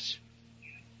 Now, folks,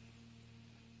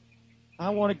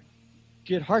 I want to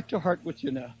get heart to heart with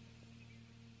you now.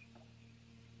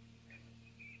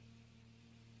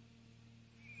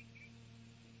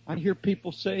 I hear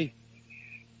people say,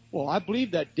 well, I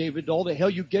believe that, David. All the hell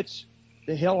you get's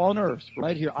the hell on earth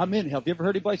right here. I'm in hell. Have you ever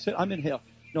heard anybody say, I'm in hell?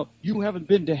 No, you haven't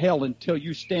been to hell until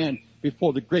you stand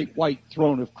before the great white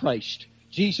throne of Christ.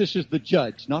 Jesus is the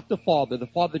judge, not the Father. The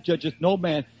Father judgeth no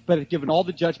man, but hath given all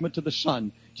the judgment to the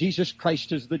Son. Jesus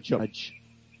Christ is the judge.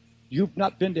 You've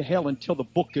not been to hell until the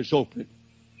book is open.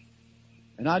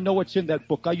 And I know what's in that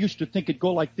book. I used to think it'd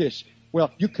go like this.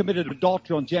 Well, you committed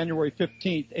adultery on January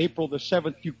 15th, April the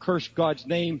 7th. You cursed God's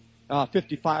name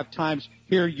 55 times.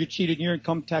 Here you cheated in your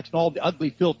income tax and all the ugly,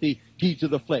 filthy deeds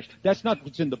of the flesh. That's not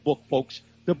what's in the book, folks.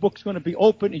 The book's going to be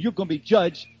open and you're going to be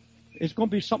judged. It's going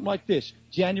to be something like this.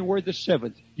 January the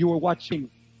 7th, you were watching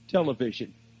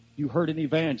television. You heard an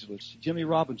evangelist, Jimmy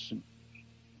Robinson,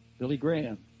 Billy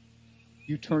Graham.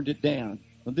 You turned it down.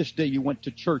 On this day you went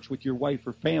to church with your wife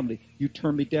or family. You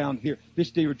turned me down here.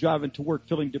 This day you're driving to work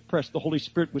feeling depressed. The Holy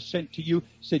Spirit was sent to you,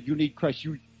 said you need Christ.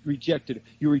 You rejected it.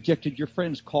 You rejected your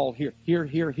friend's call here,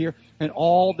 and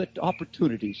all the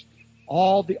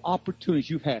opportunities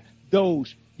you've had.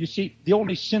 Those, you see, the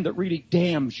only sin that really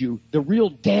damns you, the real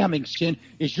damning sin,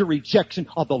 is your rejection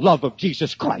of the love of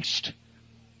Jesus Christ.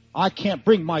 I can't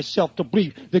bring myself to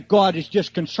believe that God is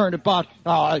just concerned about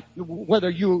whether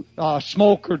you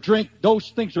smoke or drink. Those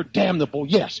things are damnable,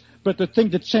 yes. But the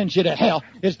thing that sends you to hell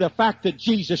is the fact that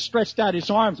Jesus stretched out his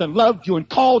arms and loved you and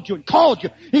called you and called you.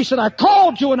 He said, I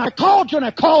called you and I called you and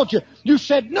I called you. You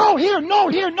said, no here, no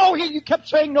here, no here. You kept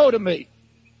saying no to me.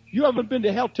 You haven't been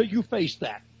to hell till you face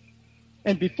that.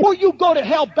 And before you go to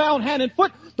hell bound hand and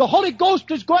foot, the Holy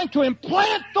Ghost is going to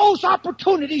implant those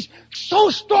opportunities so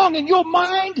strong in your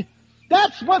mind,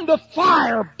 that's when the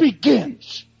fire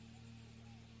begins.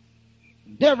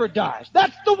 Never dies.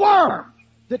 That's the worm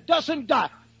that doesn't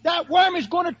die. That worm is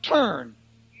going to turn.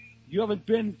 You haven't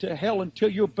been to hell until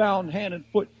you're bound hand and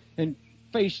foot and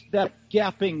face that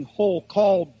gaping hole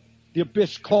called the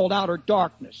abyss, called outer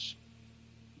darkness.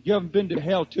 You haven't been to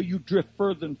hell till you drift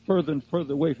further and further and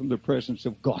further away from the presence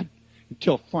of God,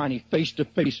 until finally face to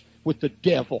face with the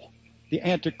devil, the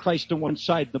Antichrist on one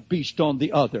side and the beast on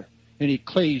the other, and he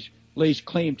lays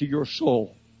claim to your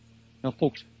soul. Now,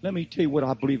 folks, let me tell you what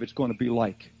I believe it's going to be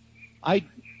like.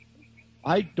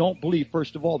 I don't believe,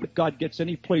 first of all, that God gets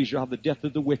any pleasure out of the death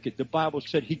of the wicked. The Bible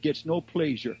said he gets no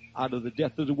pleasure out of the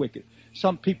death of the wicked.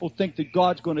 Some people think that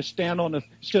God's going to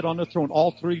sit on the throne all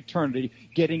through eternity,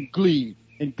 getting glee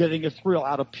and getting a thrill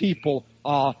out of people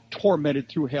tormented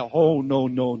through hell. Oh, no,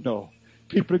 no, no.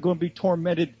 People are going to be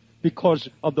tormented because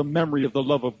of the memory of the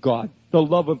love of God, the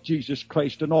love of Jesus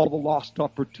Christ, and all the lost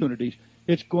opportunities.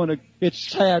 It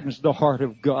saddens the heart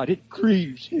of God. It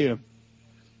grieves him.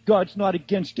 God's not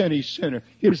against any sinner.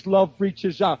 His love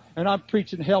reaches out. And I'm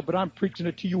preaching hell, but I'm preaching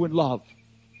it to you in love.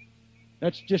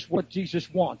 That's just what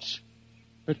Jesus wants.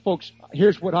 But folks,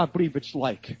 here's what I believe it's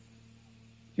like.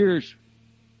 Here's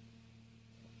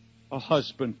a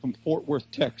husband from Fort Worth,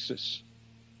 Texas.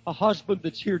 A husband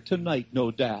that's here tonight,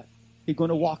 no doubt. He's going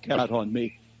to walk out on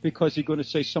me because he's going to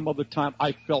say some other time,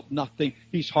 I felt nothing.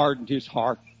 He's hardened his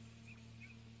heart.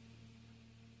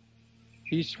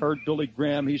 He's heard Billy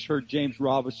Graham. He's heard James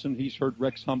Robinson. He's heard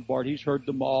Rex Humbard. He's heard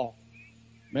them all.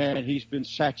 Man, he's been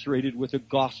saturated with the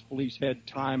gospel. He's had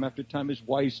time after time. His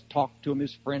wife's talked to him.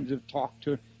 His friends have talked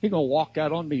to him. He's going to walk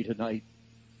out on me tonight.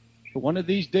 But one of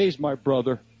these days, my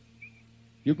brother,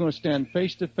 you're going to stand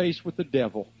face to face with the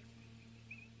devil.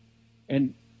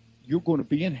 And you're going to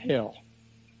be in hell.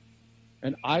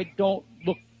 And I don't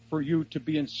look for you to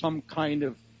be in some kind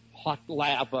of hot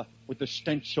lava with the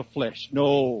stench of flesh.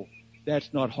 No,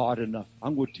 that's not hot enough.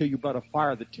 I'm going to tell you about a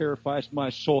fire that terrifies my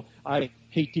soul. I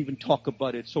hate to even talk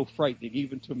about it. It's so frightening,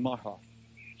 even to my heart.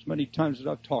 As many times as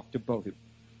I've talked about it.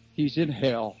 He's in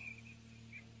hell.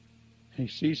 He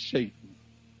sees Satan.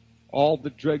 All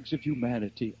the dregs of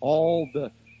humanity. All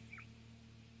the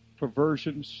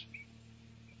perversions.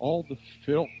 All the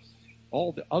filth.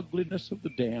 All the ugliness of the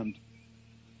damned.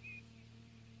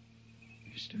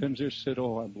 He stands there and said,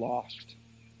 oh, I'm lost.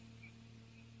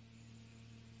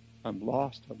 I'm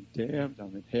lost, I'm damned,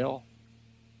 I'm in hell.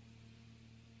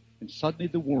 And suddenly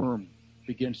the worm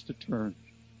begins to turn.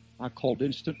 I called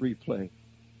instant replay.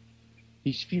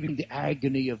 He's feeling the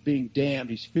agony of being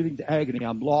damned. He's feeling the agony.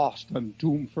 I'm lost, I'm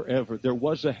doomed forever. There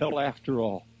was a hell after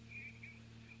all.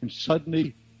 And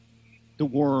suddenly the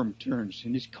worm turns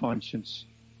in his conscience.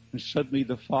 And suddenly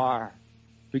the fire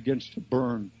begins to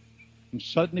burn. And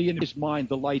suddenly in his mind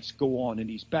the lights go on and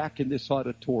he's back in this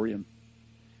auditorium.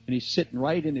 And he's sitting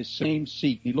right in his same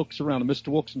seat. And he looks around and Mr.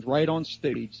 Wilkerson's right on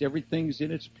stage. Everything's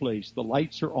in its place. The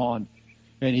lights are on.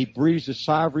 And he breathes a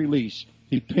sigh of release.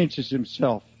 He pinches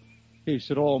himself. He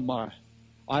said, oh my,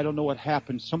 I don't know what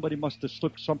happened. Somebody must have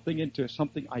slipped something into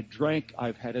something I drank.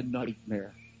 I've had a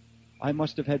nightmare. I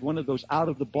must have had one of those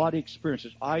out-of-the-body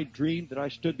experiences. I dreamed that I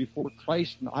stood before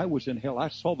Christ and I was in hell. I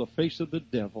saw the face of the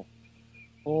devil.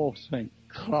 Oh, thank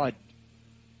God.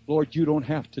 Lord, you don't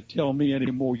have to tell me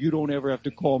anymore. You don't ever have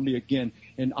to call me again.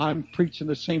 And I'm preaching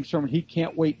the same sermon. He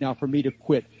can't wait now for me to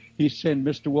quit. He's saying,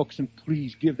 Mr. Wilkerson,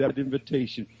 please give that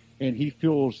invitation. And he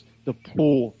feels the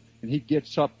pull. And he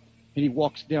gets up and he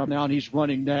walks down now and he's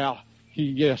running now.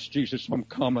 Yes, Jesus, I'm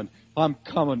coming. I'm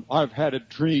coming. I've had a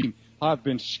dream. I've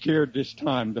been scared this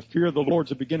time. The fear of the Lord's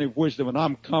the beginning of wisdom, and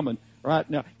I'm coming right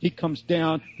now. He comes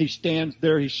down. He stands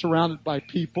there. He's surrounded by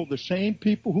people, the same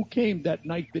people who came that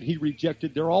night that he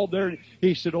rejected. They're all there.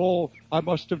 He said, oh, I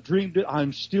must have dreamed it.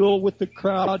 I'm still with the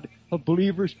crowd of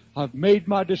believers. I've made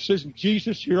my decision.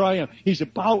 Jesus, here I am. He's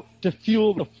about to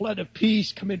feel the flood of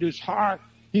peace come into his heart.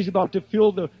 He's about to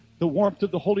feel the warmth of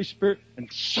the Holy Spirit,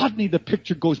 and suddenly the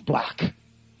picture goes black.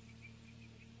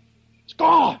 It's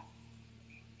gone.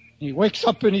 He wakes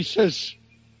up and he says,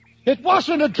 it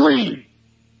wasn't a dream.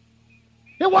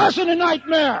 It wasn't a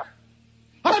nightmare.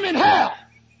 I'm in hell.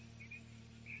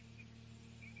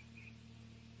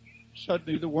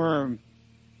 Suddenly the worm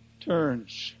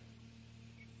turns.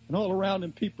 And all around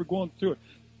him people are going through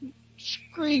it,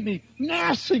 screaming,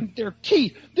 gnashing their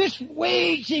teeth. This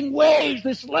waging waves,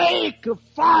 this lake of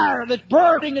fire that's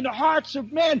burning in the hearts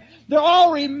of men. They're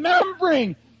all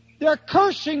remembering. They're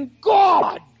cursing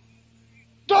God.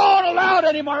 Don't allow it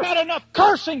anymore. I've had enough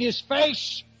cursing his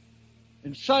face.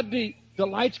 And suddenly the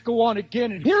lights go on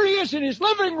again. And here he is in his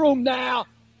living room now.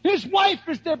 His wife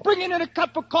is there bringing in a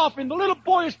cup of coffee. And the little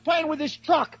boy is playing with his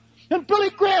truck. And Billy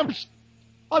Graham's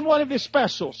on one of his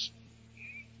specials.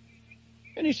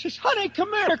 And he says, honey,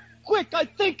 come here quick. I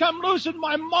think I'm losing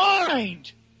my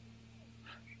mind.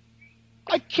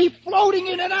 I keep floating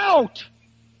in and out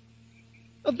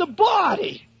of the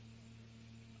body.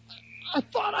 I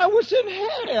thought I was in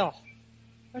hell.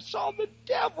 I saw the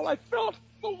devil. I felt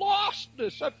the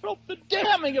lostness. I felt the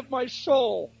damning of my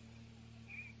soul.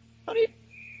 And he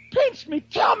pinched me.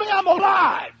 Tell me I'm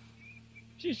alive.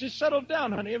 She says, settle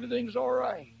down, honey. Everything's all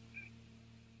right.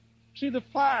 See, the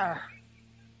fire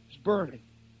is burning.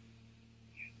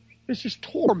 This is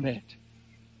torment.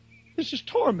 This is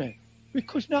torment.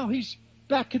 Because now he's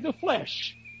back in the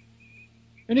flesh.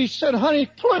 And he said, honey,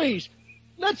 please,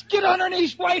 let's get on our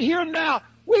knees right here now.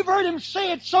 We've heard him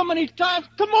say it so many times.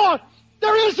 Come on.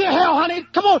 There is a hell, honey.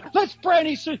 Come on. Let's pray. And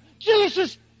he said,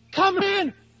 Jesus, come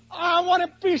in. I want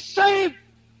to be saved.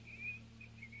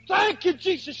 Thank you,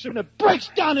 Jesus. And it breaks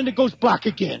down and it goes black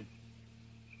again.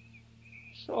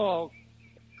 So,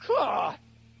 God,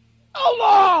 how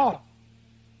long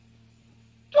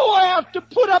do I have to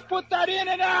put up with that in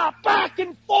and out, back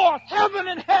and forth, heaven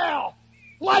and hell,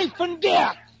 life and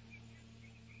death?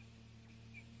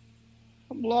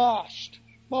 I'm lost.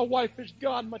 My wife is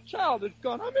gone. My child is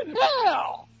gone. I'm in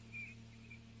hell.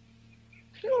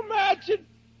 Can you imagine?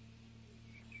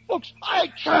 Folks, I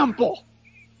tremble.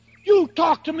 You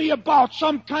talk to me about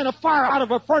some kind of fire out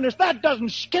of a furnace. That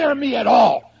doesn't scare me at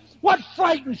all. What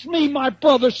frightens me, my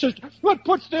brother, sister, what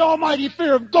puts the almighty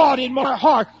fear of God in my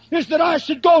heart is that I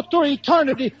should go through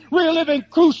eternity reliving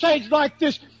crusades like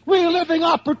this, reliving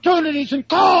opportunities and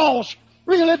calls,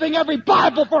 reliving every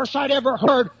Bible verse I'd ever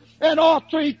heard, and all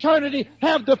through eternity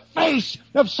have the face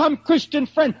of some Christian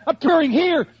friend appearing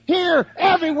here,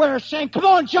 everywhere, saying, come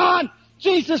on, John,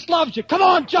 Jesus loves you. Come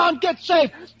on, John, get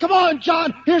saved. Come on,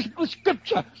 John, here's the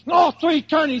scripture. All through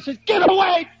eternity, he says, get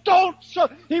away, don't. So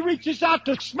he reaches out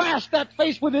to smash that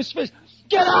face with his fist.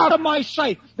 Get out of my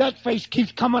sight. That face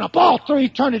keeps coming up all through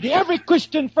eternity. Every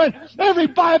Christian friend, every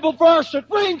Bible verse, it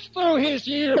rings through his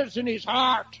ears and his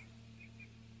heart.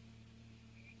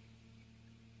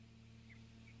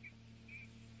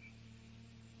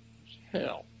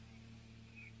 Hell.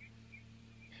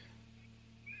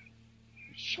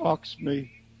 It shocks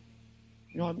me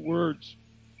beyond words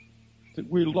that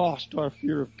we lost our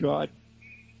fear of God.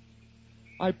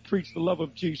 I preach the love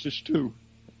of Jesus too.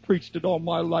 I preached it all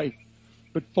my life.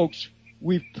 But folks,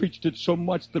 we've preached it so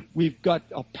much that we've got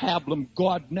a pablum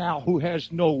God now who has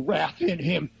no wrath in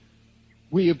him.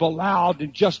 We have allowed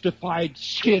and justified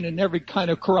sin and every kind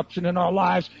of corruption in our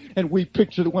lives. And we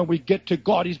picture that when we get to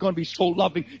God, he's going to be so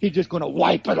loving, he's just going to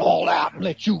wipe it all out and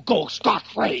let you go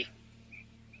scot-free.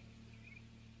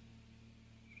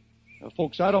 Now,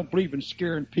 folks, I don't believe in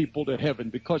scaring people to heaven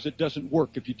because it doesn't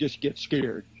work if you just get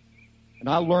scared. And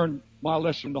I learned my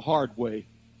lesson the hard way.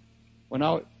 When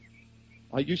I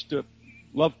used to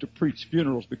love to preach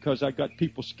funerals because I got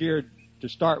people scared to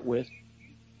start with.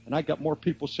 And I got more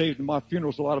people saved in my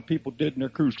funerals than a lot of people did in their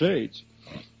crusades.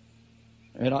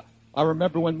 And I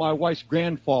remember when my wife's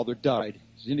grandfather died. He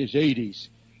was in his 80s.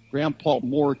 Grandpa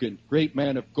Morgan, great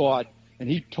man of God. And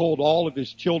he told all of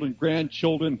his children,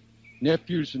 grandchildren,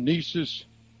 nephews and nieces,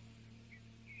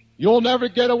 You'll never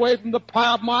get away from the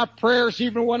power of my prayers.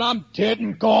 Even when I'm dead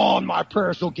and gone, my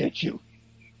prayers will get you.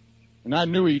 And I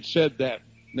knew he'd said that.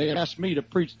 They asked me to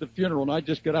preach the funeral, and I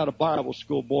just got out of Bible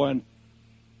school, boy, and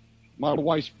my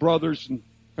wife's brothers and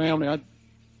family,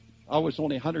 I was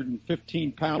only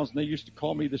 115 pounds, and they used to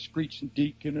call me the screeching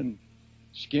deacon and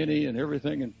skinny and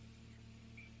everything, and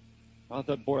I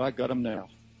thought, boy, I got them now.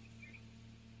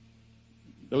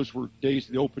 Those were days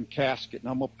of the open casket, and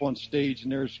I'm up on stage,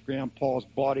 and there's Grandpa's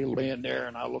body laying there,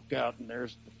 and I look out, and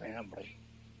there's the family.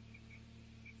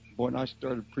 Boy, and I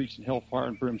started preaching hellfire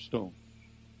and brimstone.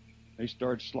 They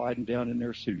started sliding down in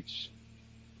their seats.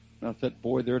 And I thought,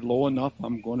 boy, they're low enough,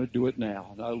 I'm going to do it now.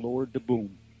 And I lowered the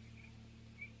boom.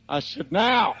 I said,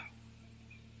 now,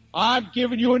 I'm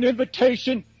giving you an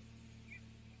invitation,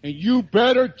 and you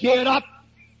better get up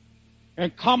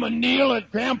and come and kneel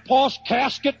at Grandpa's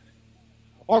casket,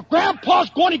 or Grandpa's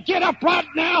going to get up right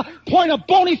now, point a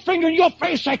bony finger in your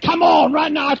face, say, come on,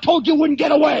 right now, I told you wouldn't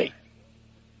get away.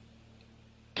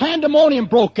 Pandemonium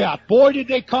broke out. Boy, did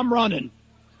they come running.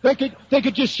 They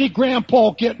could just see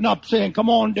Grandpa getting up saying, come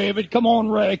on, David, come on,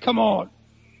 Ray, come on.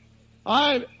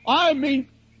 I mean,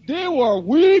 they were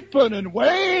weeping and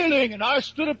wailing, and I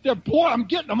stood up there, boy, I'm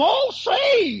getting them all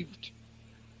saved.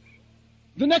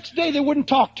 The next day, they wouldn't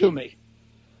talk to me.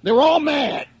 They were all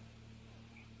mad.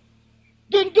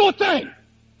 Didn't do a thing.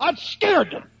 I'd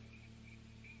scared them.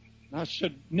 And I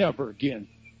said, never again.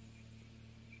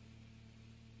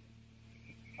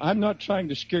 I'm not trying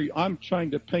to scare you. I'm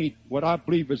trying to paint what I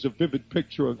believe is a vivid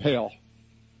picture of hell.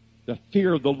 The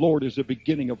fear of the Lord is the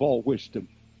beginning of all wisdom.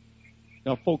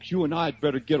 Now, folks, you and I had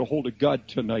better get a hold of God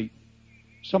tonight.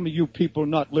 Some of you people are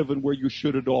not living where you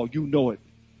should at all. You know it.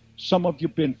 Some of you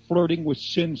have been flirting with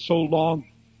sin so long.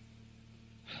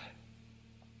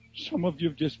 Some of you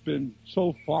have just been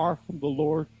so far from the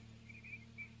Lord.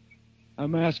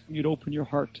 I'm asking you to open your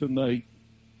heart tonight.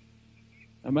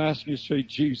 I'm asking you to say,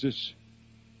 Jesus,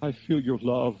 I feel your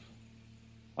love.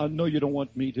 I know you don't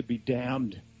want me to be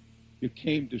damned. You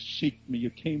came to seek me.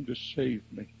 You came to save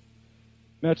me.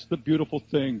 That's the beautiful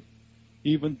thing.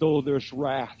 Even though there's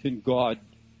wrath in God,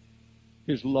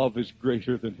 His love is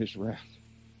greater than His wrath.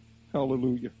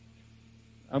 Hallelujah.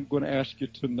 I'm going to ask you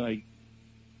tonight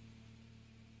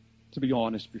to be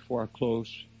honest before I close.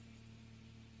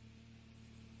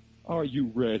 Are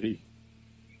you ready?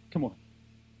 Come on.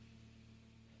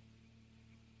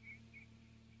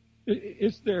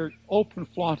 Is there open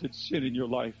flaunted sin in your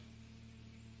life?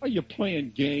 Are you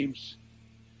playing games?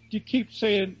 Do you keep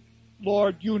saying,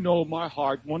 Lord, you know my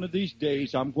heart. One of these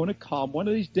days I'm going to come. One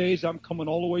of these days I'm coming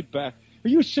all the way back. Are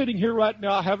you sitting here right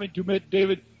now having to admit,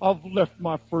 David, I've left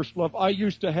my first love. I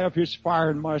used to have His fire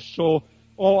in my soul.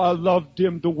 Oh, I loved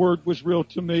Him. The Word was real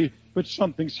to me. But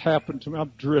something's happened to me.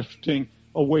 I'm drifting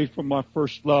away from my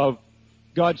first love.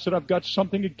 God said, I've got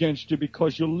something against you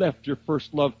because you left your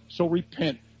first love. So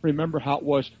repent. Remember how it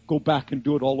was. Go back and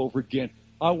do it all over again.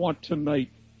 I want tonight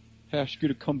to ask you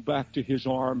to come back to His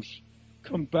arms.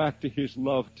 Come back to His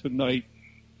love tonight.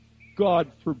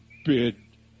 God forbid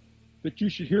that you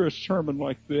should hear a sermon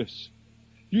like this.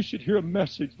 You should hear a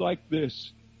message like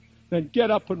this. Then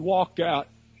get up and walk out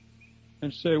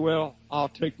and say, well, I'll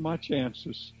take my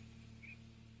chances.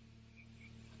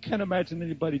 I can't imagine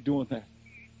anybody doing that.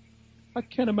 I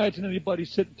can't imagine anybody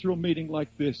sitting through a meeting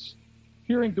like this,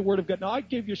 hearing the Word of God. Now, I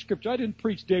gave you scripture. I didn't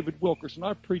preach David Wilkerson.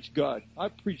 I preached God. I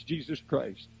preached Jesus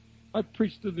Christ. I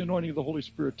preached the anointing of the Holy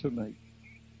Spirit tonight.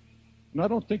 And I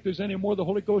don't think there's any more the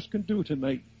Holy Ghost can do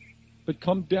tonight but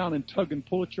come down and tug and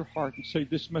pull at your heart and say,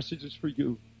 this message is for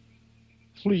you.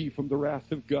 Flee from the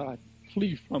wrath of God.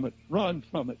 Flee from it. Run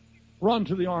from it. Run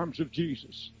to the arms of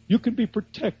Jesus. You can be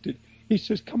protected. He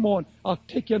says, come on, I'll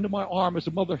take you under my arm as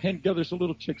a mother hen gathers the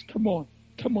little chicks. Come on,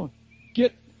 come on.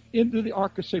 Get into the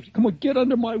ark of safety. Come on, get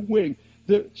under my wing.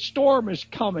 The storm is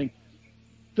coming.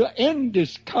 The end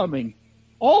is coming.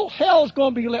 All hell's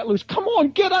going to be let loose. Come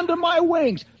on, get under my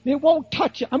wings. It won't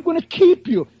touch you. I'm going to keep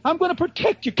you. I'm going to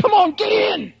protect you. Come on, get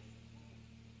in.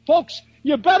 Folks,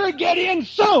 you better get in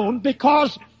soon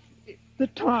because the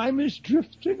time is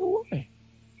drifting away.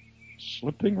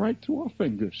 Slipping right through our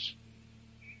fingers.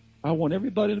 I want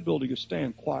everybody in the building to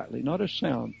stand quietly. Not a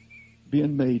sound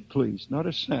being made, please. Not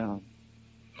a sound.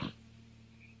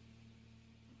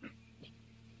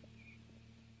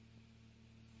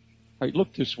 All right,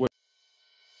 look this way.